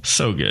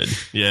 So good.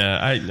 Yeah,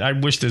 I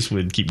wish this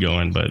would keep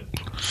going, but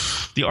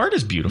the art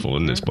is beautiful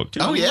in this book, too.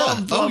 Oh, I yeah.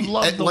 love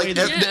the way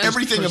that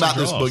everything person about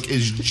this draws. book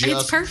is It's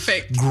just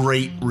perfect.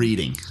 great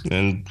reading.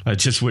 And I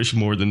just wish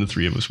more than the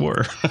three of us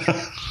were.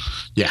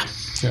 Yeah.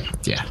 Yeah.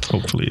 Yeah.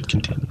 Hopefully it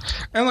continues.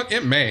 And look,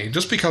 it may.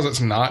 Just because it's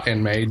not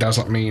in May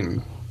doesn't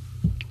mean,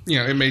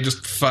 it may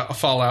just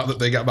fall out that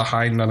they got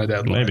behind on a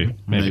deadline.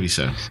 Maybe.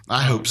 So.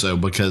 I hope so,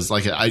 because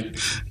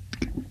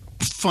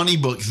funny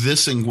book,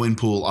 this and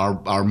Gwenpool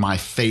are my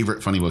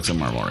favorite funny books in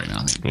Marvel right now,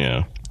 I think.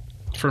 Yeah.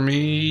 For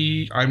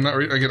me, I'm not.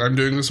 Again, I'm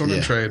doing this one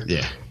in trade.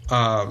 Yeah.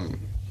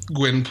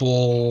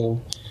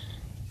 Gwenpool.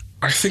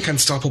 I think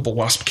Unstoppable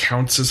Wasp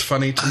counts as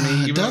funny to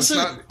me. Even though does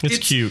it? It's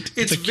cute.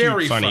 It's It's a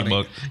very cute, funny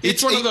book.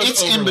 It's one of those.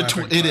 It's in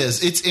between. overlapping It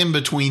is. It's in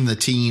between the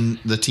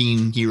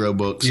teen hero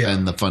books Yeah.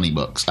 and the funny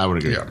books. I would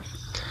agree. Yeah.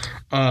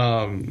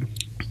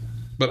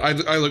 But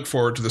I look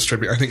forward to this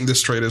trade. I think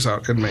this trade is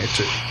out in May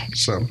too.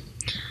 So,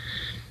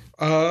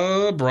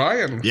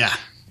 Brian, Yeah.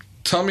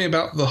 tell me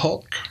about the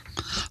Hulk.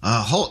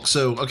 Hulk.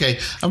 So, okay,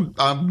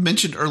 I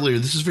mentioned earlier,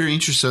 this is very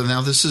interesting.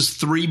 Now, this is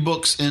 3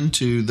 books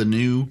into the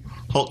new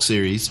Hulk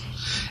series,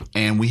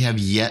 and we have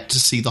yet to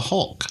see the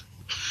Hulk.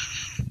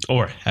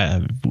 Or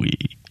have we?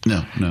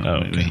 No,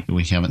 okay.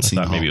 we haven't I seen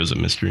the thought Hulk. maybe it was a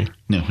mystery.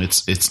 No,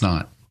 it's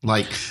not.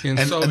 Like, In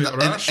and Soviet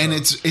Russia.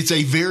 it's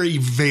a very,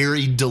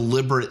 very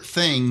deliberate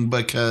thing,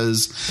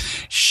 because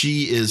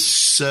she is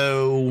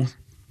so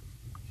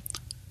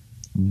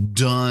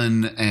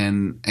done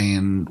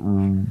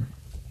and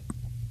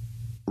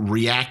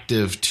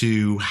reactive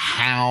to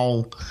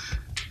how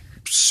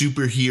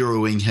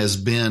superheroing has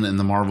been in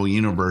the Marvel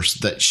Universe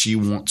that she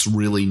wants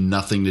really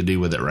nothing to do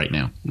with it right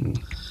now.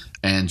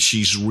 And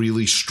she's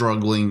really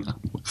struggling.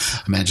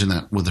 Imagine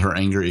that, with her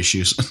anger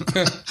issues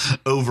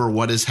over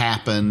what has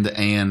happened.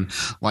 And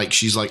like,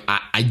 she's like,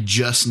 I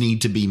just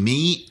need to be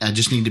me. I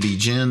just need to be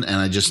Jen, and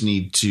I just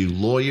need to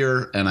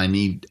lawyer, and I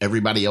need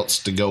everybody else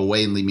to go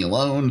away and leave me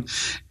alone.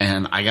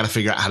 And I got to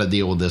figure out how to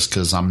deal with this,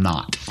 because I'm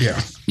not. Yeah.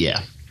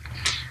 Yeah.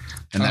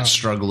 And that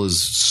struggle is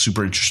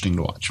super interesting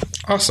to watch.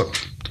 Awesome.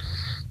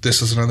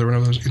 This is another one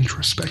of those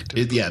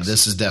introspective.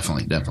 This is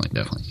definitely.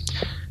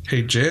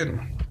 Hey,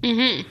 Jen.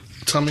 Mm-hmm.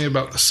 Tell me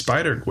about the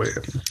Spider-Gwen.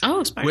 Oh,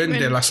 Gwen Spider-Man.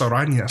 de las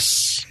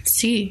Arañas.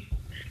 See.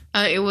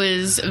 It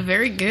was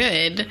very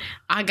good.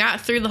 I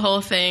got through the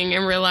whole thing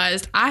and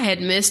realized I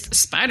had missed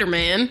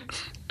Spider-Man.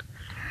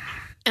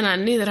 And I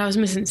knew that I was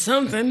missing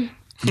something.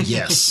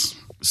 Yes.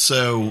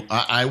 So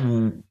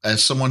I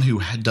as someone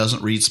who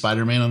doesn't read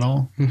Spider-Man at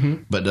all,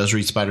 but does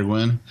read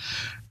Spider-Gwen,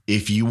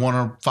 if you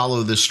want to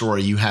follow this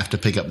story, you have to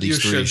pick up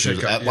these You 3 should issues.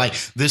 pick up, Like,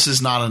 this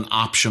is not an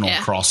optional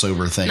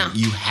crossover thing. No.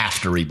 You have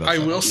to read both. I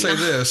of will them. say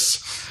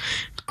this.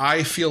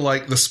 I feel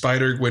like the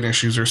Spider-Gwen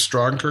issues are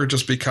stronger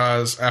just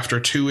because after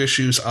 2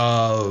 issues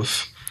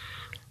of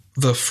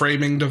the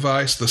framing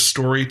device, the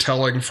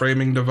storytelling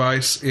framing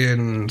device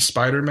in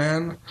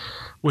Spider-Man,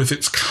 with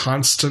its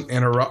constant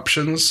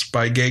interruptions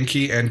by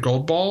Genki and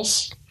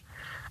Goldballs,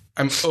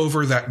 I'm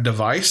over that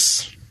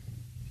device.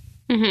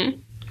 Mm-hmm.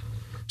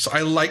 So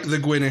I like the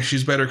Gwen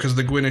issues better because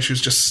the Gwen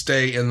issues just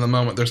stay in the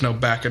moment. There's no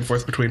back and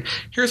forth between,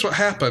 here's what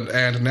happened,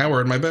 and now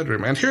we're in my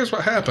bedroom, and here's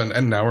what happened,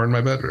 and now we're in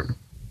my bedroom.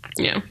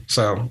 Yeah.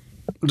 So,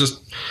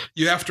 just,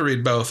 you have to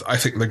read both. I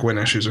think the Gwen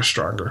issues are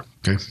stronger.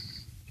 Okay.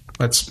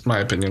 That's my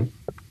opinion.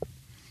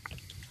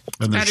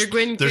 And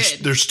Spider-Gwen, good.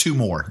 there's 2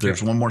 more.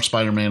 There's one more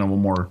Spider-Man and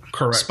one more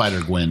Correct.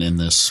 Spider-Gwen in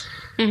this.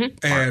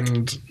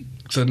 And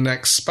the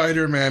next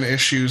Spider-Man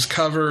issue's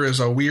cover is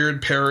a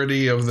weird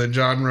parody of the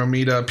John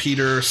Romita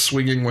Peter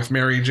swinging with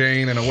Mary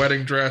Jane in a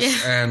wedding dress.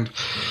 Yeah. And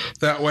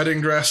that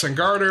wedding dress and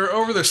garter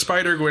over the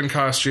Spider-Gwen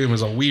costume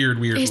is a weird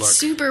It's look.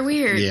 super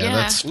weird. Yeah.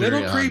 That's Little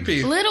very odd.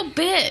 creepy. A little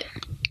bit.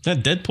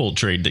 That Deadpool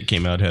trade that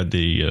came out had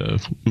the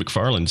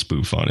McFarlane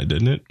spoof on it,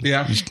 didn't it?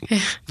 Yeah.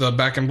 The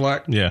Back in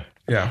Black. Yeah.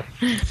 Yeah.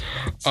 Yeah,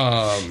 that's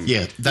I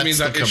mean, the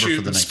that cover issue,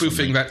 for the next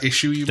spoofing one. that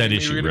issue you That made me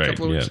issue, read a right.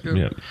 couple of Yeah. weeks ago.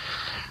 Yeah.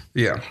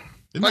 Yeah.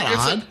 Isn't that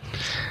odd?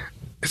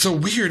 It's a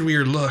weird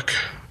look.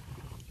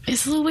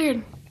 It's a little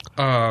weird.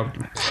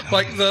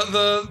 Like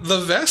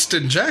the vest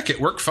and jacket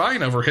work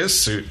fine over his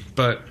suit,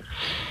 but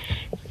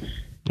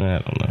I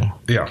don't know.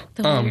 yeah.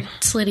 The weird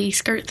slitty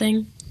skirt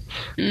thing.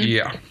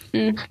 Yeah.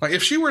 Like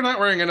if she were not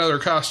wearing another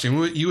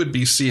costume, you would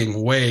be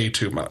seeing way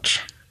too much.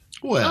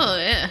 Well, Oh,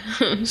 yeah.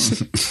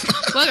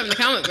 Welcome to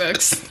comic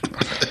books.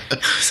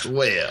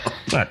 well.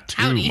 Not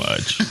too Howdy.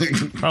 much.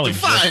 Probably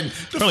Define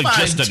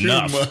just too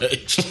enough.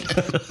 much.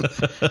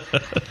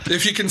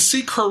 If you can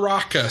see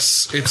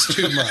Caracas, it's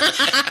too much.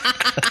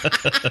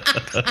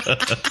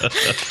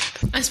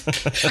 That's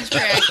pretty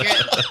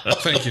accurate.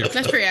 Thank you.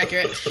 That's pretty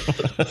accurate.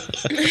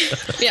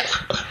 Yeah.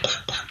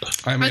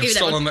 I may I'll have give you that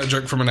stolen one. that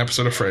joke from an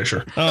episode of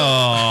Frasier.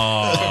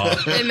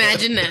 Oh,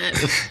 Imagine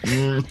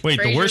that. wait.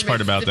 The Frasier worst part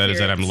makes about that is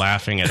that I'm appearance.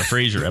 laughing at a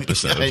Frasier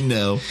episode. I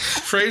know.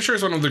 Frasier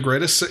is one of the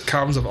greatest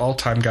sitcoms of all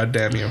time. God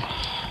damn you!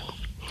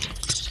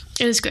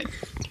 It is good.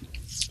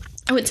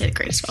 I wouldn't say the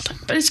greatest of all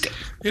time, but it's good.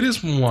 It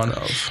is one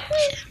of.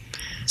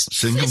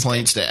 Send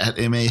complaints to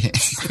 @MA.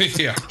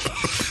 Yeah.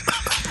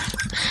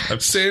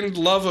 Send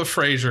love of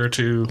Frasier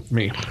to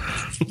me.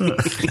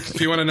 If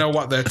you want to know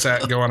what that's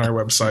at, go on our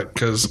website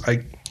because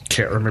I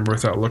can't remember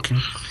without looking.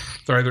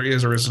 There either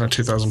is or isn't a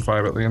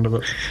 2005 at the end of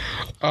it.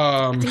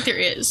 I think there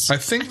is. I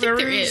think there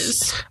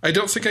is. I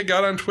don't think I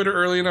got on Twitter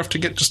early enough to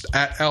get just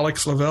at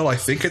Alex Lavelle. I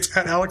think it's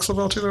at Alex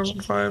Lavelle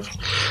 2005.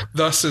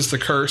 Thus is the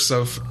curse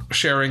of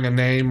sharing a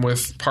name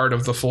with part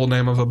of the full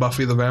name of a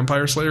Buffy the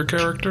Vampire Slayer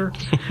character.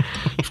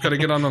 You've got to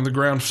get on the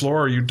ground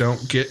floor or you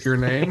don't get your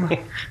name.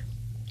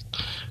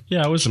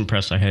 Yeah, I was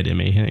impressed. I had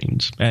M.A.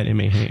 Haynes at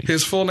M.A. Haynes.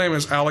 His full name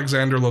is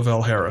Alexander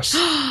Lavelle Harris.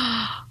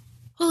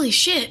 Holy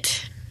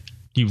shit.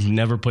 You've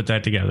never put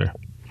that together.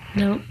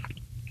 No.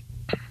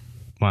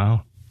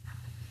 Wow.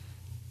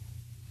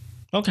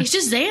 Okay. He's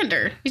just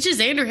Xander. He's just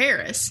Xander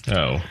Harris.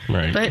 Oh,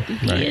 right. But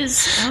he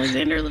is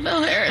Alexander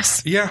Lavelle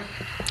Harris. Yeah.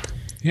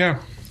 Yeah.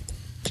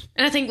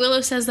 And I think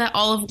Willow says that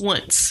all of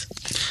once.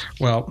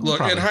 Well, look,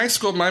 in high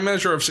school, my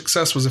measure of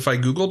success was if I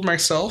Googled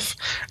myself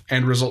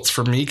and results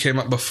for me came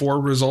up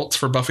before results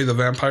for Buffy the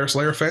Vampire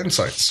Slayer fan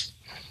sites.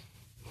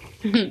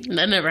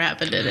 That never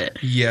happened, did it?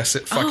 Yes,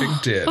 it fucking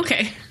did.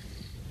 Okay.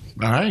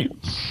 All right.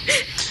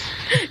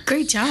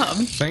 Great job.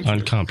 Thank you.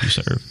 On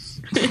CompuServe.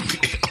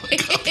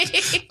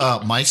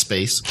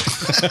 MySpace.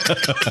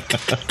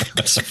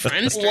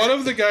 Friendster. One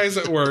of the guys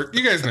at work,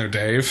 you guys know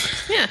Dave.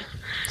 Yeah.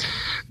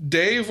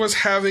 Dave was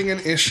having an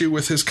issue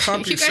with his You guys at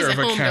CompuServe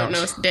home account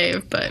don't know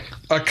Dave, but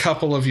a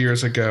couple of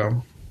years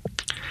ago.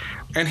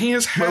 And he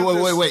has had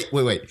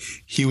Wait.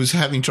 He was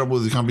having trouble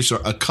with the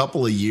CompuServe a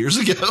couple of years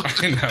ago.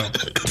 I know.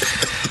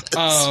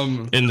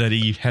 In that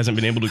he hasn't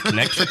been able to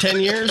connect for 10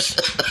 years?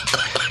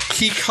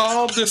 He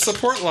called the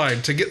support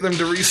line to get them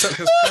to reset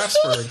his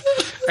password.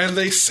 And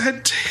they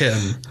said to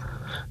him,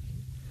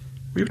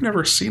 "We've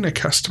never seen a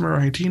customer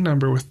ID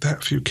number with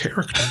that few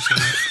characters in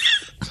it."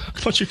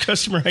 What's your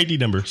customer ID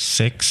number?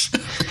 6?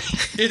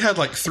 It had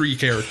like 3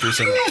 characters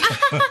in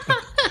it.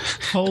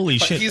 Holy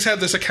But shit. he's had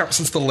this account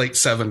since the late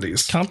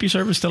 70s.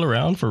 CompuServe is still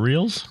around for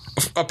reals?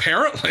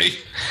 Apparently.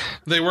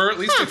 They were at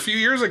least a few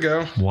years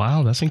ago.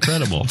 Wow, that's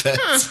incredible.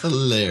 That's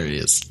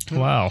hilarious.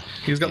 Wow.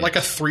 He's got like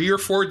a 3 or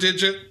 4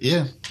 digit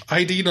Yeah.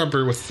 ID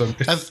number with them.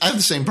 I have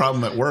the same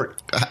problem at work.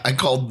 I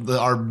called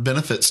our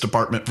benefits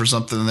department for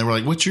something, and they were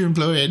like, "What's your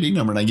employee ID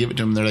number?" And I give it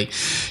to them. They're like,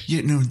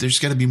 "Yeah, no, there's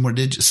got to be more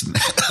digits than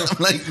that." I'm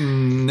like,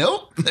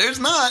 "Nope, there's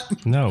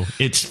not." No,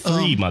 it's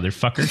 3,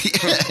 motherfucker.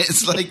 Yeah,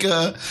 it's like,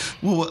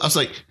 well, I was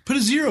like, "Put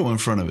a 0 in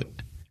front of it."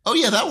 Oh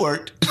yeah, that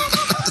worked.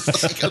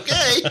 It's like,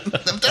 okay,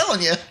 I'm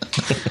telling you.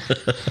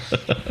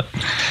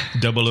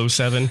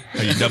 007?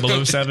 Are you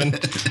 007?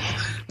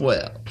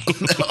 Well,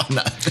 no, I'm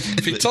not.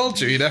 If he told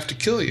you, he'd have to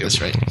kill you.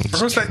 That's right.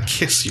 Or was that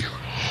kiss you?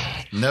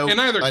 No, In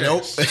either I know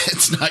case.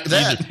 it's not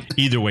that.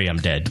 Either way, I'm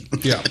dead.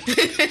 Yeah.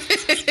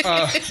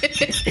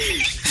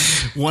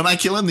 One I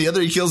kill him, the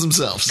other he kills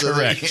himself. So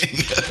Correct.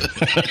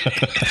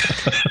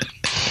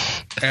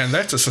 And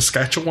that's a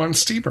Saskatchewan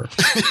steamer.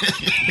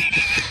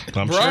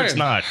 I'm sure Brian. it's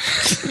not.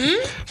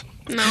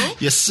 no.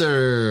 Yes,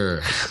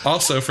 sir.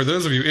 Also, for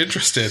those of you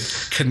interested,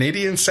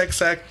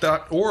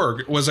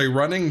 CanadianSexAct.org was a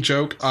running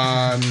joke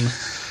on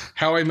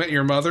How I Met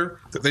Your Mother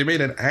that they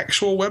made an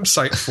actual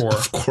website for.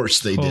 Of course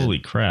they did. Holy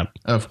crap.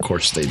 Of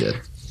course they did.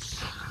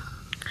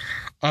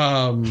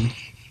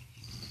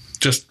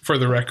 Just for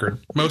the record,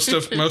 most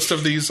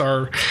of these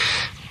are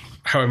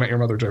How I Met Your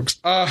Mother jokes.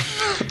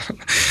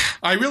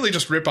 I really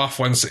just rip off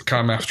one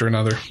sitcom after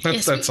another.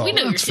 Yes, That's all. we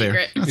know your That's fair.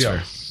 secret. That's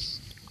Yeah. fair.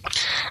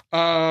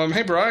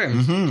 Hey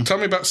Brian, tell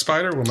me about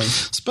Spider Woman,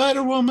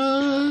 Spider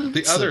Woman.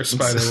 the other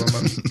Spider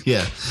Woman.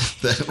 Yeah,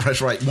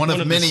 that's right. One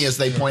of many, as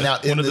they point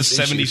out in One of the this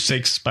issue.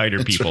 76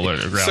 spider people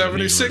that are around.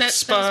 76 That-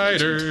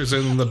 spiders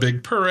in the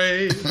big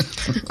parade.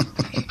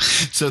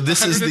 So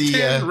this is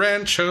 110 the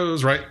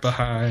ranchos right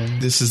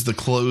behind. this is the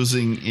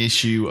closing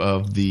issue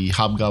of the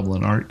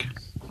Hobgoblin arc.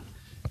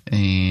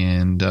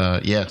 And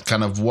yeah,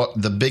 kind of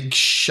what the big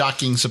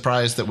shocking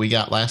surprise that we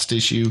got last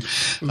issue.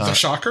 The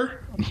Shocker?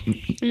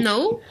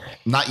 No.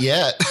 Not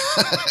yet.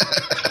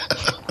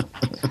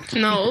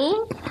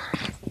 No.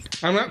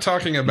 I'm not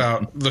talking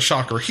about the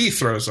Shocker he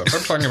throws up.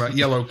 I'm talking about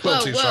Yellow Whoa,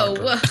 Quilty whoa,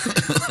 Shocker.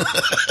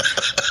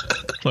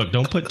 whoa. Look,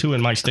 don't put 2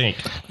 in my stink.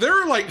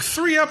 There are like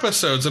 3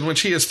 episodes in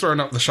which he has thrown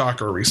up the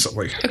Shocker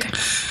recently.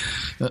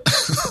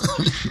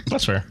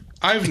 That's fair.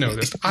 I've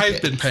noticed. I've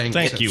been paying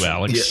Thank attention. you,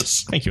 Alex.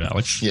 Yes. Thank you,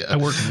 Alex. Yeah. I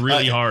worked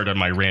really hard on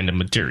my random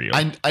material.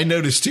 I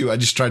noticed too. I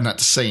just tried not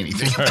to say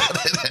anything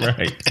about it,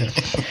 Right.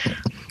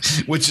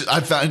 which I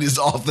found is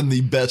often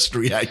the best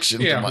reaction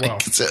Yeah, to Mike. well.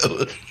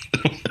 So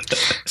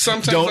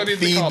Sometimes I don't need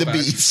feed the the callback.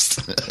 beast.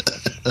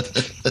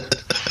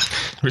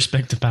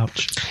 Respect the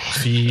pouch.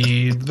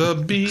 Feed the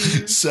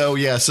beast. So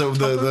yeah, so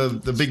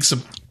the big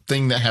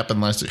thing that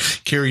happened last year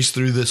carries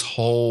through this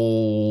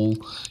whole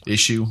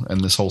issue and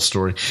this whole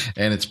story,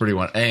 and it's pretty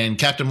wonderful. And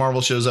Captain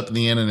Marvel shows up in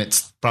the end, and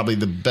it's probably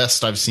the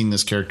best I've seen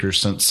this character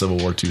since Civil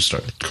War II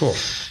started. Cool.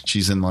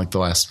 She's in like the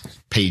last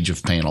page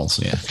of panels,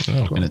 and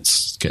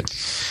it's good.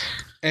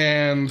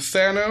 And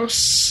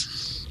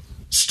Thanos,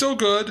 still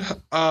good.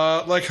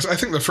 Like I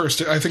think I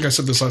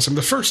said this last time.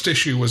 The first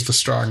issue was the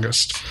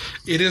strongest.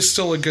 It is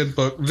still a good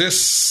book.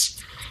 This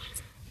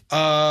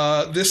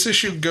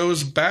issue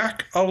goes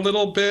back a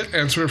little bit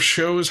and sort of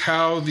shows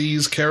how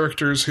these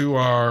characters who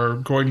are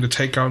going to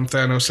take on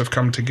Thanos have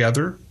come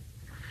together.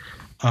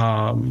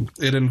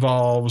 It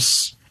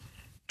involves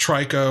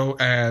Trico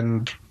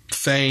and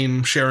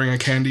Thane sharing a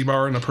candy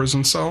bar in a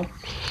prison cell,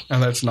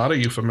 and that's not a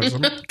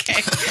euphemism.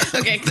 Okay.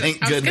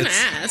 Thank I was going to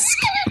goodness. ask.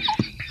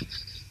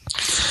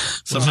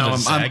 Somehow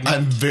Was it a I'm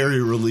segment?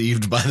 very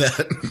relieved by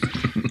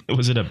that.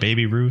 Was it a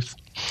Baby Ruth?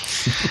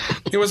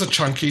 It was a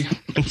chunky.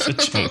 It's a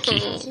chunky.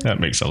 That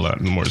makes a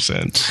lot more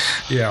sense.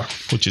 Yeah.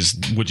 Which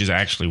is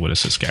actually what a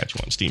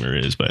Saskatchewan steamer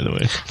is, by the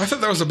way. I thought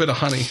that was a bit of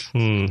honey,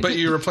 but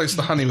you replaced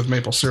the honey with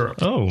maple syrup.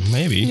 Oh,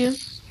 maybe. Yeah.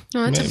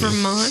 No, that's Maybe. a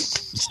Vermont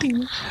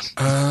steamer.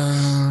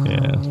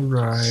 Yeah.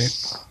 Right.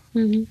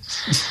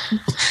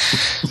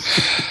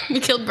 We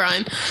killed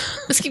Brian.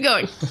 Let's keep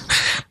going.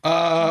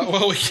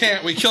 Well, we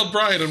can't. We killed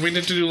Brian, and we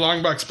need to do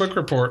Longbox book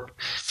report.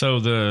 So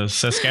the And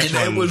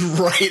Saskatchewan. it was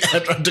right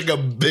after I took a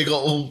big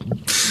old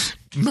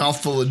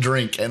mouthful of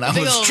drink, and I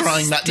Big was old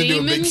trying not to do a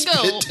steam big and spit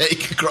gulp.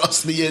 take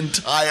across the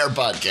entire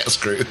podcast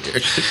crew here.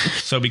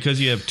 So because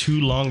you have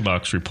 2 long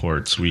box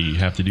reports, we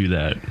have to do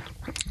that.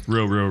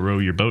 Row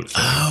your boat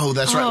thing. Oh,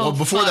 that's right. Oh, Well,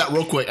 before fuck. that,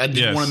 real quick, I did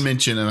Yes. want to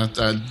mention, and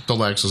I told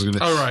Alex I was going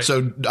to. All right.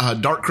 So,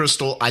 Dark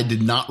Crystal, I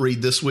did not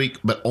read this week,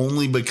 but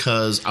only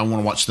because I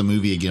want to watch the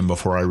movie again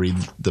before I read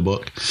the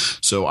book.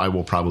 So, I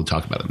will probably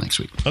talk about it next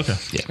week. Okay.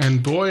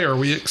 And boy, are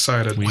we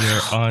excited. We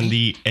are on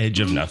the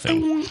edge of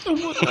nothing. I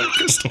love Dark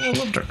Crystal. I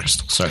love Dark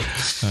Crystal. Sorry.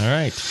 All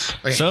right.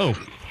 So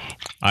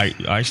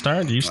I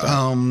start. You start.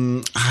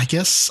 I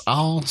guess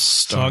I'll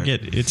So I'll start.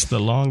 get it's the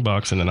long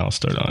box, and then I'll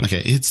start on.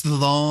 Okay, it's the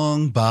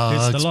long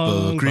box It's the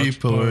long book box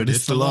report. report.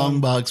 It's the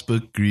long box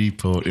book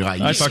report.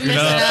 I fucked it Mess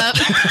up.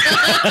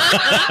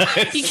 it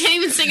up. You can't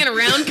even sing it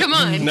around. Come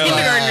on. No.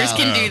 Kindergartners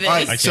can do this. All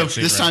right, I so can't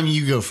see this right. time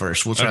you go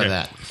first. We'll try Okay.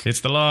 that.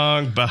 It's the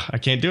long. I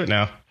can't do it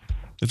now.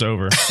 It's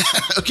over.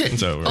 Okay,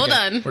 It's over. Hold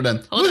on. we're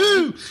done. Hold on.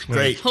 Woohoo!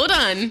 Great. Hold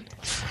on.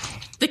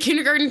 The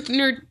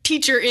kindergartner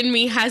teacher in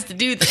me has to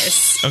do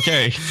this.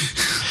 Okay.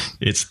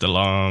 It's the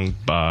long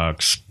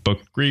box book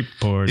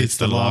report. It's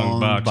the long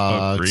box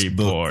book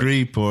report.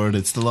 report.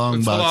 It's the long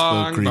It's a box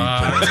long book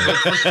box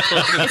report. book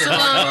report. It's a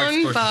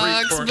long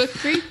box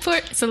book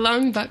report. It's a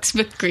long box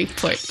book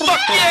report. Fuck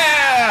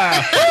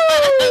yeah!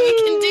 We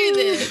can do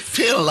this.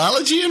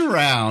 Philology and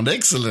round.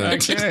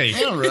 Excellent. Okay.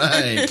 All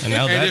right. And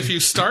now And that if you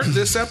start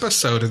this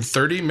episode in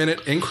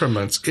 30-minute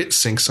increments, it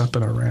syncs up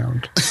in a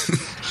round.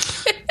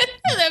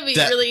 That'd be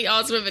That- really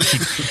awesome if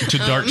it did. to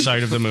dark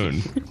side of the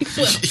moon.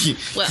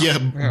 Well,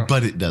 Yeah,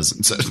 but it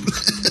doesn't. So.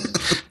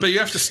 But you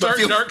have to start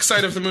Dark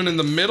Side of the Moon in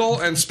the middle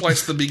and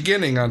splice the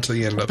beginning onto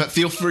the end of it. But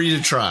feel free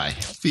to try.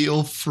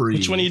 Feel free.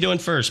 Which one are you doing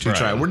first, Brian?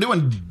 Try. We're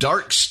doing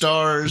Dark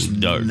Stars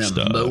Dark number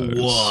Stars.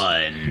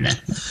 1.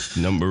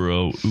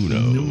 Numero uno.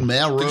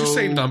 Numero, Did you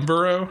say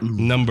numbero?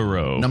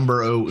 Numbero.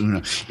 Numero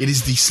uno. It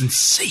is the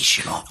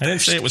sensational. I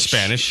didn't say it was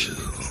Spanish.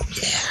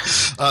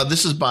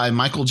 This is by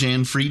Michael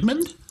Jan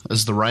Friedman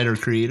as the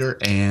writer-creator,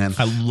 and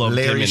I loved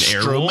Larry him in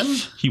Stroman.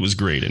 Airwolf. He was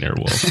great in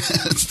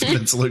Airwolf. That's the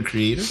penciler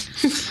creator.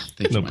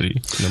 Thank you,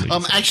 Nobody.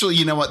 Actually,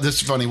 you know what?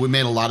 This is funny. We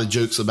made a lot of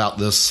jokes about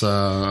this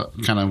kind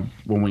of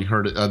when we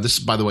heard it. This,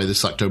 by the way,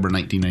 this October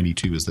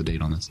 1992 is the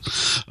date on this.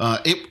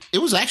 It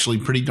was actually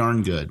pretty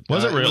darn good.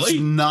 Was it It really?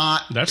 was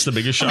not. That's the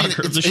biggest I mean,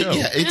 shocker of the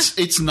it's-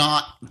 show. it's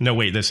not. No,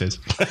 wait, this is.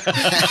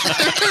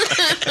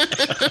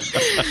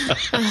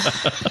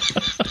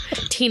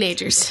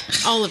 teenagers.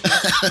 All of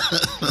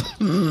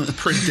them.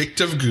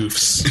 Predictive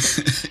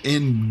goofs.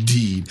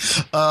 Indeed.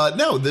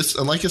 No, this,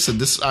 like I said,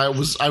 this I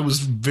was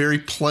very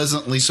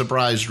pleasantly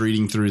surprised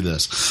reading through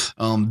this.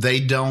 They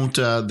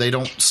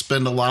don't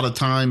spend a lot of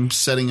time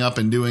setting up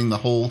and doing the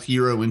whole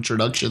hero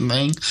introduction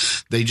thing.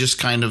 They just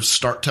kind of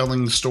start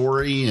telling the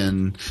story,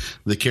 and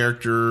the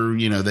character,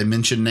 they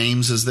mention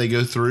names as they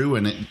go through,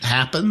 and it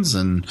happens.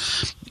 And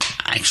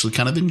I actually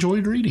kind of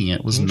enjoyed reading it.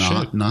 It was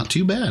not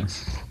too bad.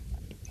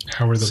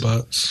 How were the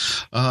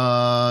butts?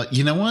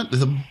 You know what?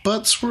 The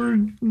butts were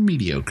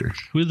mediocre.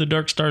 Who do the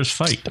Dark Stars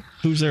fight?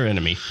 Who's their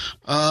enemy?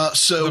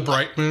 So The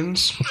Bright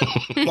Moons?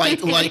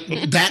 like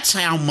that's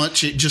how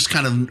much it just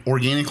kind of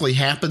organically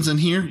happens in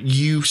here.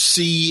 You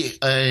see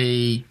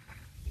an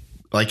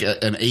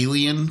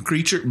alien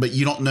creature, but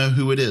you don't know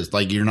who it is.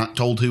 Like, you're not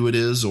told who it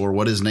is or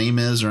what his name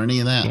is or any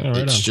of that. Yeah, right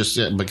it's on.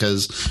 just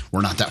because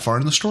we're not that far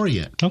in the story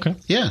yet. Okay.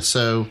 Yeah,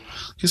 so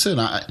like I said,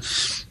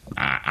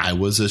 I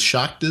was as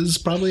shocked as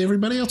probably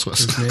everybody else was.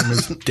 His name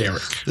is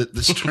Derek. That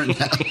this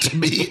turned out to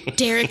be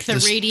Derek the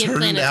this Radiant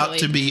turned out Planetoid.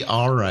 to be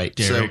all right.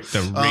 Derek,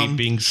 so, the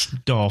raping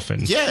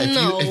dolphin. yeah,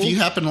 No. if you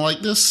happen to like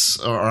this,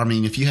 or I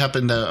mean, if you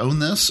happen to own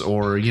this,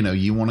 or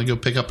you want to go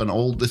pick up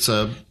it's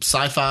a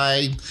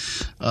sci-fi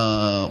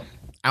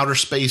outer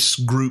space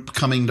group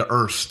coming to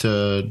Earth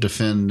to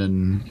defend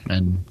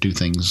and do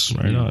things,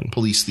 Right on.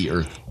 police the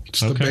Earth. It's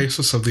the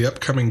basis of the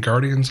upcoming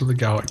Guardians of the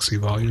Galaxy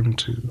Volume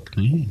 2.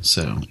 Yeah,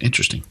 so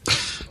interesting.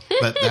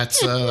 But that's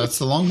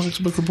the Long Box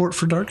Book Report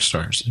for Dark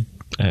Stars.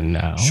 And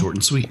now, Short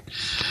and sweet.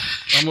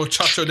 El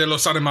Muchacho de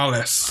los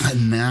Animales.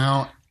 And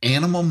now,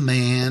 Animal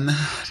Man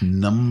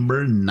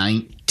number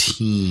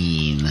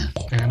 19.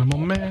 Animal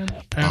Man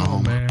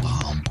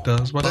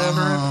does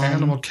whatever an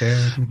animal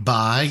can.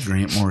 By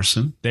Grant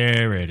Morrison.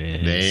 there it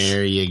is.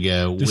 There you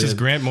go. This is With-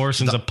 Grant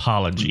Morrison's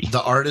apology.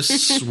 The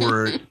artists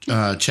were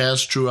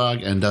Chaz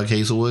Truog and Doug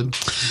Hazelwood.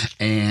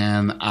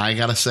 And I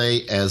got to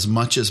say, as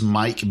much as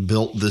Mike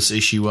built this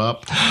issue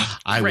up,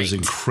 I was Great.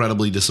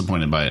 incredibly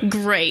disappointed by it.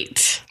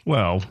 Great.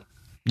 Well,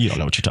 you don't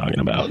know what you're talking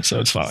about, so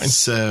it's fine.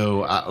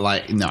 So,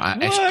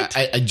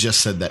 I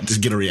just said that to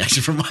get a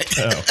reaction from Mike.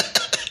 Oh.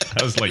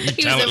 I was like, you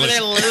He was over talentless.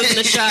 there loading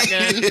the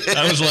shotgun.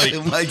 I was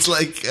like, Mike's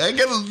like, I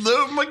gotta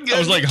load my gun. I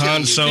was like to kill Han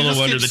you. Solo just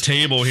under the keeps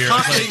table here. I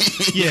was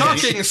Cocking, like,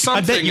 cocking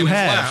something I bet you in his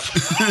have.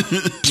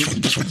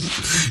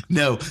 lap.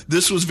 No,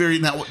 this was very.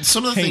 Now,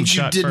 some of the Haynes things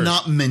you shot did first.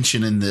 not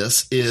mention in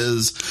this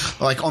is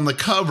like on the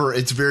cover.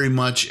 It's very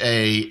much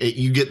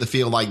you get the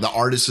feel like the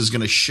artist is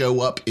going to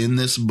show up in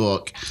this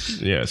book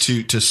Yes.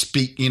 to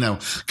speak. Kind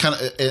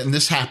of. And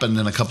this happened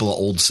in a couple of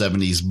old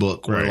 70s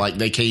book where Right. like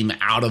they came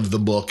out of the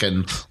book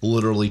and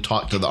literally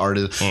talked to the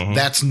artist.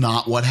 That's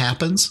not what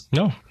happens.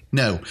 No.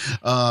 No.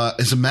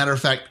 As a matter of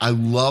fact, I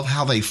love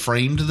how they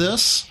framed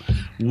this,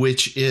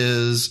 which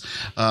is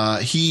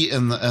he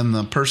and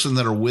the person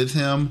that are with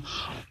him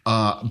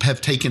have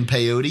taken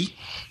peyote.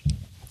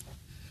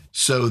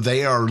 So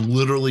they are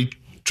literally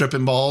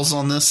tripping balls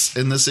on this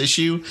in this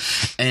issue.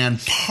 And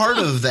part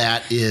of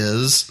that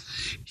is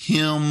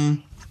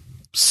him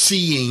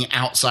seeing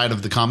outside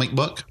of the comic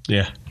book,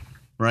 Yeah.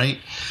 right?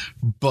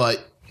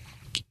 But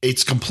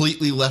it's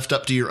completely left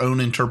up to your own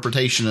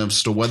interpretation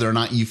as to whether or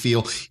not you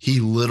feel he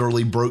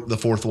literally broke the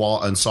fourth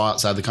wall and saw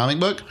outside the comic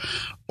book,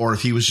 or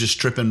if he was just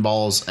tripping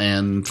balls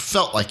and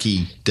felt like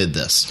he did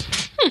this.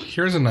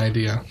 Here's an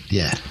idea.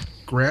 Yeah.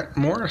 Grant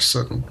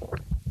Morrison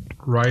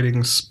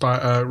writing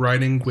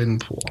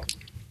Gwenpool.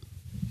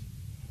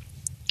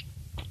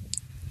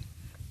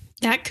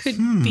 That could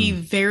be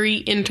very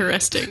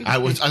interesting. I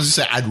was going to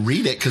say I'd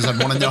read it because I'd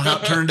want to know how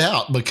it turned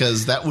out,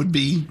 because that would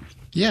be,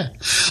 yeah.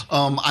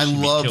 I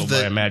love Killed by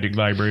a that magic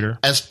vibrator.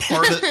 as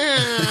part of. No.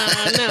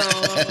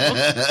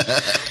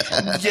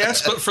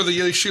 Yes, but for the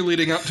issue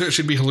leading up to it,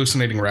 she'd be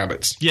hallucinating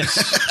rabbits.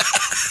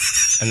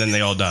 Yes. And then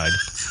they all died.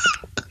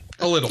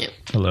 A little.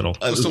 A little.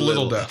 Just a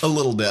little death. A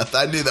little death.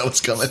 I knew that was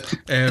coming.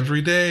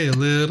 Every day, a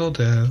little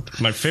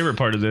death. My favorite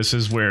part of this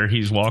is where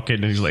he's walking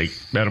and he's like,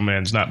 Metal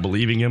Man's not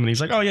believing him. And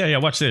he's like, oh, yeah,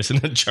 watch this.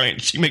 And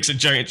she makes a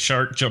giant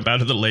shark jump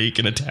out of the lake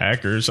and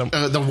attack her or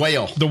something. The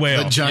whale. The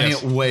whale, The giant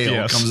yes. whale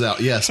Yes. comes out.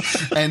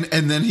 Yes. And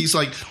then he's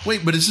like,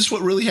 wait, but is this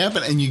what really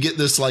happened? And you get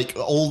this like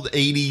old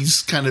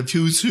 80s kind of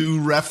Who's Who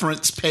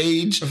reference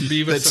page.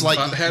 Beavis That's and like,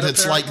 Butthead,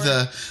 that's like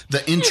apparently.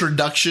 the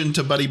introduction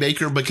to Buddy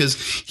Baker,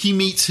 because he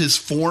meets his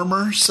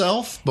former self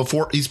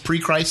before his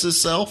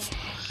pre-crisis self.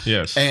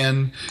 Yes.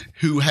 And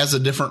who has a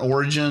different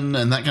origin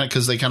and that kind of,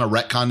 because they kind of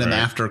retconned him Right.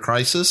 after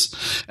Crisis.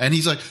 And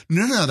he's like,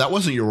 no, that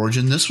wasn't your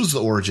origin. This was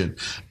the origin.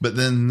 But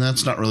then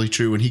that's not really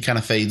true. And he kind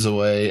of fades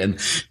away. And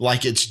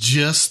like, it's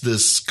just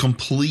this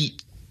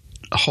complete,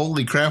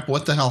 holy crap,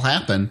 what the hell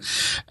happened?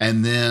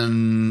 And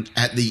then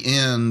at the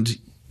end,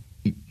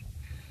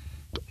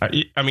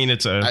 I mean,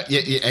 it's a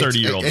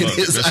 30-year-old it book.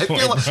 is. At this I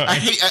point, feel like,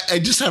 right? I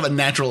just have a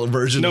natural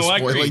aversion to No, I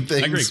spoiling agree.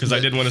 things. I agree because I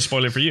didn't want to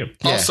spoil it for you.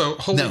 Yeah. Also,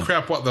 holy No.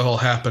 crap, what the hell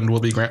happened will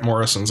be Grant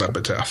Morrison's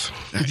epitaph.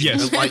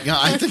 Yes. Like,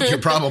 I think you're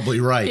probably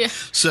right. Yeah.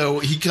 So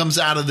he comes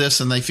out of this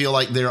and they feel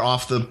like they're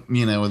off the,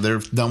 they're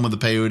done with the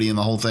peyote and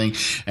the whole thing.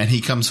 And he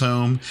comes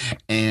home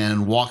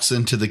and walks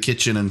into the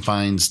kitchen and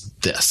finds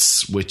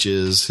this, which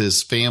is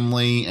his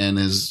family and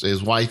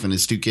his wife and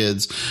his two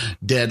kids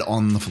dead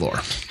on the floor.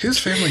 His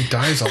family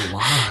dies a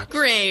lot.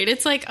 Great.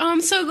 It's like, oh,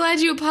 I'm so glad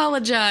you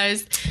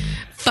apologized.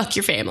 Fuck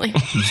your family.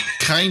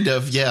 Kind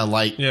of, yeah.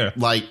 Like,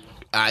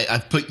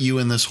 I've put you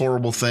in this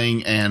horrible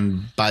thing.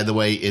 And by the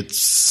way, it's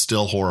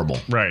still horrible.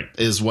 Right.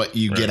 Is what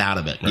you get out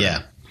of it. Right.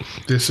 Yeah.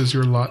 This is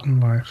your lot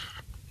in life.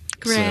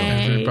 Great.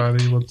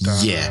 Everybody will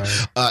die. Yeah.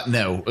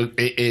 No,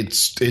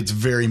 it's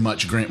very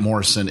much Grant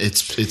Morrison.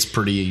 It's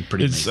pretty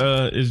It's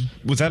amazing.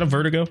 was that a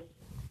Vertigo?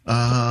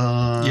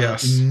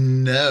 Yes.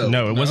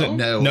 No, it wasn't.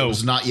 No, it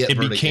was not yet. It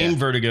Vertigo. became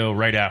Vertigo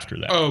right after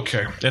that.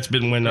 Okay. That's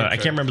been when I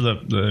can't remember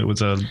it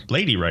was a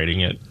lady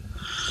writing it,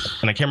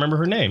 and I can't remember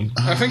her name.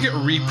 I think it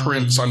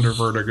reprints under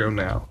Vertigo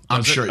now.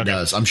 I'm sure it Okay.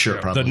 does. I'm sure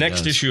it probably The next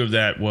does. issue of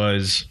that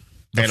was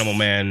Animal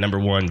Man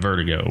 #1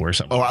 Vertigo or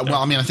something. Oh, well,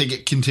 I mean, I think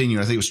it continued.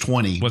 I think it was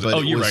 20. Was it? but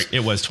Oh, it you're was- right.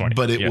 It was 20.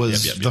 But it Yep,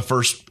 was yep, yep, the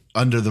first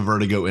under the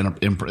Vertigo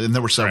imprint. And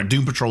there were several.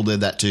 Doom Patrol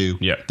did that too.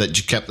 Yeah. That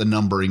you kept the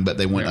numbering, but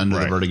they went under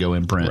the Vertigo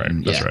imprint. Right.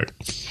 And, That's yeah. right.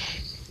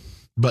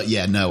 But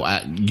yeah, no,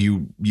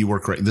 you were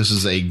correct. This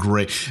is a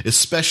great,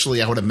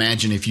 especially I would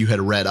imagine if you had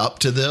read up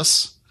to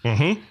this,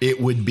 it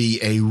would be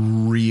a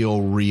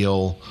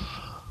real.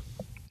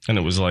 And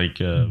it was like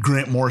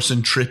Grant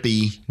Morrison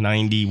trippy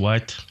 90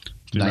 what?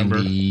 Do you remember?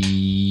 90.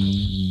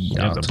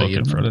 You have the book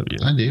in front of you.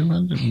 I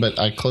do, but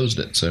I closed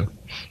it. So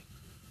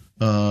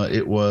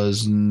it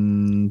was.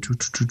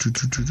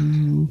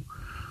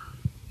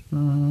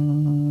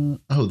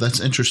 Oh, that's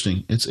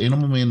interesting. It's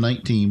Animal Man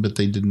 19, but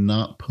they did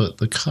not put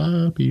the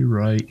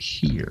copyright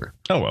here.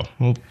 Oh,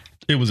 well,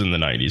 it was in the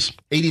 90s.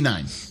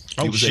 89.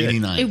 Oh, it was shit.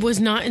 89. It was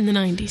not in the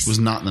 90s. It was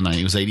not in the 90s.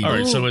 It was 89. All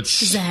right, so Ooh,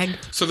 it's Zag.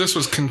 So this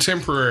was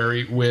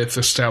contemporary with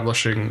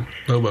establishing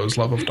Lobo's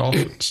love of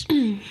dolphins.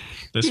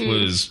 this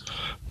was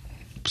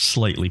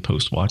slightly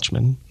post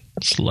Watchmen,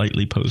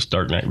 slightly post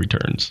Dark Knight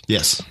Returns.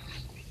 Yes.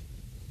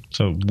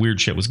 So weird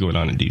shit was going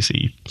on in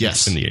DC.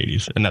 Yes. In the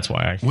 80s, and that's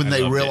why When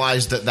they loved it.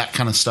 realized that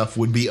kind of stuff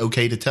would be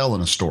okay to tell in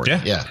a story.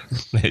 Yeah. Yeah.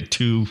 They had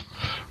two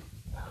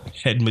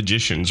head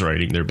magicians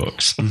writing their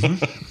books.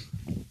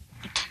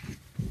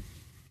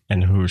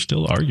 And who are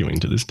still arguing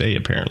to this day,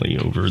 apparently,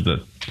 over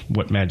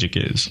what magic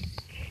is.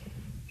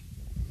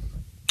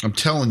 I'm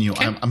telling you,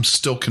 I'm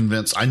still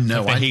convinced. I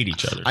know. They hate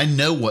each other. I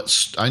know what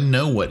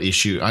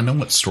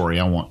story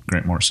I want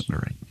Grant Morrison to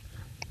write.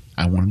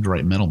 I want him to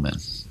write Metal Men.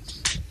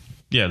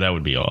 Yeah, that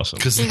would be awesome.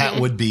 Because that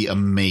would be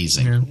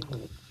amazing. Yeah.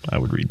 I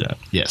would read that.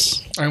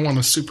 Yes. I want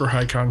a super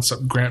high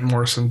concept Grant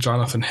Morrison,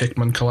 Jonathan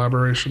Hickman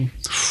collaboration.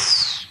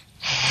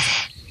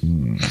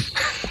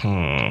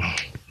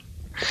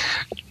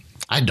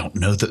 I don't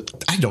know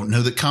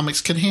that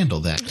comics can handle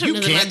that. I don't know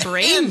that my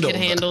brain can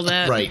handle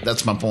that. Right.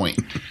 That's my point.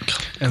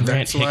 And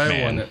Grant that's why I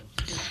Hickman. want it.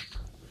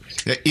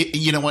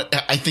 You know what?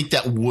 I think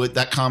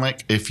that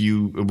comic, if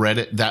you read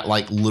it, that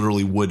like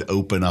literally would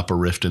open up a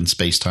rift in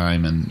space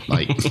time and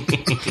like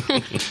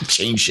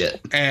change shit.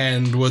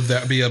 And would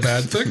that be a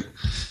bad thing?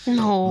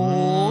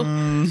 No.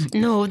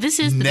 No, this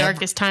is the Never-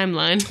 darkest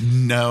timeline.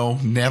 No,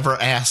 never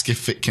ask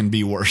if it can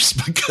be worse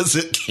because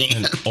it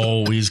can.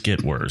 Always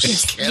get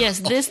worse. Yes,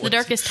 this, the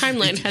darkest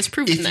timeline, has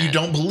proven If that. you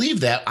don't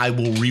believe that, I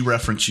will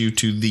re-reference you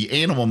to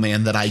the Animal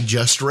Man that I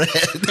just read.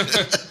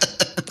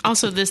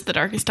 Also, this, the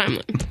darkest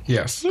timeline.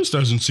 Yes. This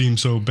doesn't seem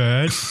so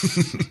bad.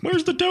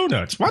 Where's the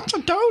donuts? What's a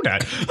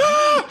donut?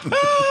 Ah,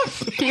 ah.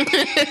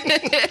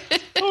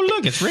 Oh,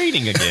 look, it's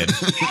raining again.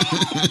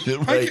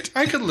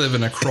 I could live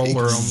in a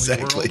crawler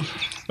Exactly. only world.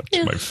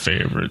 That's my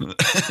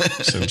favorite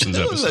Simpsons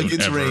episode Like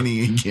it's ever.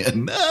 raining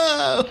again.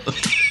 No.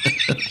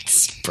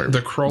 It's perfect.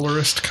 The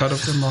crawlerist cut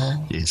of them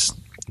all. Yes.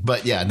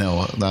 But yeah,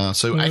 no.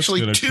 So That's actually,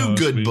 gonna 2 cost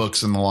good me.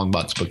 books in the Long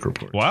Box Book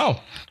Report.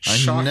 Wow. I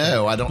Shocking.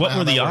 know. I don't know What how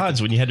were the that worked.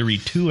 odds when you had to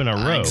read 2 in a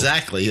row?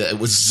 Exactly. It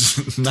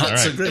was not All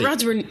so right. great.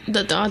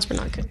 The odds were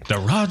not good. The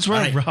rods were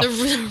right. rough.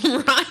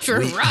 The rods were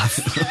rough.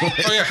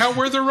 Oh yeah, how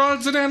were the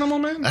rods in Animal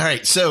Man? All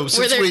right. So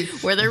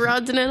since Were there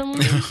rods in Animal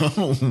Man?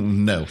 oh,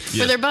 no.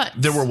 Were there butts?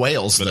 There were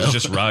whales, But though. it was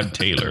just Rod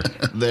Taylor.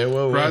 There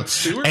were Rod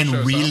Stewart and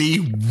shows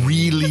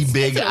really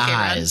big okay, Rod.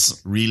 eyes.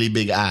 Really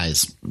big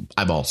eyes.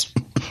 Eyeballs.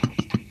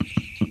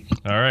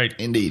 All right.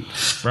 Indeed.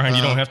 Brian,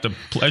 you don't have to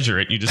pleasure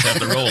it. You just have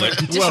to roll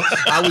it. Well,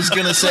 I was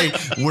going to say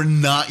we're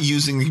not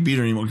using the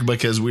computer anymore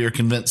because we are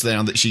convinced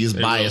now that she is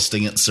you biased go.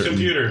 against certain.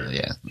 Computer.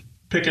 Yeah.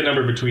 Pick a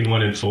number between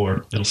 1 and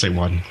 4. It'll say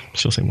 1.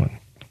 She'll say 1.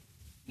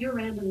 Your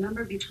random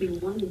number between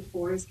 1 and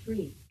 4 is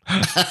 3.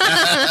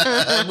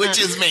 Which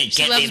is me.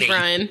 She loves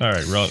Brian. All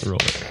right, roll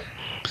it.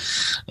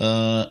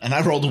 And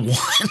I rolled a 1.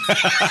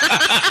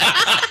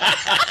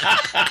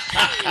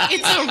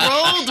 It's a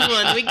rolled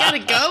one. We gotta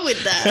go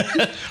with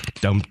that.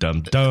 Dum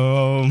dum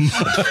dum.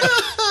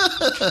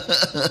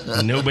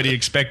 Nobody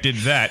expected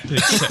that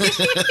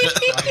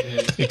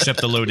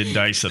except the loaded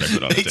dice that I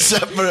put on the table.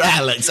 Except for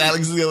Alex.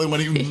 Alex is the only one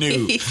who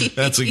knew.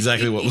 That's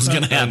exactly what was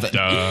going to happen.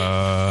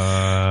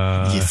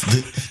 Yes,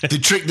 the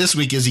trick this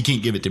week is he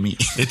can't give it to me.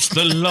 It's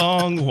the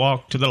long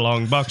walk to the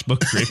long box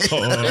book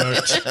report.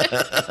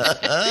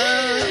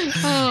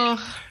 Oh,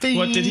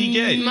 What did he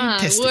get?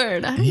 my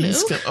word. I don't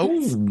He's know.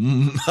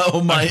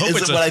 oh my! I hope Is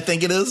it's it a- what I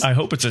think it is? I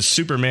hope it's a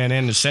Superman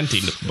and a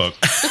Sentient book.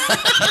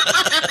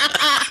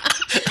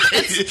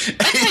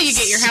 That's how you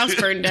get your house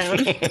burned down.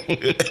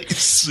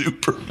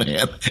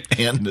 Superman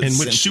and In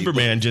which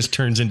Superman just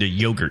turns into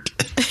yogurt.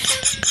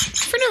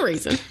 For no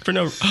reason. For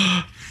no.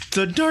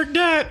 The Dark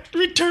Knight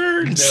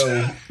returns.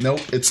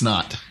 Nope, it's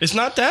not. It's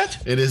not that?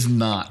 It is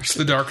not. It's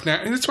the Dark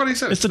Knight. That's what he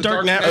said. It's the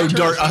Dark Knight. Oh,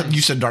 dark.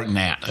 You said Dark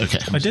Gnat. Okay,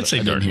 I did say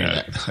didn't Dark hear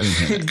Gnat. that. I didn't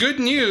hear that. Good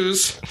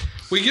news.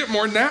 We get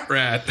more Nat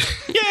Rat.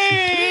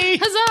 Yay!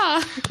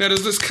 Huzzah! Now,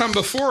 does this come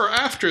before or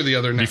after the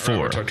other Nat Before.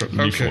 Rat? we talked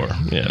about? Okay. Before.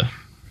 Yeah.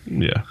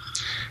 Yeah.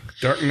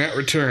 Dark Knight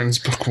Returns,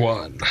 Book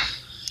 1.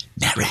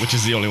 Which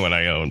is the only one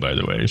I own, by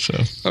the way. So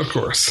Of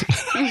course.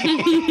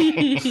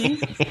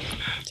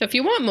 So if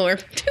you want more,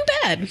 too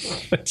bad.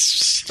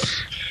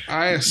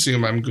 I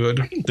assume I'm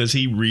good. Does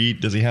he read?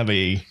 Does he have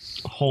a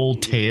whole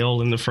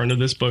tale in the front of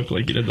this book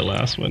like he did the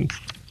last one?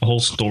 A whole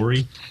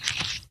story?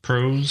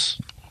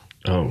 Pros.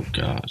 Oh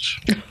gosh.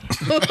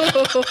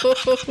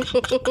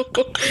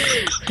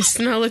 It's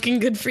not looking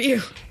good for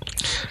you.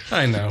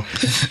 I know.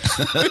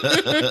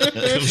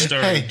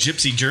 Co-starring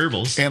Gypsy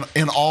Gerbils. And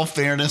in all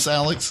fairness,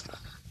 Alex,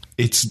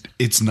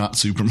 it's not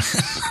Superman.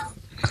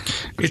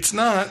 It's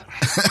not.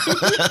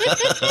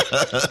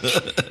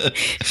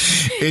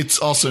 It's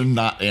also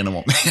not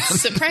Animal Man.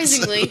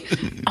 Surprisingly,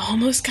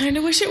 almost kind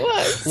of wish it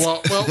was.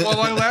 Well,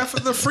 I laugh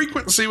at the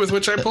frequency with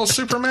which I pull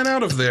Superman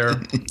out of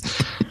there.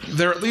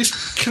 They're at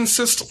least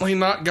consistently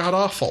not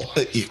god-awful.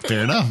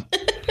 Fair enough.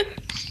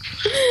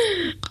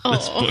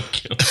 This book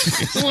kills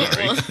me.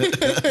 Sorry. Mike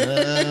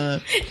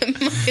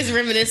is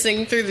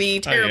reminiscing through the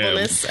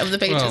terribleness of the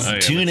pages. Well,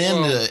 Tune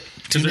in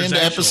to there's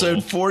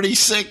episode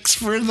 46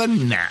 for the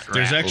Nat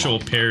There's Rattle. actual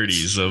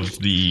parodies of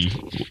the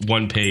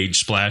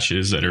one-page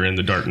splashes that are in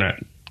the Dark Knight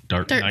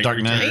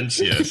Returns.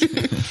 Yes.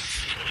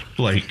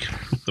 Like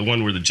the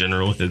one where the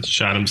general had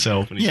shot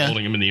himself and he's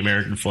holding him in the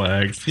American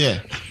flag. Yeah.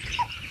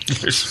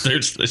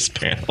 There's this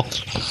panel.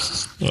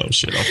 Oh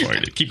shit! I'll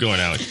find it. Keep going,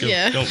 Alex.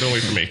 Don't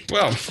wait for me.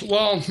 Well,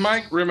 while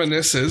Mike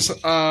reminisces,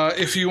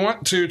 if you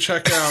want to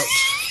check out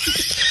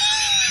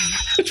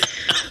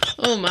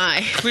Oh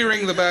my.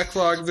 Clearing the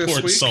Backlog this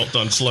Poured week, salt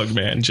on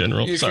Slugman,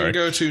 General. you Sorry. can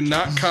go to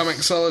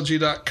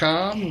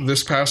notcomicsology.com.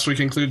 This past week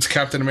includes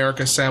Captain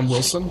America Sam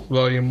Wilson,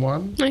 Volume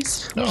 1.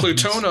 Nice.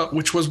 Plutona,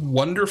 which was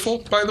wonderful,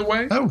 by the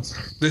way. Oh.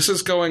 This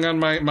is going on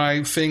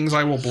my things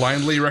I will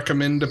blindly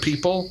recommend to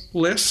people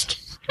list.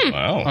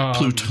 Wow.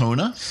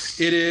 Plutona?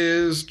 It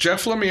is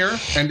Jeff Lemire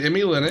and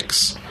Emmy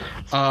Lennox.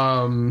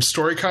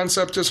 Story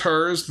concept is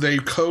hers. They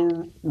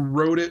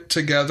co-wrote it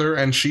together,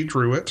 and she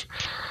drew it.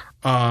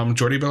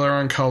 Jordi Belair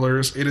on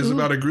colors. It is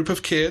about a group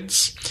of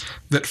kids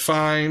that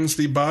finds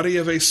the body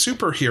of a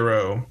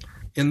superhero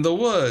in the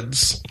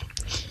woods.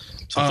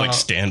 So it's like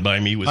Stand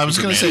By Me with I was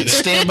going to say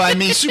Stand By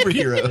Me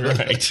superhero.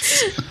 Right.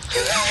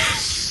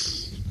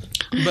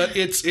 But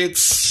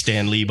it's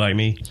Stan Lee by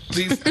me.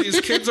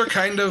 these kids are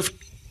kind of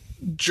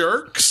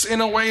jerks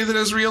in a way that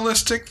is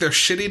realistic. They're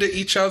shitty to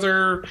each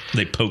other.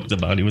 They poke the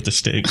body with a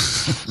stick.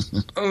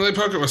 They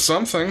poke it with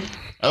something.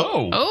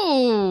 Oh.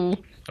 Oh.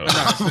 They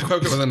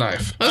poke it with a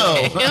knife.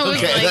 I was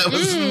okay, like, that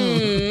was-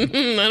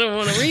 I don't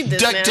want to read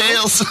this now.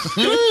 DuckTales.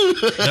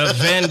 The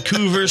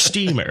Vancouver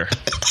Steamer.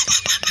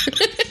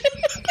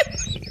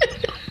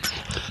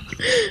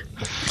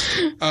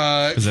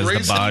 Because as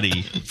the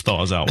body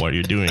thaws out while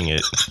you're doing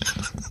it,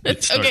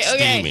 it starts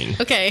steaming.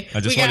 Okay. I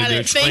just we wanted got to it.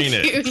 explain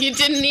Thank it. you. You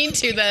didn't need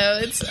to though.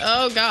 It's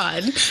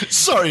God.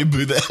 Sorry,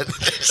 Boudette.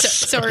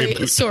 Sorry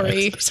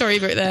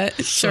about that.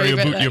 Sorry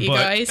about boot that, your you butt.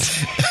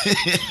 guys.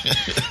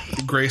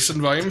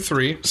 Grayson Volume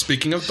 3,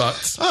 speaking of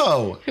butts.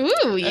 Oh.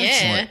 Ooh, yeah.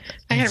 Excellent.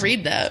 I gotta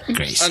read that.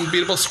 Grace.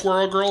 Unbeatable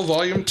Squirrel Girl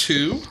Volume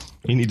 2.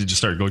 You need to just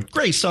start going,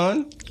 Grace,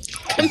 son.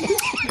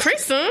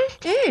 Chris,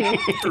 huh?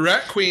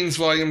 Rat Queens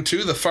Volume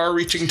 2, The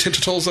Far-Reaching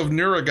Tentacles of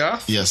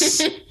Nuragoth.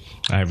 Yes.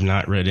 I have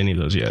not read any of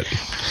those yet.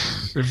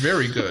 They're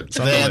very good.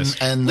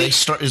 And it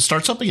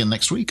starts up again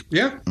next week.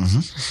 Yeah.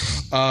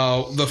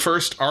 The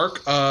first arc,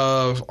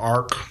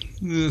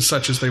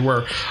 such as they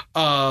were,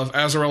 of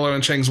Azzarello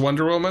and Chang's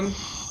Wonder Woman.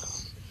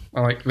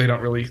 They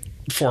don't really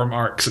form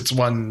arcs. It's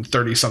one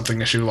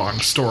 30-something issue long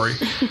story.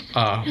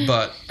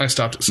 But I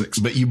stopped at 6.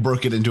 But you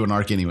broke it into an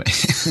arc anyway.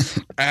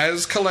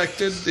 As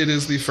collected, it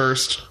is the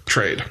first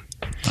trade.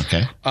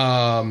 Okay.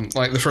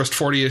 The first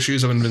 40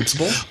 issues of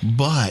Invincible.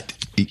 But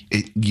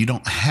you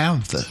don't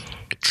have the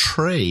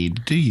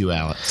trade, do you,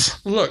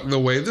 Alex? Look, the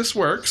way this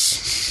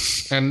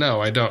works, and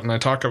no, I don't. And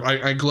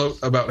I gloat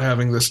about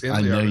having this in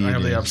I the know arc. you I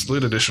have do. the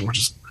Absolute Edition, which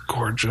is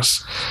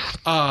gorgeous.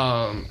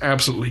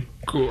 Absolutely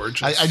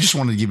gorgeous. I just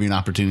wanted to give you an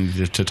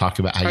opportunity to talk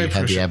about how you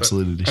had the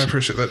Absolute I Edition.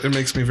 appreciate that. It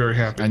makes me very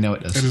happy. I know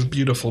it does. It is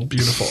beautiful,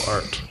 beautiful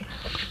art.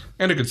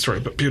 And a good story,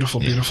 but beautiful,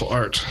 beautiful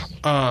art.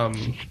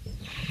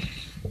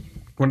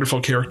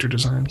 Wonderful character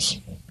designs.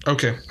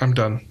 Okay, I'm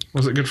done.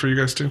 Was it good for you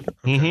guys too?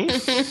 Okay.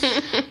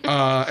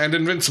 And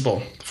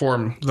Invincible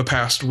form the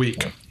past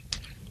week.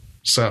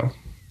 So,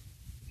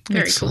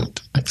 Very cool.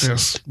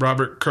 yes,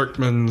 Robert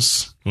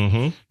Kirkman's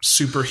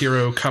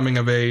superhero coming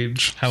of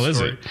age. How is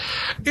story.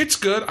 It's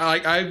good.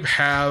 I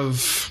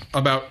have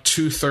about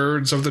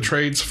 2/3 of the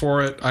trades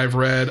for it. I've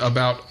read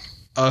about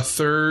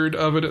 1/3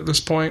 of it at this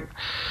point.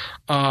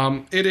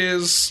 It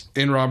is,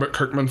 in Robert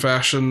Kirkman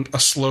fashion, a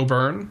slow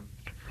burn.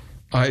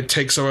 It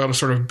takes a while to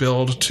sort of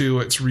build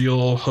to its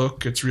real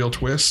hook, its real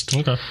twist.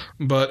 Okay.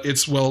 But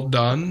it's well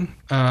done.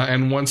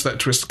 And once that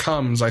twist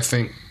comes, I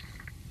think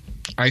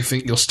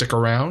you'll stick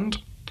around.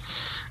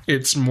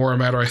 It's more a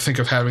matter, I think,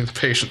 of having the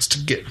patience to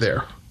get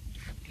there.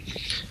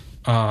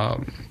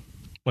 Well,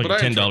 But you're I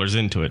 $10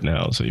 into it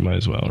now, so you might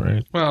as well,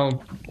 right?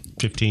 Well,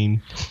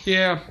 15.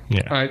 yeah.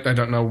 Yeah. I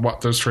don't know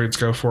what those trades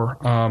go for,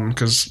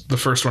 because the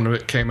first one of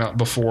it came out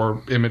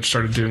before Image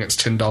started doing its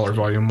 $10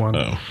 volume 1.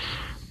 Oh.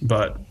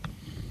 But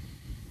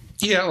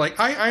yeah,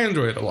 I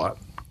enjoy it a lot.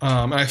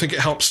 And I think it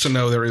helps to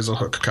know there is a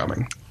hook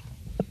coming.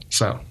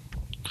 So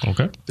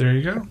Okay. there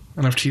you go.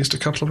 And I've teased a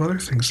couple of other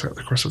things throughout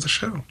the course of the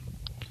show.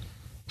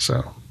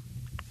 So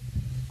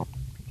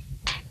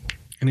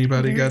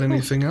Anybody got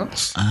anything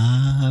else?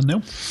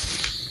 No.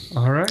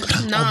 All right.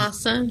 Nah,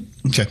 son.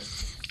 Okay.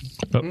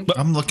 But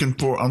I'm looking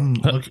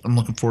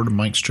forward to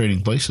Mike's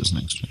Trading Places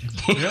next week.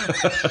 Yeah.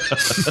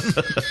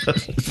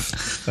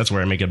 that's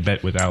where I make a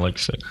bet with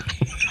Alex.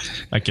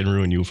 I can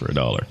ruin you for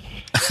 $1.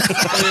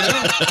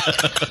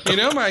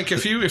 Mike,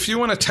 if you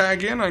want to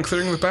tag in on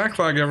clearing the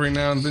backlog every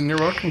now and then, you're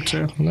welcome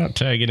to. I'm not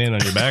tagging in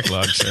on your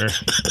backlog, sir.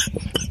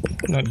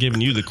 I'm not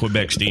giving you the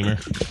Quebec steamer.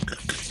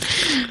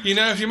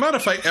 If you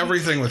modify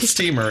everything with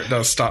steamer, it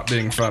does stop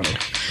being funny.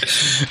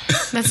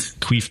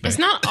 That's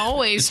not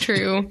always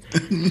true.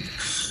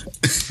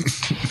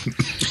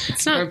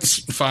 It's not. That's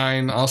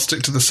fine. I'll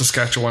stick to the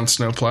Saskatchewan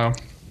snowplow.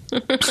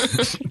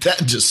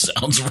 That just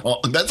sounds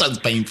wrong. That sounds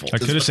painful. I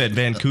could have said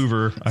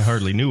Vancouver. I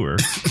hardly knew her.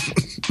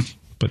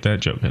 But that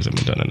joke hasn't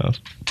been done enough.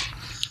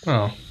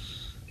 Oh.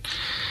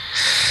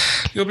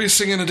 You'll be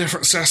singing a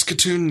different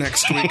Saskatoon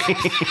next week.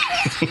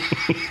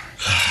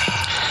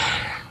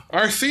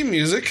 Our theme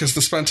music is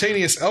the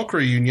Spontaneous Elk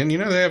Reunion.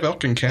 They have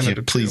elk in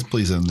Canada,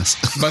 please end this.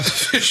 By the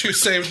Fish Who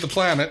Saved the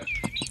Planet.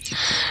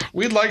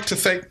 We'd like to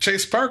thank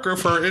Chase Parker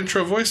for our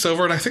intro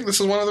voiceover, and I think this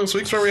is one of those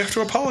weeks where we have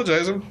to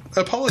apologize to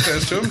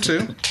him,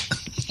 too.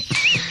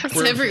 That's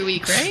every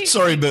week, right?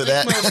 Sorry about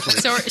that.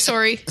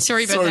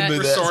 Sorry about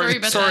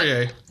that.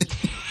 Sorry.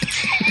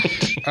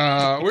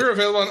 We're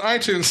available on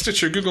iTunes,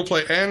 Stitcher, Google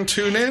Play, and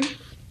TuneIn,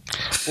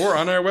 or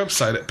on our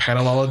website at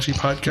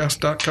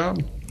panelologypodcast.com.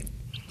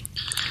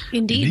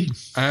 Indeed.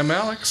 I'm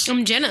Alex.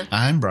 I'm Jenna.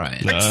 I'm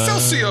Brian.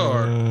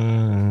 Excelsior!